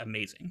this looked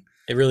amazing.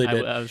 it really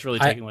did. I was really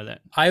taken with it.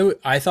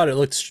 I thought it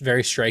looked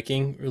very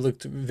striking. It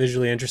looked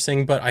visually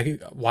interesting, but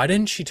why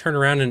didn't she turn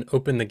around and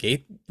open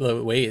the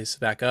ways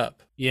back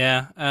up?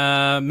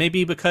 Yeah,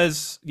 maybe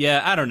because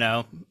I don't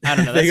know. They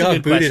That's a got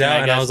good booted question. out, I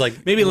and I guess was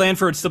like, maybe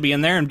Lanford would still be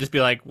in there and just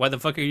be like, "Why the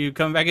fuck are you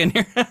coming back in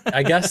here?"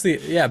 I guess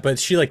but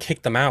she like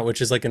kicked them out,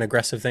 which is like an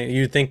aggressive thing.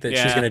 You'd think that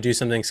she's Yeah. gonna do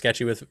something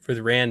sketchy with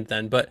Rand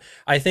then, but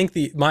I think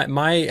my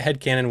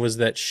headcanon was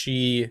that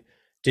she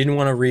didn't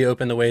want to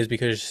reopen the ways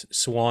because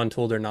Swan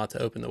told her not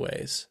to open the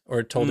ways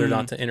or told her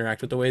not Mm. to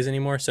interact with the ways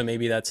anymore. So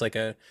maybe that's like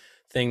a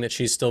thing that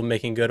she's still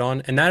making good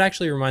on. And that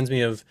actually reminds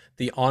me of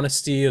the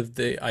honesty of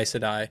the Aes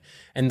Sedai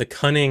and the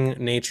cunning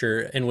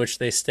nature in which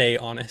they stay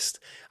honest.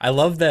 I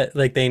love that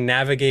like they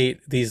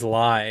navigate these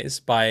lies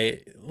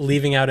by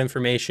leaving out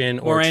information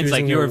or Moraine's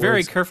like, choosing "You their were very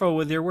words. careful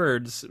with your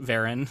words,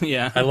 Varen."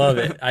 Yeah. I love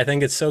it. I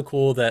think it's so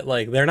cool that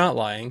like they're not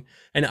lying.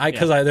 And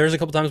Yeah. there's a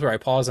couple times where I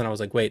paused and I was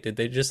like, wait, did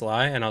they just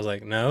lie? And I was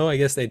like, no, I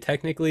guess they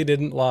technically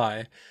didn't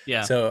lie.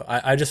 Yeah. So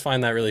I just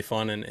find that really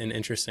fun and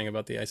interesting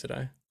about the Aes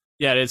Sedai.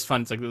 Yeah, it is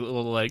fun. It's like a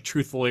little like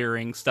truth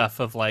lawyering stuff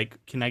of like,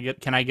 can I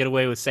get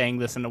away with saying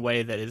this in a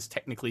way that is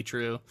technically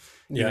true,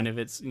 Yeah. even if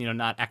it's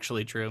not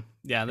actually true.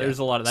 Yeah, Yeah. there's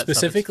a lot of that stuff that's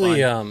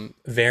Specifically, fun.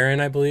 Varen,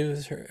 I believe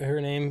is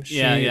her name.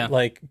 Yeah, She yeah,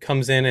 like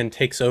comes in and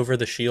takes over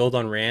the shield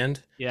on Rand,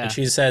 and yeah.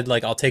 she said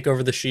like, "I'll take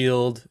over the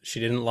shield."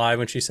 She didn't lie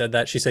when she said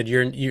that. She said,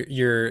 "You're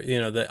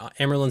the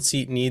Amerlin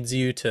seat needs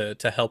you to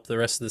help the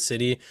rest of the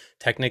city."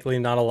 Technically,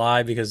 not a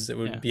lie because it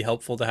would Yeah. be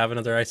helpful to have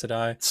another Aes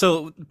Sedai.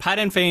 So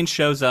Padan Fain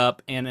shows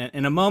up, and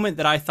in a moment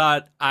that I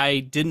thought I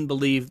didn't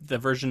believe the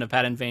version of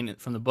Padan Fain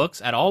from the books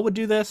at all would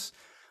do this,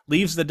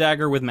 leaves the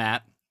dagger with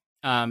Matt.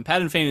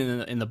 Padan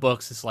Fain in the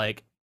books is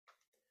like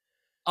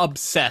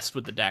obsessed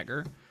with the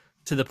dagger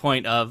to the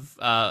point of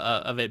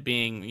it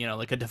being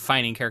like a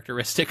defining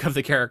characteristic of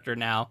the character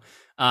now.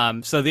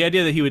 So the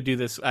idea that he would do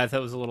this, I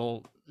thought was a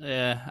little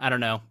I don't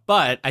know,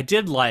 but I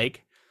did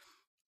like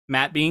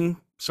Matt being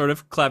sort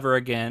of clever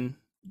again,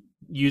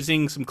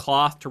 using some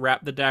cloth to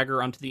wrap the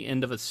dagger onto the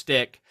end of a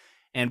stick,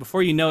 and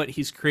before you know it,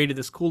 he's created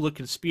this cool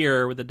looking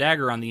spear with a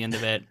dagger on the end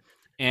of it.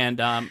 And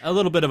a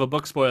little bit of a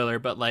book spoiler,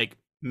 but like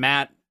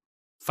Matt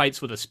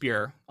fights with a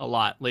spear a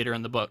lot later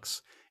in the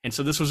books. And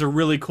so this was a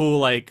really cool,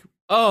 like,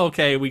 oh,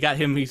 okay, we got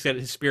him. He's got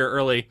his spear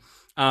early.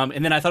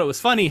 And then I thought it was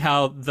funny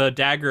how the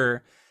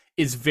dagger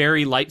is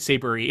very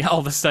lightsabery. All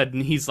of a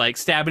sudden, he's like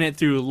stabbing it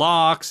through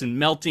locks and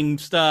melting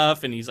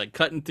stuff, and he's like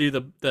cutting through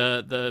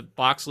the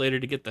box later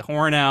to get the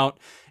horn out.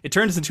 It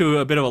turns into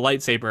a bit of a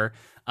lightsaber,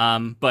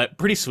 but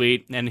pretty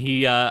sweet. And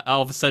he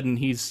all of a sudden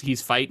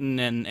he's fighting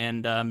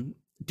and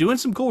doing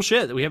some cool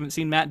shit that we haven't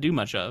seen Matt do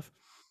much of.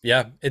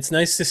 Yeah, it's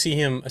nice to see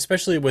him,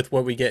 especially with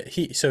what we get.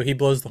 He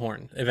blows the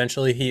horn.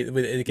 Eventually, he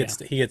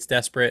gets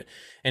desperate,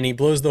 and he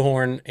blows the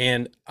horn.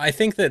 And I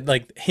think that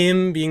like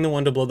him being the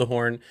one to blow the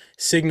horn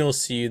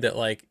signals to you that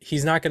like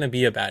he's not going to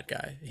be a bad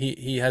guy.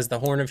 He has the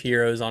Horn of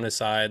Heroes on his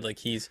side. Like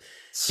he's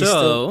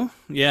still,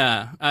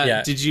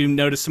 yeah. Did you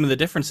notice some of the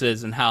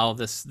differences in how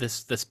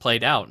this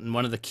played out? And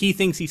one of the key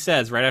things he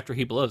says right after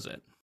he blows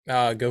it,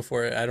 go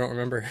for it. I don't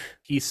remember.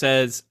 he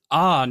says,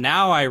 "Ah,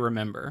 now I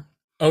remember."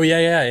 Oh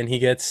yeah, and he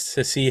gets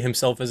to see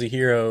himself as a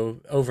hero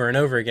over and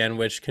over again,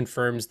 which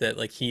confirms that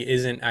like he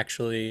isn't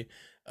actually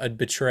a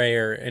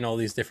betrayer in all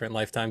these different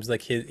lifetimes.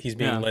 Like he's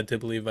being Yeah. led to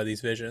believe by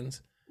these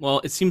visions. Well,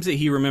 it seems that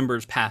he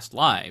remembers past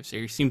lives. Or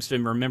he seems to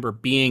remember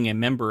being a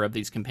member of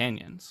these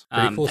companions.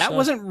 Pretty cool That stuff.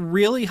 wasn't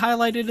really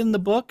highlighted in the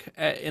book,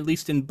 at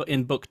least in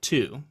book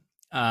 2.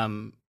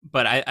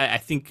 But I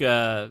think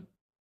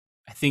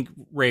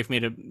Rafe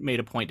made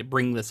a point to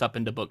bring this up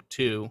into book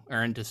 2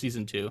 or into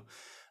season 2.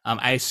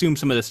 I assume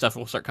some of this stuff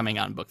will start coming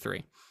out in book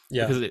 3.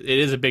 Yeah. Because it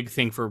is a big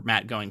thing for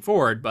Matt going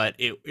forward, but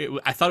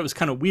I thought it was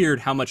kind of weird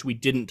how much we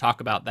didn't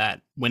talk about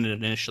that when it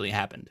initially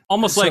happened.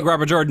 Almost like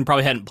Robert Jordan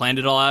probably hadn't planned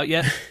it all out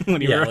yet.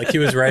 When he like he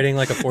was writing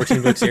like a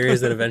 14-book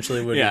series that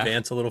eventually would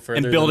advance a little further.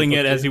 And building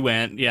it as he he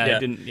went. It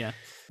didn't,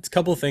 It's a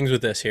couple of things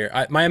with this here.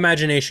 My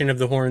imagination of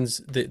the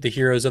horns, the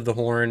heroes of the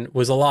horn,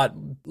 was a lot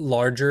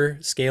larger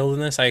scale than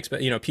this. I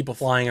expect, people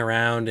flying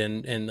around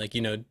and like,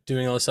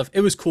 doing all this stuff.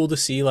 It was cool to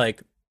see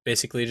like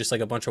basically just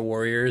like a bunch of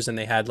warriors, and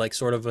they had like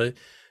sort of a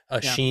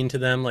sheen to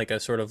them, like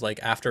a sort of like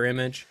after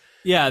image.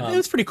 Yeah, it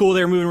was pretty cool.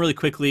 They were moving really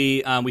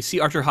quickly. We see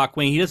Archer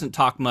Hawkwing. He doesn't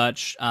talk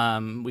much.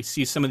 We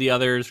see some of the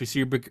others. We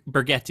see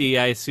Bergetti,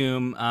 I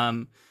assume.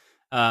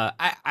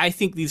 I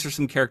think these are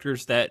some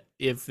characters that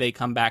if they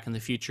come back in the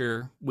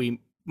future, we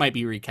might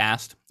be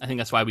recast. I think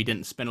that's why we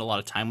didn't spend a lot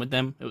of time with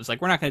them. It was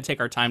like, we're not going to take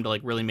our time to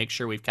like really make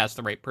sure we've cast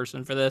the right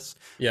person for this.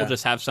 Yeah. We'll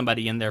just have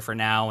somebody in there for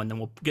now, and then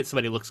we'll get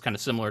somebody who looks kind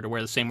of similar to wear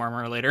the same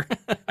armor later.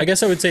 I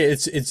guess I would say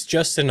it's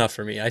just enough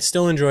for me. I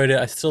still enjoyed it.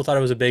 I still thought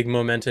it was a big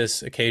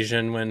momentous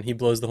occasion when he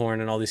blows the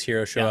horn and all these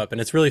heroes show up, and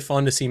it's really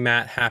fun to see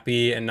Matt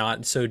happy and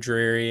not so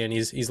dreary, and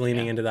he's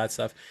leaning into that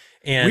stuff.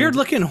 And weird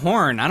looking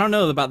horn. I don't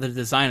know about the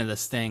design of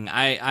this thing.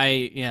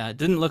 It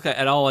didn't look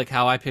at all like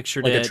how I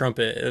pictured like it. a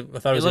trumpet. I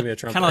thought it was gonna be a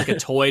trumpet. Kind of like a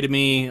toy to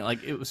me.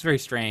 Like it was very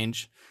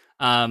strange.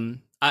 But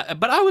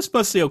I was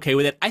mostly okay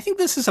with it. I think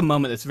this is a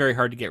moment that's very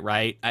hard to get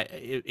right.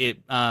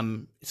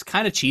 It's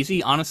kind of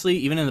cheesy, honestly,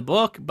 even in the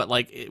book. But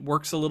like it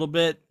works a little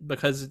bit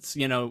because it's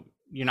you're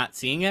not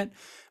seeing it.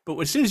 But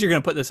as soon as you're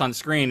going to put this on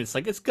screen, it's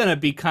like it's going to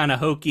be kind of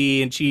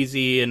hokey and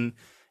cheesy, and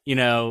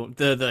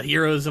the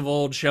heroes of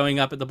old showing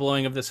up at the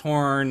blowing of this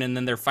horn, and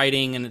then they're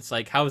fighting, and it's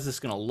like, how is this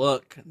going to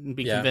look and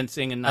be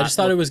convincing and not? I just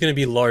thought it was going to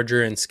be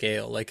larger in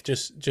scale, like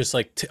just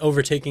like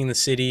overtaking the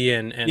city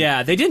and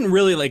yeah, they didn't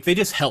really they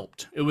just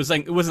helped. It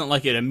wasn't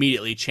like it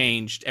immediately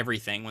changed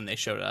everything when they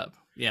showed up.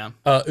 Yeah.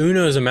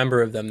 Uno is a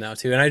member of them now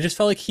too, and I just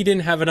felt like he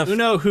didn't have enough.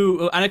 Uno,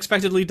 who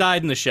unexpectedly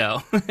died in the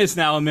show, is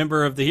now a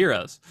member of the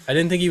Heroes. I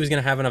didn't think he was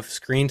going to have enough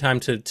screen time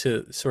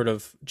to sort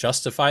of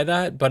justify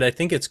that, but I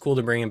think it's cool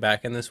to bring him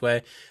back in this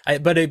way.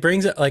 But it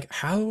brings it like,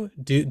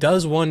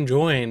 does one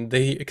join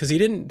because he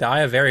didn't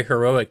die a very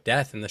heroic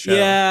death in the show.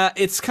 Yeah,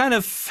 it's kind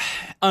of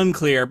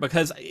unclear,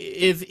 because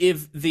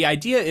if the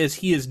idea is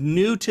he is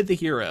new to the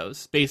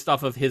Heroes based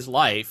off of his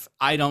life,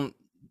 I don't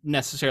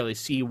necessarily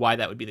see why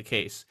that would be the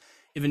case.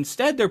 If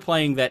instead they're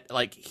playing that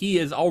like he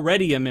is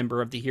already a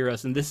member of the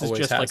Heroes, and this is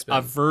just like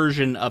a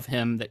version of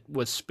him that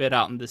was spit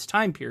out in this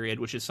time period,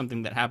 which is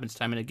something that happens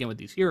time and again with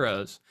these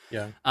heroes.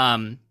 Yeah.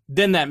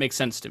 Then that makes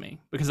sense to me,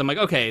 because I'm like,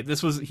 okay,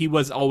 he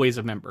was always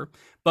a member,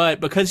 but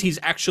because he's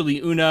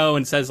actually Uno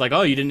and says like,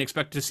 oh, you didn't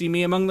expect to see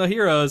me among the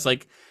heroes,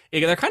 like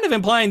they're kind of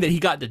implying that he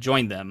got to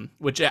join them,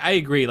 which I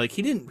agree. Like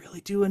he didn't really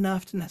do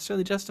enough to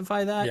necessarily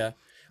justify that. Yeah.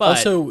 But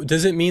also,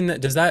 does it mean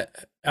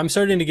that I'm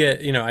starting to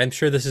get, I'm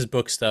sure this is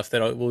book stuff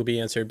that will be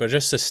answered, but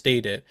just to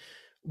state it,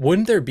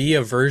 wouldn't there be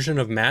a version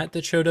of Matt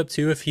that showed up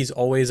too if he's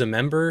always a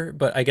member?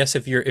 But I guess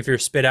if you're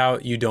spit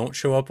out, you don't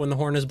show up when the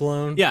horn is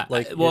blown. Yeah.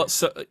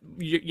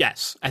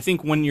 Yes, I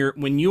think when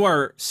you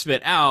are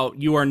spit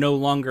out, you are no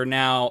longer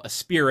now a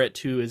spirit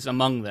who is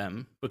among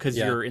them, because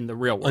you're in the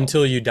real world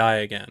until you die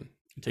again,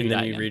 and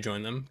then you again.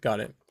 Rejoin them.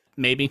 Got it.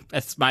 Maybe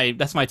that's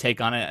my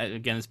take on it.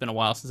 Again, it's been a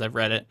while since I've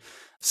read it.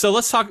 So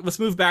let's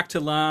move back to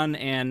Lan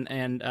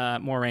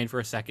and Moraine for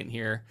a second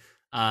here.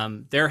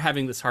 They're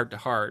having this heart to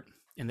heart,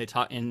 and they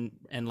talk, and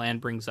Lan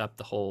brings up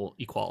the whole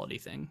equality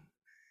thing.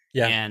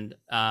 Yeah. And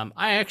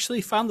I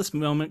actually found this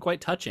moment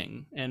quite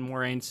touching, and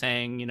Moraine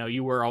saying,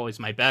 you were always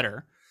my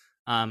better.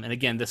 And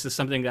again, this is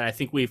something that I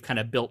think we've kind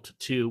of built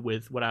to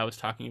with what I was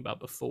talking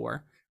about before.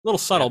 A little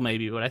subtle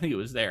maybe, but I think it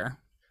was there.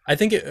 I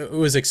think it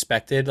was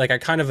expected. Like I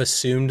kind of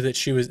assumed that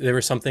there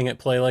was something at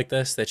play like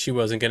this, that she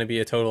wasn't going to be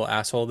a total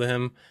asshole to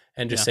him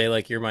and just say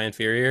like, you're my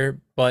inferior.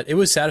 But it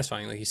was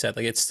satisfying, like you said.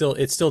 Like it still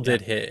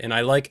did hit, and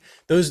I like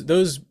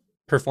those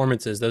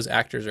performances. Those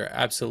actors are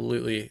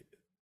absolutely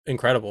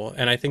incredible,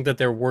 and I think that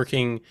they're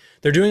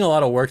doing a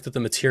lot of work that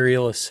the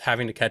material is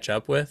having to catch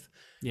up with.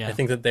 Yeah. I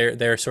think that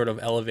they're sort of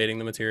elevating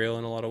the material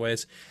in a lot of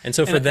ways. And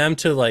so for them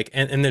to like,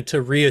 and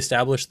to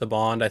reestablish the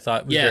bond, I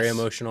thought was very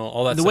emotional.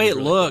 All that the way it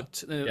really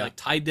looked, cool. Like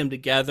tied them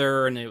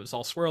together, and it was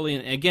all swirly.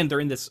 And again, they're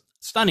in this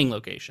stunning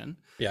location.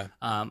 Yeah.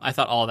 I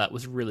thought all of that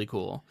was really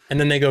cool. And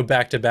then they go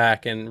back to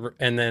back, and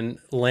then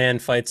Lan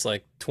fights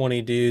like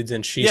 20 dudes,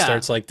 and she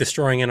starts like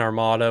destroying an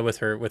armada with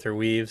her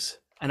weaves.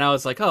 And I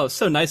was like, oh, it's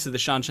so nice of the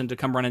Shanshan to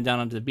come running down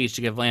onto the beach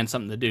to give Lan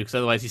something to do, because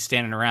otherwise he's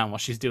standing around while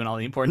she's doing all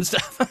the important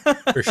stuff.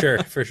 For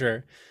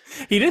sure.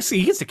 He gets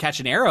to catch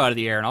an arrow out of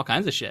the air and all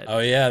kinds of shit. Oh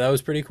yeah, that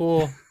was pretty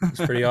cool. It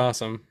was pretty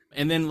awesome.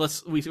 And then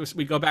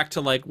we go back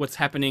to like what's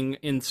happening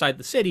inside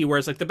the city,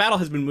 whereas like the battle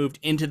has been moved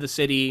into the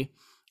city,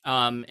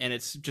 and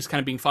it's just kind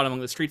of being fought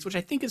among the streets, which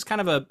I think is kind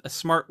of a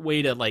smart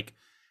way to like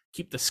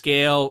keep the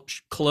scale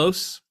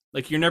close.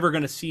 Like you're never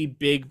going to see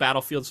big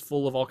battlefields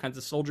full of all kinds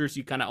of soldiers.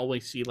 You kind of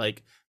always see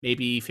like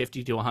maybe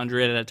 50 to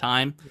 100 at a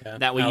time. Yeah,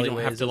 that way you don't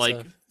have to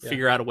like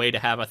figure out a way to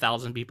have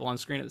 1,000 people on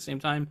screen at the same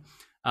time.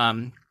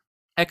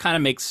 That kind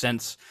of makes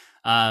sense.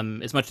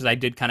 As much as I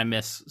did kind of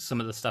miss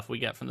some of the stuff we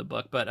get from the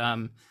book, but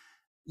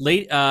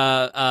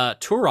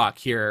Turok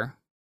here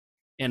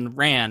and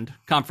Rand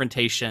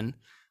confrontation.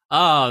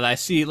 Oh, I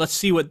see. Let's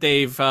see what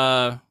they've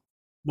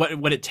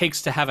what it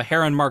takes to have a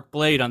heron marked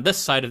blade on this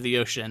side of the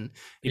ocean.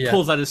 He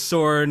pulls out his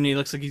sword and he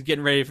looks like he's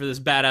getting ready for this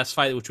badass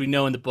fight, which we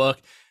know in the book.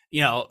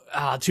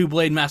 Two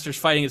blade masters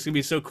fighting. It's gonna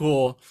be so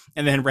cool.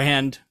 And then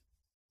Rand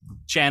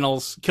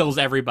kills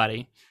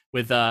everybody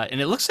with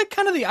and it looks like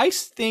kind of the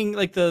ice thing,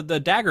 like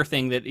the dagger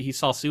thing that he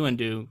saw Suin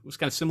do. It was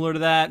kind of similar to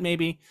that,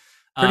 maybe.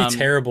 Pretty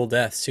terrible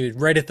deaths, too.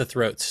 Right at the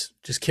throats.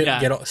 Just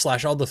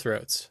slash all the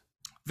throats.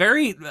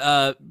 Very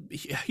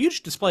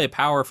huge display of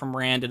power from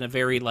Rand in a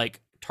very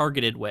like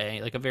targeted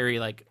way, like a very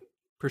like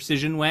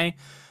precision way,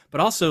 but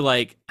also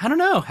like, I don't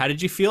know, how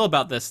did you feel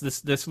about this?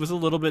 This was a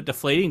little bit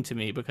deflating to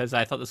me, because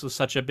I thought this was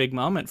such a big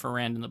moment for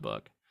Rand in the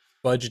book.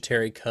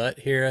 Budgetary cut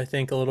here, I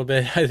think, a little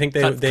bit. I think they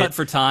cut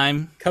for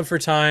time. Cut for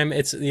time.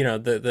 It's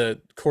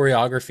the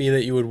choreography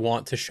that you would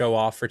want to show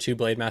off for two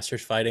blade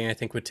masters fighting, I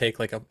think would take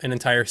like an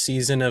entire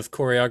season of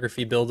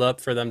choreography build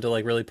up for them to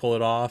like really pull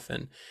it off.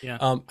 And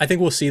I think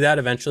we'll see that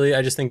eventually.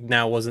 I just think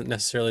now wasn't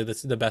necessarily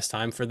the best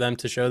time for them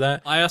to show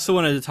that. I also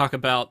wanted to talk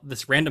about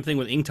this random thing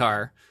with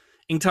Ingtar.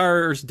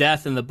 Ingtar's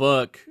death in the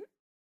book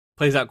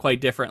plays out quite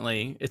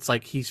differently. It's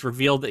like he's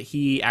revealed that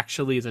he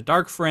actually is a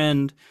dark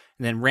friend,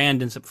 and then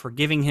Rand ends up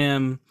forgiving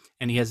him,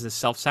 and he has this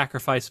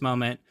self-sacrifice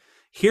moment.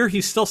 Here he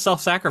still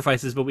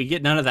self-sacrifices, but we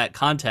get none of that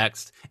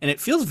context, and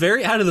it feels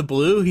very out of the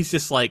blue. He's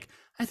just like,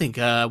 I think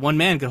one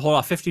man could hold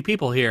off 50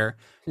 people here.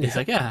 He's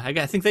like, yeah,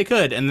 I think they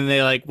could. And then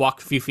they like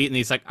walk a few feet, and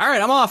he's like, all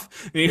right, I'm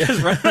off. And he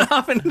just runs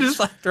off and just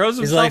like throws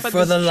He's himself like, at for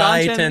this the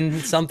light Johnson.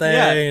 and something,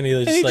 Yeah. and he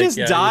And just he like, just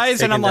yeah, dies,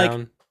 gets and I'm taken like,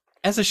 down.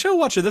 as a show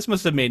watcher, this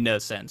must have made no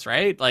sense,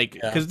 right? Like,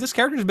 Yeah. because this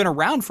character's been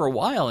around for a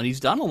while, and he's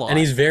done a lot. And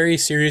he's very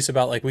serious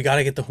about like, we got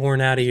to get the horn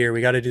out of here.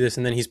 We got to do this.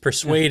 And then he's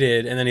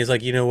persuaded. And then he's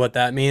like, you know what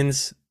that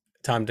means?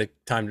 Time to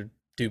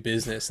do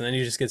business. And then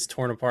he just gets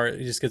torn apart.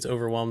 He just gets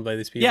overwhelmed by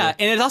these people. Yeah,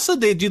 and it also,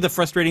 they do the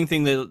frustrating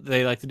thing that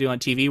they like to do on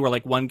TV, where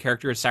like one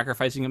character is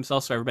sacrificing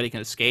himself so everybody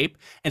can escape,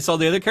 and so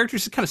the other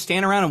characters just kind of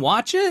stand around and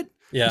watch it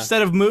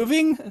instead of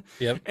moving.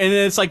 Yep. And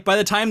it's like by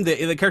the time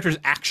the character's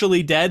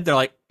actually dead, they're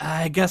like,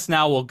 I guess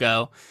now we'll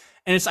go.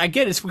 And I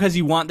get it's because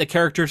you want the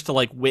characters to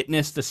like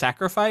witness the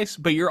sacrifice,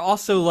 but you're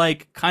also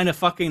like kind of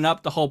fucking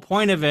up the whole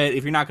point of it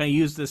if you're not going to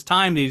use this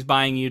time that he's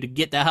buying you to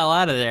get the hell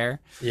out of there.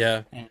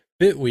 Yeah.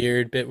 Bit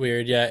weird,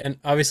 yeah. And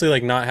obviously,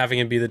 like, not having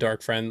him be the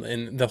dark friend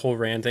and the whole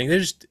Rand thing, they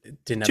just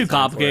didn't have Too time for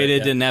complicated, it.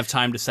 Yeah. didn't have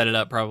time to set it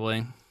up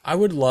probably. I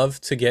would love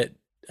to get,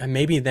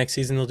 maybe next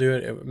season they'll do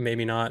it,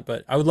 maybe not,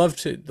 but I would love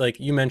to, like,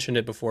 you mentioned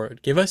it before,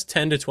 give us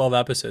 10 to 12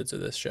 episodes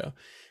of this show.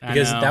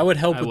 Because that would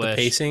help with the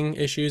pacing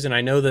issues. And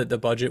I know that the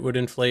budget would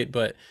inflate,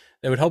 but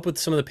that would help with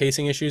some of the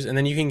pacing issues. And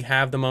then you can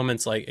have the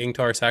moments like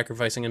Ingtar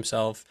sacrificing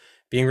himself,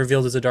 being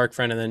revealed as a dark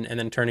friend, and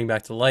then turning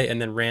back to light, and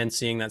then Rand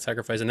seeing that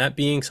sacrifice, and that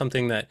being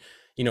something that,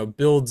 you know,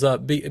 builds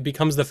up, it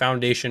becomes the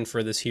foundation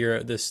for this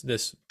hero,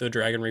 the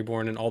Dragon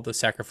Reborn, and all the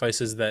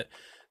sacrifices that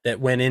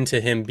went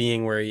into him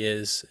being where he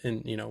is,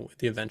 and, you know,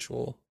 the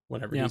eventual,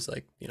 whenever he's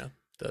like, you know,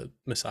 the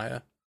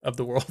Messiah of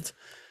the world.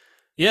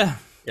 Yeah.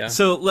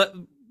 So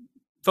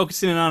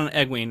focusing in on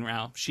Egwene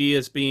now, she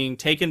is being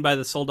taken by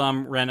the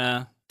Soldam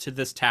Rena to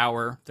this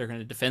tower. They're going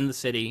to defend the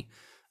city.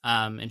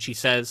 And she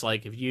says,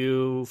 like, if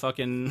you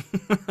fucking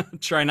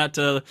try not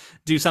to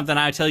do something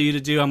I tell you to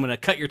do, I'm going to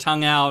cut your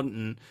tongue out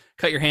and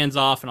cut your hands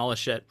off and all this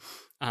shit.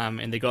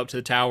 And they go up to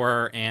the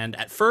tower, and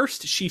at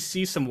first she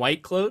sees some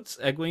white cloaks,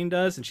 Egwene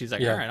does, and she's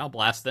like, all right, I'll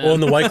blast them. Well,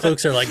 and the white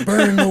cloaks are like,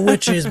 burn the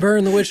witches,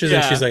 burn the witches.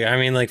 And she's like, I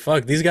mean, like,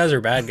 fuck, these guys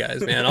are bad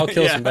guys, man. I'll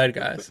kill some bad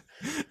guys.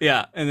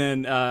 Yeah. And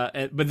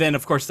then, but then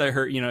of course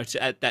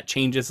that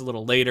changes a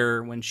little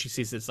later when she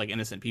sees it's like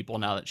innocent people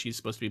now that she's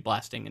supposed to be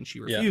blasting, and she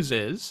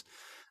refuses.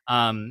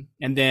 And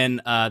then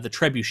the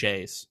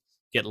trebuchets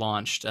get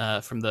launched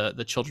from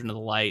the Children of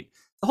the Light.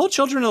 The whole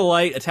Children of the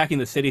Light attacking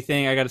the city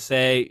thing, I gotta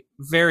say,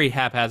 very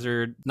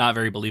haphazard, not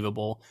very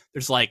believable.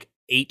 There's like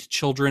 8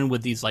 children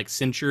with these like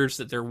cinctures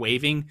that they're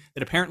waving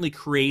that apparently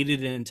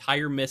created an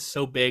entire mist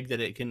so big that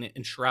it can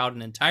enshroud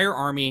an entire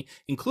army,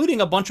 including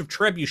a bunch of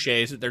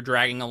trebuchets that they're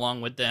dragging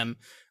along with them,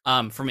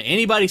 from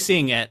anybody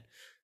seeing it.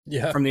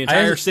 Yeah, from the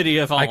entire city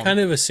of Ulm. I kind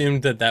of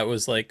assumed that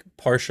was like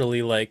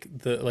partially like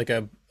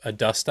a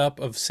dust up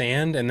of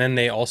sand, and then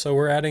they also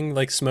were adding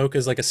like smoke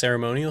as like a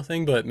ceremonial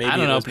thing, but maybe I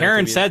don't know.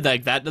 Perrin said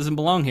that doesn't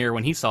belong here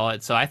when he saw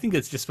it, so I think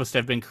it's just supposed to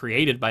have been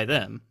created by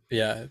them.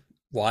 Yeah,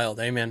 wild,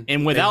 amen.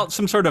 And without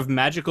some sort of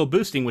magical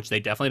boosting, which they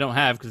definitely don't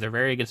have because they're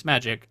very against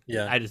magic.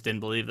 Yeah, I just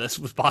didn't believe this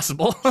was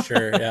possible.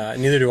 Sure, yeah,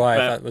 neither do I. I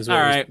thought it was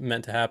what was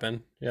meant to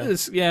happen.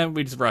 Yeah,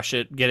 we just rush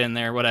it, get in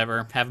there,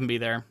 whatever, have them be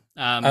there.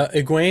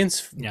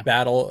 Egwene's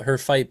battle, her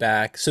fight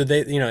back. So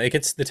they, you know,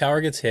 the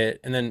tower gets hit,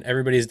 and then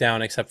everybody's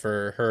down except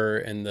for her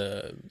and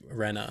the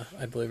Rena,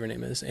 I believe her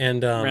name is,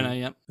 and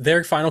Rena,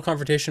 their final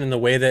confrontation, in the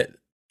way that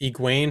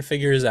Egwene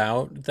figures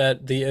out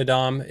that the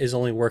Adam is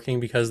only working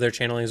because their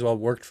channeling as well,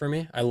 worked for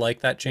me. I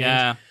like that change.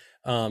 Yeah.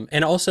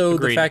 And also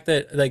the fact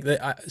that like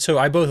so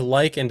I both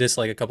like and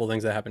dislike a couple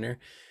things that happen here.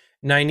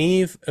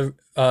 Nynaeve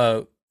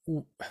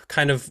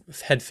kind of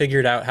had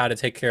figured out how to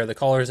take care of the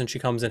callers, and she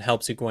comes and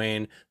helps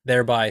Egwene,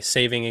 thereby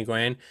saving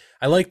Egwene.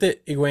 I like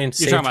that Egwene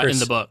saved her in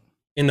the book.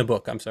 In the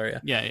book, I'm sorry,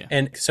 yeah.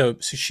 And so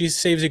she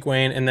saves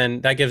Egwene, and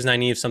then that gives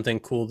Nynaeve something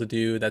cool to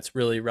do that's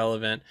really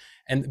relevant.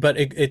 But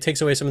it takes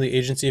away some of the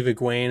agency of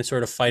Egwene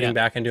sort of fighting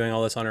back and doing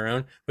all this on her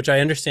own, which I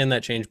understand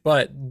that change.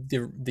 But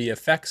the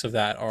effects of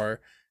that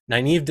are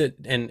Nynaeve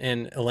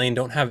and Elaine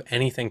don't have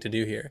anything to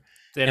do here.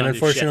 And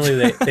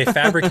unfortunately, they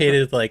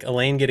fabricated like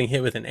Elaine getting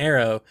hit with an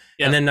arrow,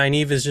 and then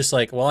Nynaeve is just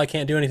like, "Well, I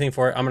can't do anything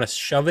for it. I'm gonna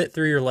shove it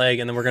through your leg,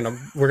 and then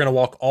we're gonna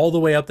walk all the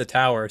way up the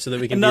tower so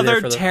that we can." Another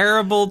be there for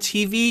terrible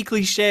TV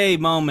cliche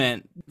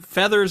moment.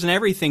 Feathers and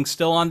everything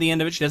still on the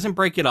end of it. She doesn't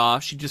break it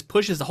off. She just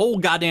pushes the whole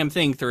goddamn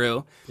thing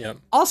through. Yep.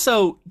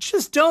 Also,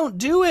 just don't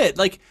do it.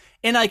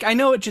 I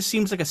know it just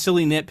seems like a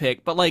silly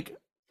nitpick, but like,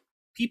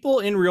 people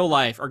in real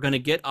life are gonna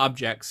get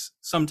objects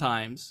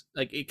sometimes.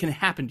 Like, it can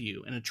happen to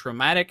you in a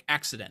traumatic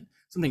accident.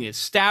 Something is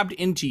stabbed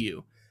into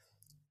you.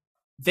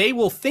 They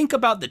will think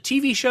about the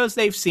TV shows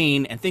they've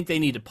seen and think they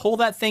need to pull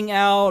that thing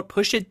out,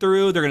 push it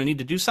through. They're going to need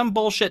to do some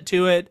bullshit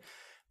to it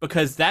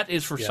because that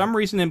is for some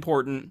reason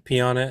important.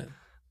 Pee on it.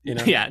 You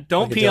know,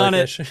 don't pee on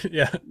it.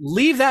 Yeah.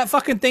 Leave that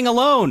fucking thing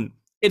alone.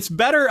 it's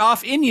better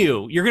off in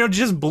you. You're gonna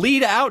just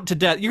bleed out to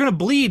death. You're gonna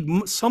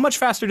bleed so much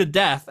faster to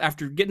death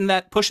after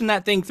pushing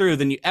that thing through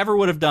than you ever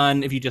would have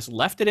done if you just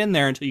left it in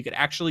there until you could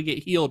actually get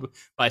healed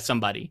by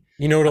somebody.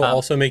 You know what'll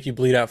also make you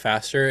bleed out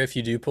faster if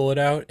you do pull it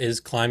out is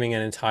climbing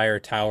an entire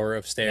tower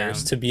of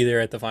stairs to be there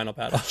at the final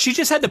battle. She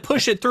just had to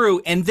push it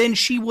through, and then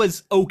she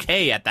was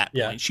okay at that point.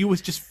 Yeah. She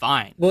was just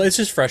fine. Well, it's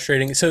just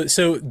frustrating. So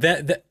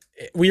that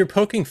we were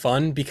poking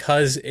fun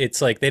because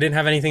it's like they didn't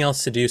have anything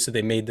else to do, so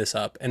they made this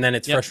up, and then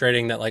it's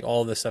frustrating that like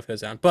all of this stuff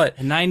goes down. But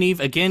and Nynaeve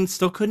again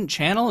still couldn't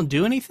channel and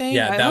do anything.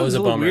 Yeah, that was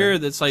a bummer.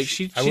 Weird. That's like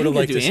she didn't do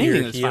anything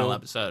in this final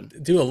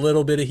episode. Do a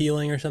little bit of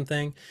healing or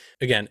something.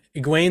 Again,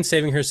 Egwene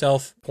saving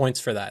herself, points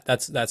for that.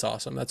 That's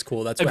awesome. That's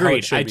cool. That's agreed. How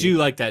it should I be. do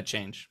like that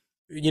change.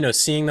 You know,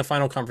 seeing the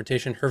final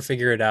confrontation, her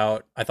figure it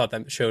out, I thought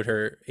that showed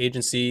her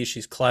agency.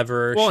 She's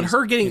clever. Well, and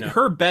her getting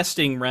her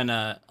besting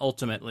Rena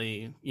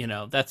ultimately, you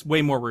know, that's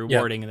way more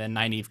rewarding than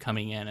Nynaeve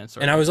coming in and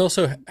sort. And I was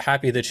also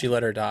happy that she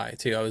let her die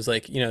too. I was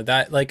like, you know,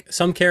 that like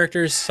some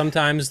characters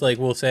sometimes like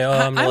will say, "Oh,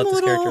 I'm gonna let this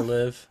character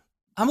live."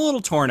 I'm a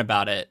little torn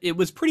about it. It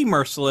was pretty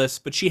merciless,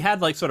 but she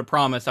had like sort of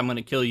promised, "I'm going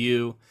to kill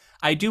you."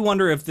 I do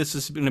wonder if this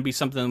is going to be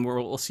something where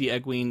we'll see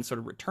Egwene sort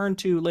of return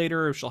to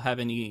later, if she'll have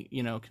any,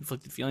 you know,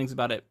 conflicted feelings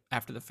about it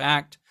after the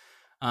fact.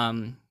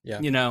 You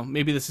know,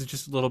 maybe this is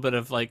just a little bit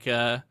of like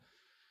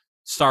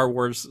Star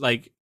Wars,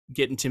 like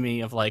getting to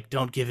me of like,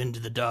 don't give in to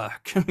the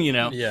dark, you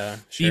know,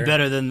 be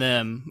better than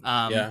them.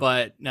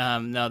 But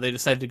no, they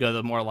decided to go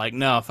the more like,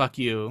 no, fuck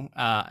you.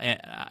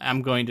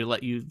 I'm going to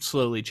let you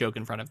slowly choke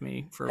in front of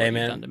me for what you've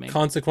done to me.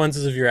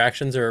 Consequences of your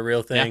actions are a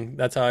real thing.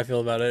 That's how I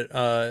feel about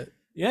it.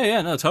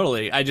 Yeah, no,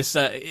 totally. I just,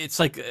 it's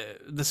like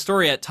the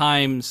story at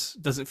times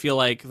doesn't feel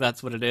like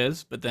that's what it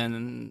is, but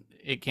then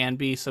it can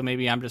be. So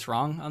maybe I'm just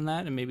wrong on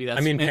that, and maybe that's.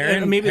 I mean,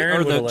 Perrin,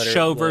 or the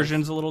show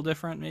version's a little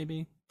different,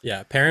 maybe.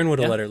 Yeah, Perrin would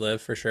have let her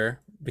live for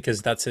sure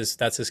because that's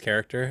his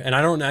character, and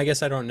I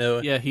guess I don't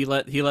know. Yeah, he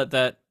let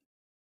that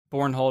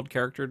Bornhold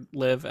character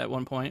live at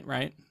one point,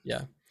 right?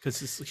 Yeah,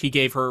 because he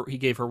gave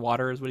her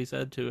water, is what he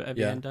said to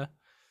Avienda. Yeah.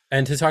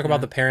 And to talk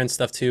about the parent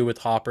stuff too with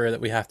Hopper that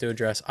we have to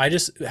address. I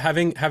just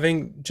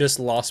having just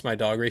lost my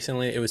dog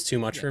recently, it was too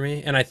much for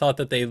me, and I thought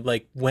that they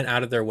like went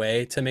out of their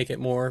way to make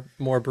it more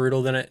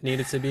brutal than it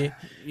needed to be.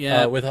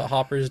 With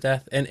Hopper's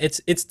death, and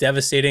it's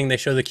devastating. They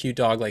show the cute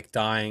dog like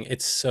dying.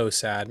 It's so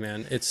sad,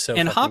 man. It's so.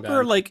 And Hopper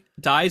bad. like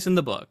dies in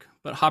the book,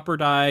 but Hopper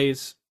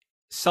dies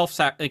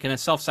in a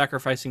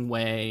self-sacrificing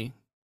way,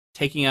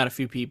 taking out a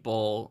few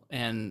people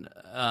and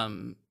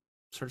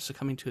sort of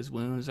succumbing to his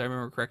wounds. I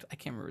remember correct. I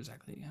can't remember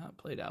exactly how it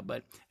played out,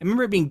 but I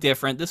remember it being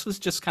different. This was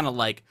just kind of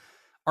like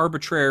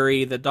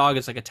arbitrary. The dog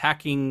is like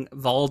attacking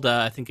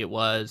Valda, I think it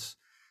was,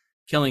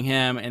 killing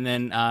him, and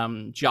then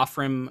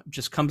Joffrey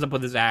just comes up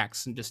with his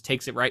axe and just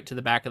takes it right to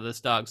the back of this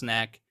dog's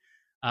neck.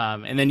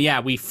 And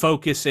then we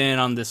focus in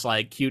on this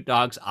like cute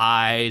dog's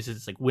eyes.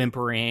 It's like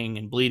whimpering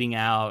and bleeding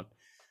out.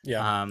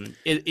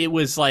 It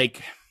was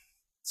like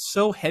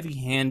so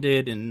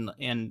heavy-handed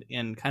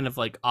and kind of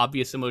like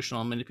obvious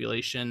emotional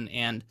manipulation,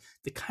 and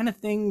the kind of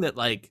thing that,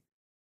 like,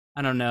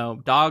 I don't know,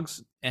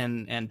 dogs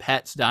and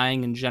pets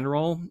dying in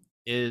general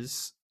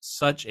is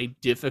such a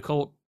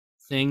difficult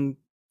thing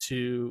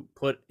to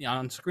put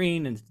on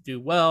screen and to do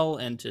well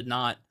and to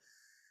not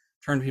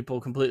turn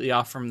people completely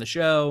off from the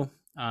show.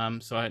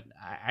 So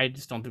I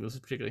just don't think this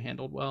was particularly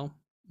handled well.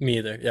 Me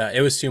either. Yeah,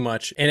 it was too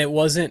much, and it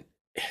was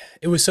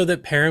so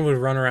that Perrin would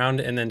run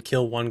around and then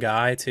kill one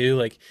guy too.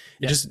 Like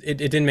it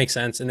didn't make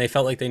sense, and they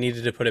felt like they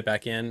needed to put it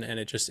back in, and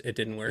it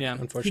didn't work. Yeah,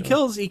 unfortunately.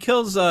 He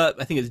kills I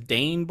think it's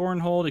Dane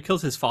Bornhold. He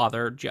kills his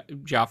father,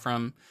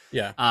 Joffrey.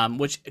 Yeah.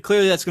 Which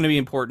clearly that's going to be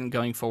important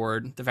going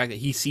forward. The fact that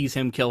he sees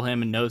him kill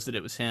him and knows that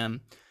it was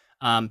him.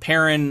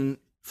 Perrin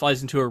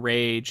flies into a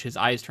rage. His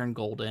eyes turn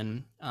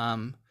golden.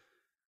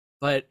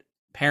 But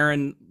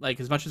Perrin, like,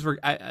 as much as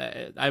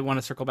I want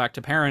to circle back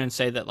to Perrin and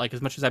say that, like,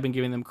 as much as I've been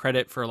giving them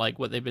credit for like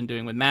what they've been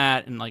doing with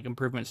Matt and like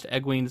improvements to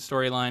Egwene's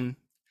storyline,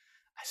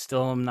 I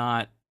still am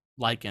not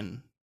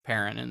liking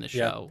Perrin in the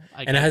show.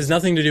 And it has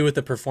nothing to do with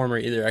the performer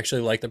either. I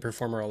actually like the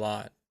performer a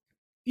lot.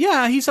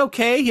 Yeah, he's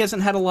okay. He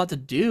hasn't had a lot to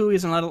do. He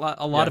hasn't had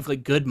a lot of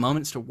like good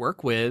moments to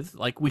work with.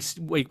 Like we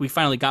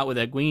finally got with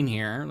Egwene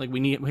here. Like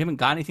we haven't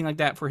got anything like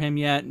that for him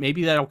yet.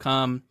 Maybe that'll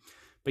come.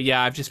 But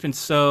yeah, I've just been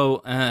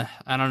so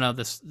I don't know,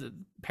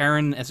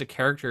 Perrin as a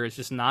character is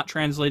just not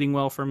translating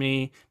well for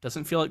me.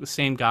 Doesn't feel like the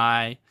same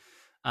guy.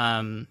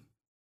 The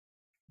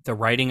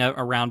writing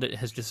around it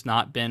has just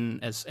not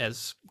been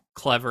as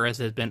clever as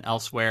it has been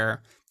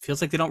elsewhere.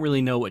 Feels like they don't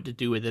really know what to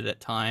do with it at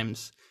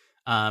times.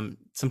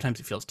 Sometimes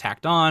it feels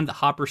tacked on. The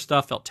Hopper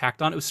stuff felt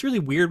tacked on. It was really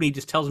weird when he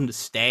just tells him to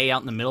stay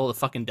out in the middle of the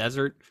fucking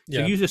desert.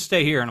 So you just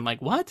stay here. And I'm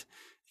like, what?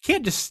 You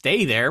can't just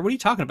stay there. What are you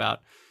talking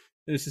about?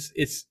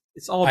 It's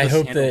It's all I just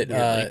hope handled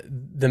that weirdly.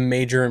 the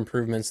major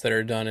improvements that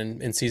are done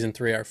in season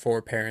three are for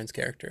Perrin's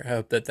character. I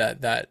hope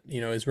that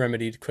is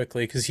remedied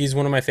quickly because he's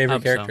one of my favorite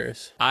Hope so.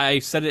 characters. I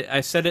said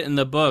it in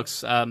the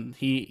books.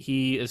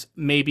 He is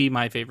maybe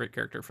my favorite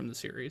character from the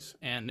series,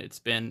 and it's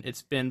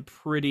been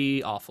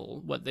pretty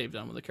awful what they've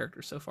done with the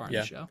character so far in the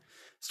Yeah. show,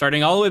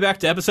 starting all the way back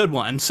to episode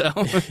 1. So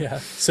Yeah.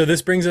 So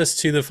this brings us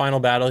to the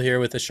final battle here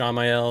with the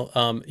Shamael.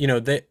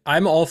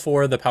 I'm all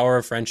for the power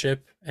of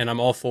friendship, and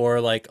I'm all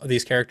for like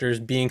these characters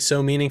being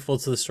so meaningful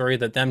to the story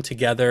that them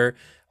together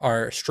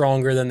are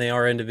stronger than they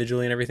are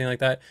individually and everything like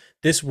that.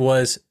 This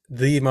was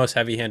the most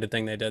heavy-handed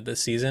thing they did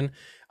this season.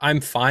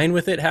 I'm fine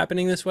with it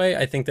happening this way.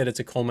 I think that it's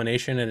a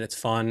culmination and it's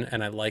fun,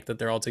 and I like that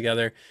they're all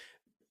together.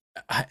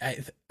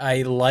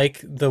 I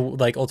like the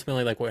like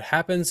ultimately like what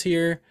happens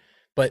here,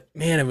 but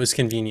man, it was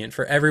convenient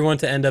for everyone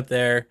to end up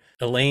there.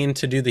 Elaine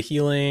to do the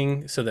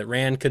healing so that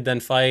Rand could then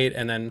fight,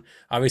 and then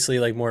obviously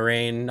like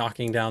Moiraine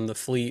knocking down the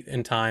fleet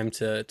in time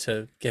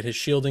to get his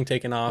shielding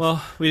taken off.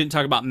 well, we didn't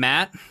talk about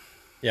Matt.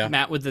 Yeah.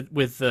 Matt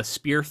with the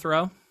spear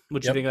throw.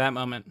 What'd you Yep. think of that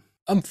moment?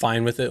 I'm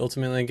fine with it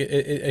ultimately.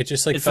 It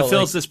just like It felt like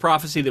fulfills this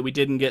prophecy that we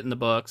didn't get in the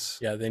books.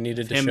 yeah, they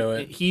needed to Him, show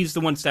it. he's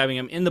the one stabbing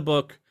him in the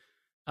book.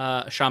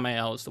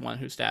 Shamael is the one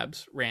who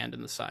stabs Rand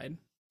in the side.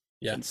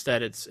 Yeah.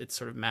 Instead, it's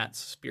sort of Matt's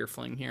spear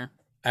fling here.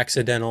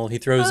 Accidental. He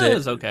throws It it.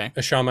 was okay.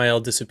 A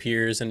Shamael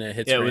disappears and it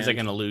hits Yeah, it was like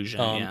Rand. an illusion.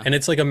 Yeah. And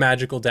it's like a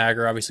magical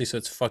dagger, obviously, so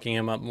it's fucking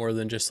him up more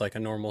than just like a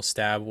normal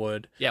stab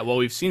would. Yeah, well,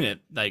 we've seen it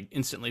like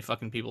instantly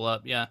fucking people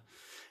up. Yeah,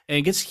 and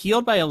it gets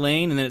healed by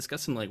Elaine, and then it's got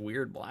some like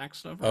weird black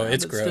stuff. Oh, around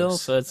it's it gross. still,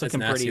 so it's It's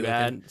looking pretty nasty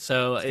bad. looking.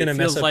 So It's it gonna mess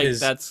feels up like his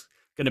that's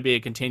going to be a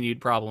continued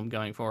problem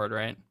going forward,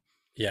 right?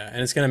 yeah,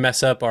 and it's gonna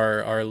mess up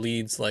our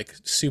leads like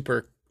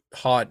super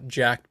hot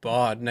jacked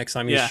bod next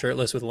time he's Yeah,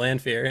 shirtless with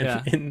Lanfear,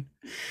 yeah. and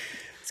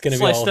it's gonna be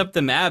Sliced all up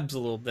them abs a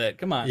little bit.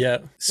 Come on. yeah. You know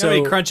how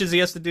many So crunches he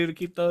has to do to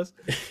keep those?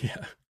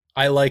 yeah,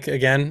 I like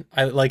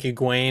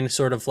Egwene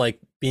sort of like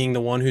being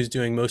the one who's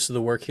doing most of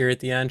the work here at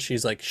the end.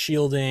 She's like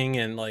shielding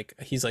and like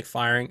he's like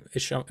firing.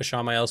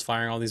 Ishamael's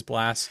firing all these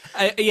blasts.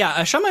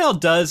 Shamael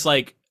does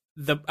like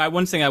the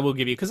one thing I will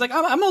give you because like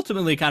I'm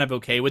ultimately kind of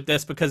okay with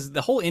this because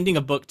the whole ending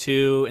of book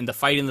 2 and the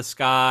fight in the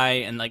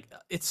sky and like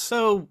it's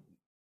so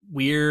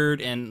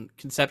weird and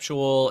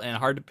conceptual and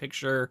hard to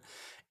picture,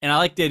 and I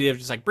like the idea of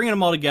just like bringing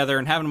them all together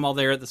and having them all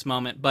there at this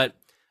moment. But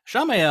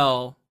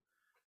Shamael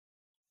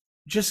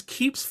just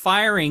keeps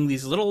firing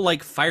these little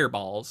like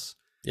fireballs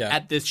Yeah.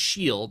 at this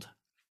shield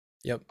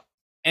Yep.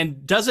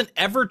 and doesn't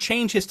ever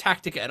change his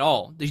tactic at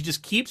all. He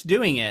just keeps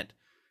doing it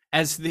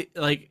as the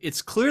like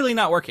it's clearly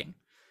not working.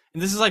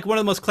 And this is like one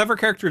of the most clever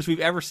characters we've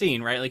ever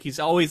seen, right? Like he's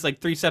always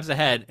like 3 steps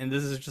ahead, and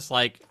this is just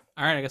like,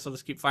 all right, I guess I'll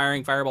just keep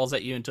firing fireballs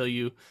at you until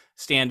you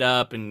stand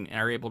up and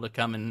are able to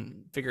come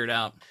and figure it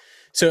out.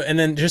 So and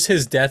then just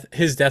his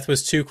death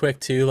was too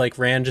quick too. Like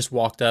Rand just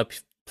walked up,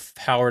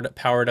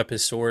 powered up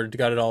his sword,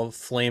 got it all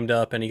flamed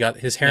up, and he got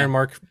his Heron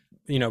Mark,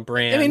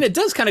 brand. I mean, it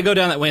does kind of go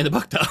down that way in the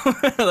book,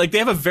 though. Like they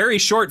have a very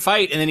short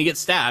fight, and then he gets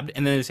stabbed,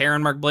 and then his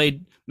Heron Mark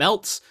blade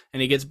melts,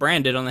 and he gets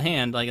branded on the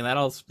hand, like, and that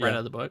all spread out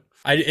of the book.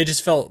 It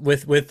just felt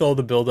with all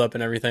the build up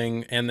and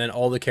everything, and then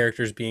all the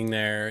characters being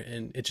there,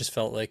 and it just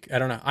felt like I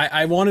don't know.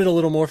 I wanted a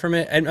little more from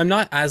it, and I'm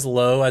not as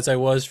low as I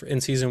was in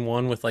season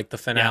 1 with like the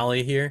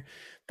finale here,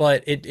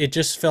 but it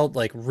just felt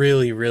like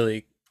really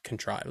really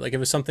contrived. Like it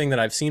was something that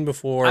I've seen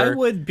before. I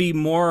would be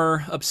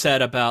more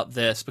upset about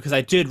this because I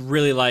did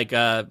really like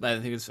I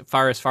think it was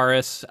Faris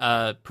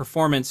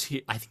performance.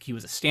 I think he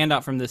was a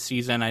standout from this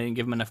season. I didn't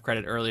give him enough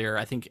credit earlier.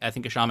 I think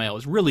Ishamael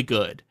was really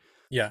good.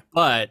 Yeah.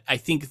 But I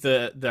think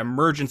the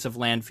emergence of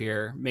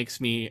Lanfear makes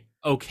me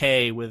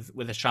okay with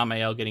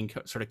Ishamael getting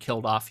sort of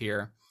killed off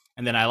here.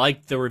 And then I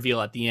liked the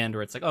reveal at the end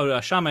where it's like, oh,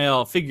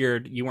 Ishamael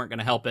figured you weren't going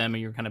to help him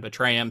and you were going to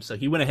betray him. So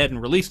he went ahead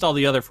and released all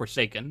the other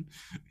Forsaken,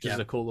 which is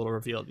a cool little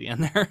reveal at the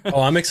end there.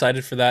 Oh, I'm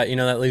excited for that.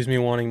 That leaves me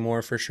wanting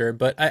more for sure.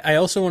 But I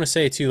also want to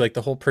say too, like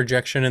the whole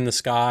projection in the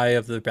sky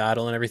of the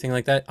battle and everything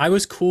like that. I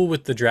was cool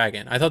with the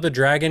dragon. I thought the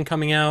dragon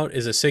coming out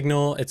is a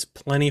signal. It's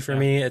plenty for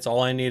me. It's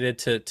all I needed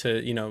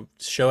to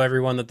show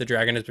everyone that the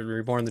dragon has been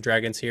reborn. The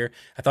dragon's here.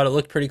 I thought it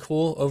looked pretty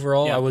cool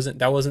overall. Yeah.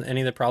 That wasn't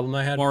any of the problem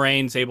I had.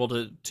 Moraine's able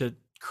to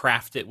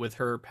craft it with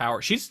her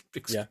power. She's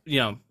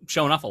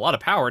showing off a lot of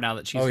power now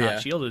that she's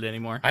not shielded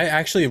anymore. I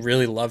actually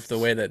really loved the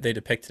way that they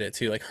depicted it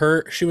too. Like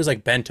she was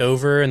like bent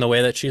over, and the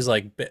way that she's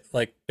like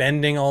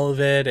bending all of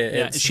it.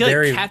 It's she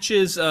very... like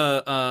catches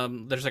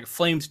there's like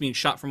flames being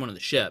shot from one of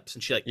the ships,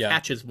 and she like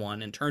catches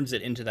one and turns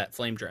it into that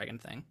flame dragon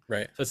thing.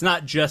 Right. So it's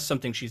not just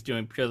something she's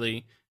doing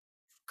purely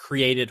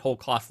created whole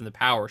cloth from the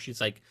power. She's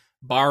like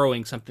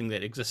borrowing something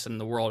that exists in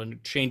the world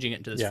and changing it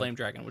into this flame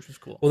dragon, which was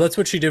cool. Well, that's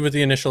what she did with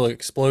the initial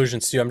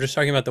explosions too. I'm just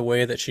talking about the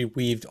way that she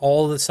weaved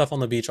all the stuff on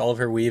the beach. All of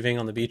her weaving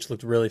on the beach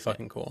looked really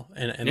fucking cool.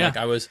 And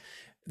like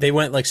they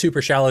went like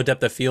super shallow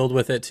depth of field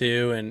with it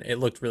too, and it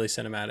looked really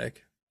cinematic.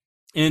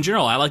 And in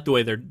general, I like the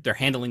way they're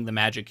handling the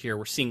magic here.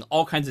 We're seeing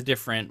all kinds of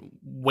different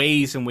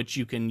ways in which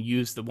you can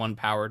use the one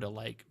power to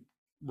like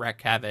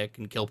wreak havoc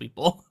and kill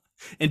people.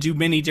 and do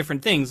many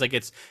different things. Like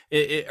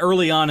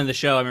early on in the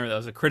show, I remember that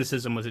was a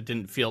criticism was it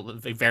didn't feel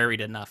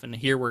varied enough, and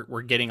here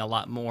we're getting a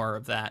lot more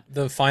of that.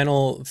 The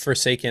final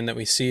Forsaken that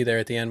we see there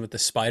at the end with the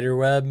spider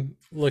web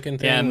looking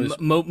Yeah, thing was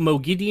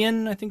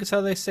Mogideon, I think is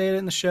how they say it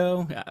in the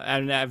show.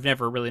 I've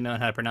never really known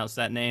how to pronounce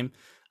that name.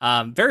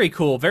 Very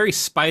cool, very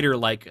spider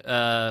like.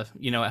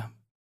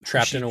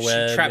 trapped in a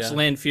web. She traps yeah.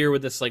 Lanfear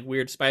with this like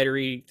weird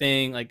spidery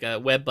thing, like a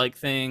web like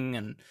thing,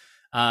 and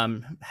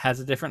has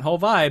a different whole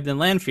vibe than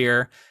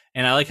Lanfear.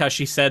 And I like how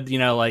she said,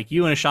 like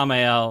you and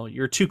Ishamael,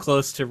 you're too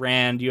close to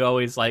Rand. You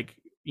always like,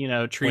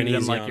 treated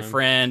him like your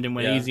friend and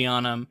went easy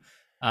on him.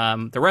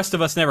 The rest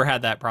of us never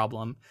had that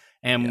problem.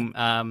 And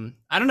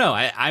I don't know.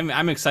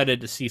 I'm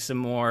excited to see some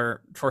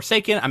more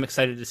Forsaken. I'm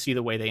excited to see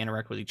the way they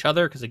interact with each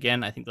other because,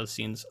 again, I think those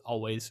scenes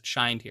always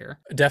shined here.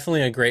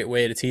 Definitely a great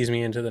way to tease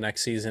me into the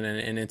next season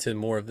and into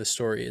more of the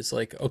story. Is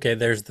like, okay,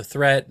 there's the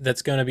threat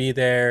that's going to be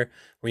there.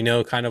 We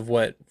know kind of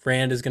what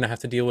Rand is going to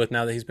have to deal with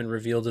now that he's been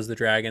revealed as the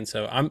dragon.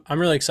 So I'm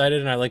really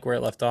excited, and I like where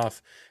it left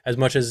off. As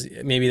much as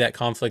maybe that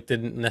conflict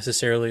didn't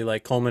necessarily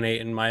like culminate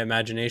in my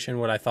imagination,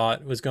 what I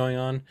thought was going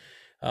on.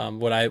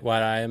 What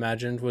I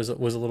imagined was a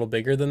little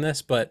bigger than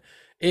this, but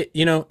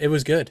it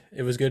was good.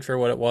 It was good for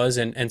what it was,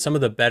 and some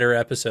of the better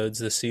episodes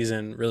this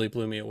season really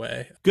blew me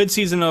away. Good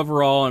season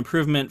overall,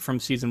 improvement from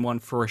season 1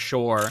 for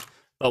sure.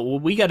 But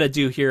what we got to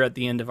do here at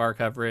the end of our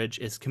coverage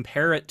is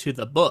compare it to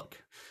the book,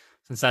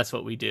 since that's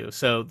what we do.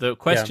 So the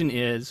question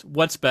is,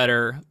 what's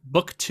better,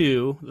 book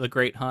 2, The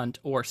Great Hunt,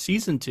 or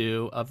season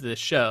 2 of this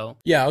show?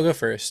 Yeah, I'll go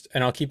first,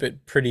 and I'll keep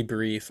it pretty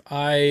brief.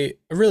 I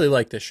really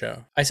like this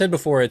show. I said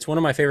before, it's one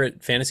of my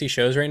favorite fantasy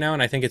shows right now,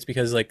 and I think it's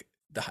because, like,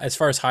 as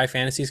far as high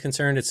fantasy is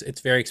concerned,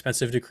 it's very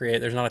expensive to create.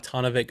 There's not a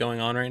ton of it going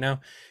on right now.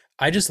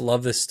 I just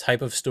love this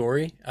type of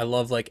story. I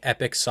love like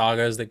epic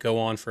sagas that go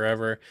on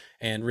forever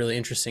and really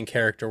interesting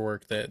character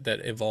work that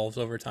evolves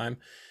over time.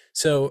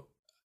 So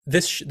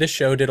this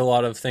show did a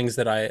lot of things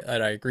that I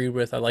agreed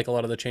with. I like a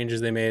lot of the changes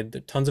they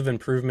made. Tons of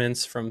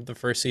improvements from the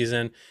first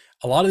season.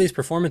 A lot of these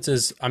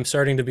performances, I'm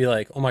starting to be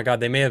like, oh my God,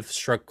 they may have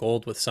struck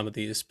gold with some of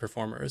these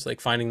performers, like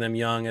finding them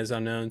young as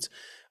unknowns.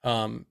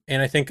 And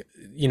I think,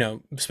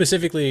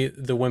 specifically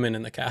the women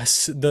in the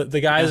cast, the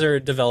guys are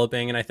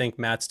developing, and I think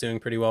Matt's doing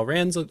pretty well.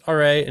 Rand's all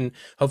right, and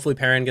hopefully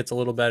Perrin gets a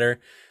little better.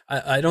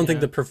 I don't think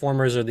the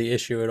performers are the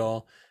issue at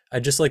all. I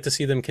just like to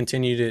see them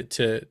continue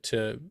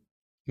to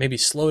maybe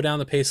slow down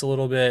the pace a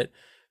little bit,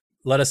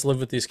 let us live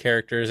with these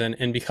characters,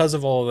 and because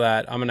of all of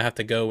that, I'm gonna have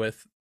to go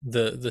with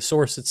the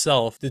source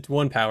itself, the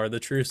one power, the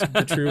true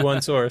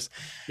one source.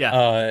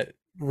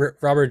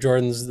 Robert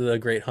Jordan's The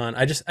Great Hunt.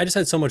 I just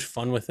had so much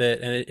fun with it,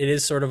 and it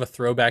is sort of a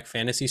throwback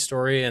fantasy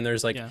story, and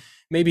there's like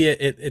maybe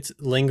it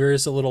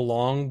lingers a little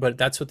long, but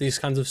that's what these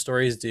kinds of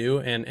stories do,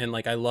 and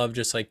like I love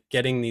just like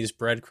getting these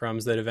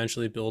breadcrumbs that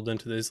eventually build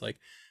into this like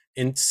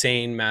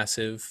insane,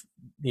 massive,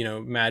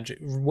 magic,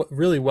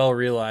 really well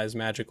realized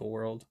magical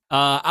world.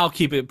 I'll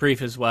keep it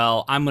brief as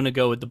well. I'm gonna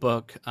go with the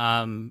book.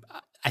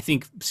 I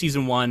think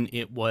season 1,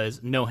 it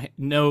was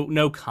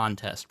no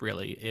contest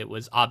really. It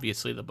was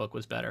obviously the book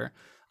was better.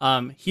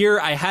 Here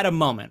I had a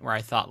moment where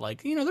I thought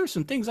like, there's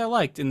some things I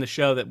liked in the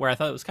show where I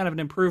thought it was kind of an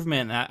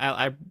improvement.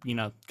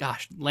 And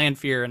gosh,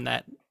 Lanfear and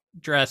that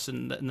dress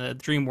and the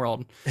dream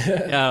world,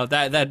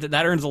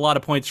 that earns a lot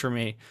of points for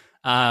me.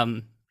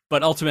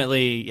 But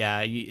ultimately,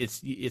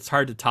 it's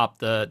hard to top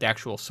the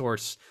actual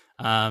source.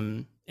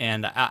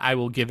 And I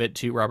will give it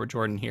to Robert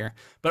Jordan here.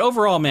 But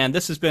overall, man,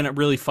 this has been a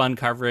really fun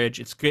coverage.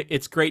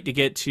 It's great to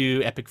get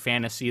to epic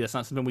fantasy. That's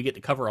not something we get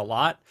to cover a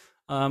lot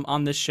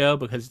on this show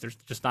because there's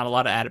just not a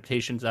lot of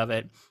adaptations of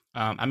it.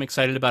 I'm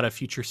excited about a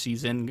future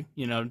season,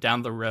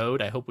 down the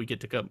road. I hope we get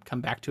to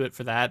come back to it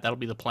for that. That'll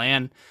be the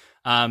plan.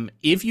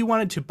 If you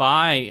wanted to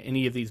buy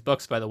any of these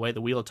books, by the way,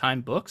 the Wheel of Time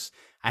books,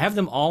 I have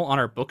them all on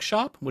our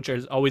bookshop, which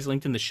is always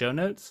linked in the show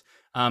notes.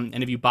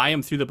 And if you buy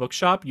them through the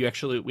bookshop, we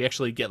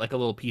actually get like a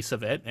little piece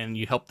of it, and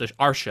you help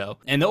our show.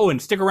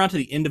 And stick around to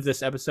the end of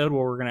this episode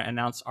where we're going to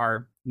announce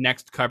our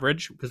next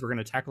coverage because we're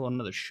going to tackle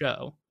another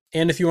show.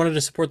 And if you wanted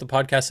to support the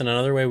podcast in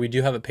another way, we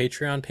do have a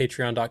Patreon,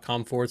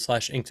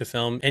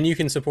 patreon.com/ink2film. And you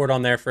can support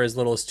on there for as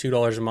little as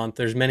 $2 a month.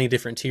 There's many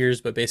different tiers,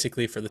 but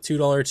basically for the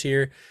 $2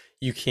 tier,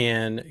 you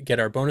can get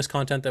our bonus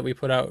content that we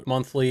put out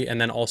monthly. And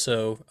then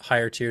also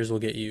higher tiers will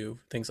get you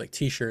things like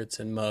t-shirts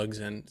and mugs.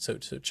 And so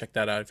check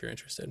that out if you're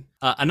interested.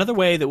 Another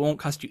way that won't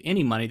cost you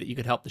any money that you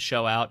could help the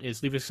show out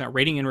is leave us a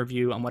rating and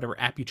review on whatever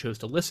app you chose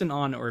to listen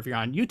on. Or if you're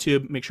on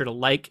YouTube, make sure to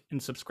like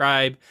and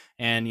subscribe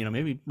and,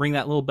 maybe ring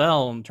that little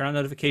bell and turn on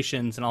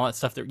notifications and all that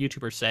stuff that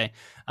YouTubers say.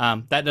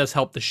 That does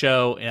help the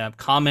show.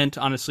 Comment,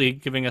 honestly,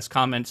 giving us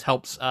comments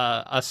helps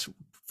us,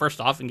 first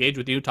off, engage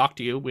with you, talk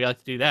to you. We like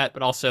to do that,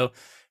 but also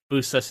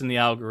boost us in the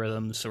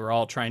algorithm. So we're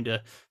all trying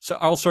to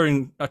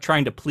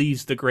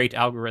please the great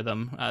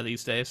algorithm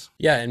these days.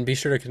 Yeah, and be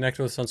sure to connect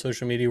with us on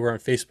social media. We're on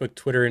Facebook,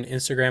 Twitter, and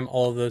Instagram,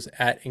 all of those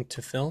at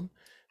Ink2Film.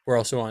 We're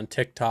also on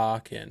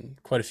TikTok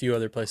and quite a few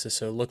other places,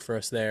 so look for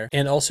us there.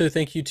 And also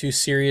thank you to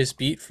Serious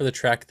Beat for the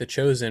track The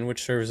Chosen,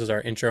 which serves as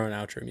our intro and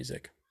outro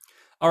music.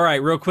 All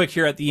right, real quick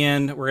here at the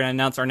end, we're going to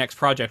announce our next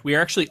project. We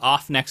are actually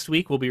off next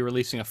week. We'll be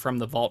releasing a From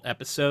the Vault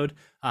episode.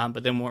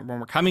 But then when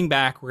we're coming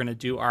back, we're going to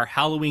do our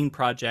Halloween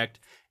project.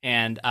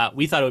 And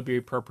we thought it would be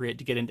appropriate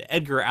to get into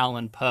Edgar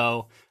Allan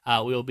Poe.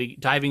 We will be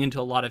diving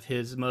into a lot of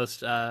his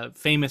most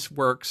famous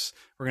works.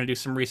 We're going to do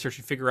some research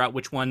and figure out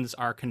which ones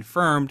are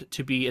confirmed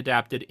to be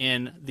adapted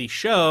in the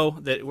show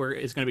that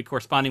is going to be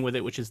corresponding with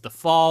it, which is The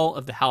Fall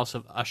of the House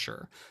of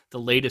Usher, the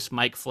latest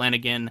Mike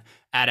Flanagan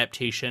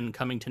adaptation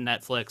coming to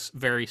Netflix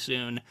very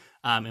soon.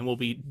 And we'll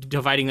be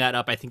dividing that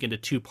up, I think, into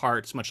 2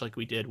 parts, much like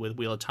we did with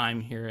Wheel of Time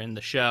here in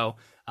the show.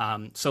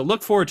 So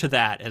look forward to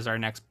that as our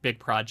next big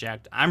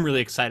project. I'm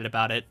really excited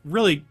about it.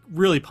 Really,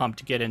 really pumped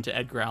to get into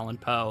Edgar Allan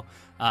Poe,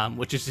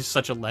 which is just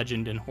such a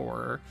legend in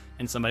horror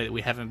and somebody that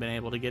we haven't been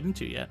able to get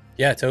into yet.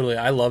 Yeah, totally.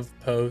 I love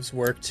Poe's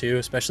work too,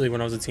 especially when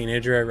I was a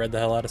teenager. I read the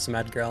hell out of some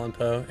Edgar Allan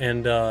Poe,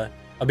 and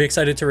I'll be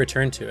excited to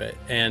return to it.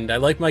 And I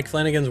like Mike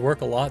Flanagan's work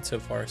a lot so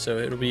far, so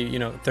it'll be,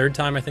 3rd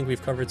time I think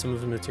we've covered some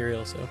of the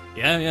material. So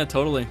Yeah,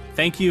 totally.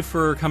 Thank you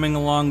for coming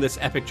along this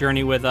epic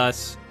journey with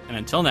us, and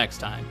until next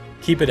time,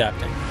 keep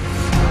adapting.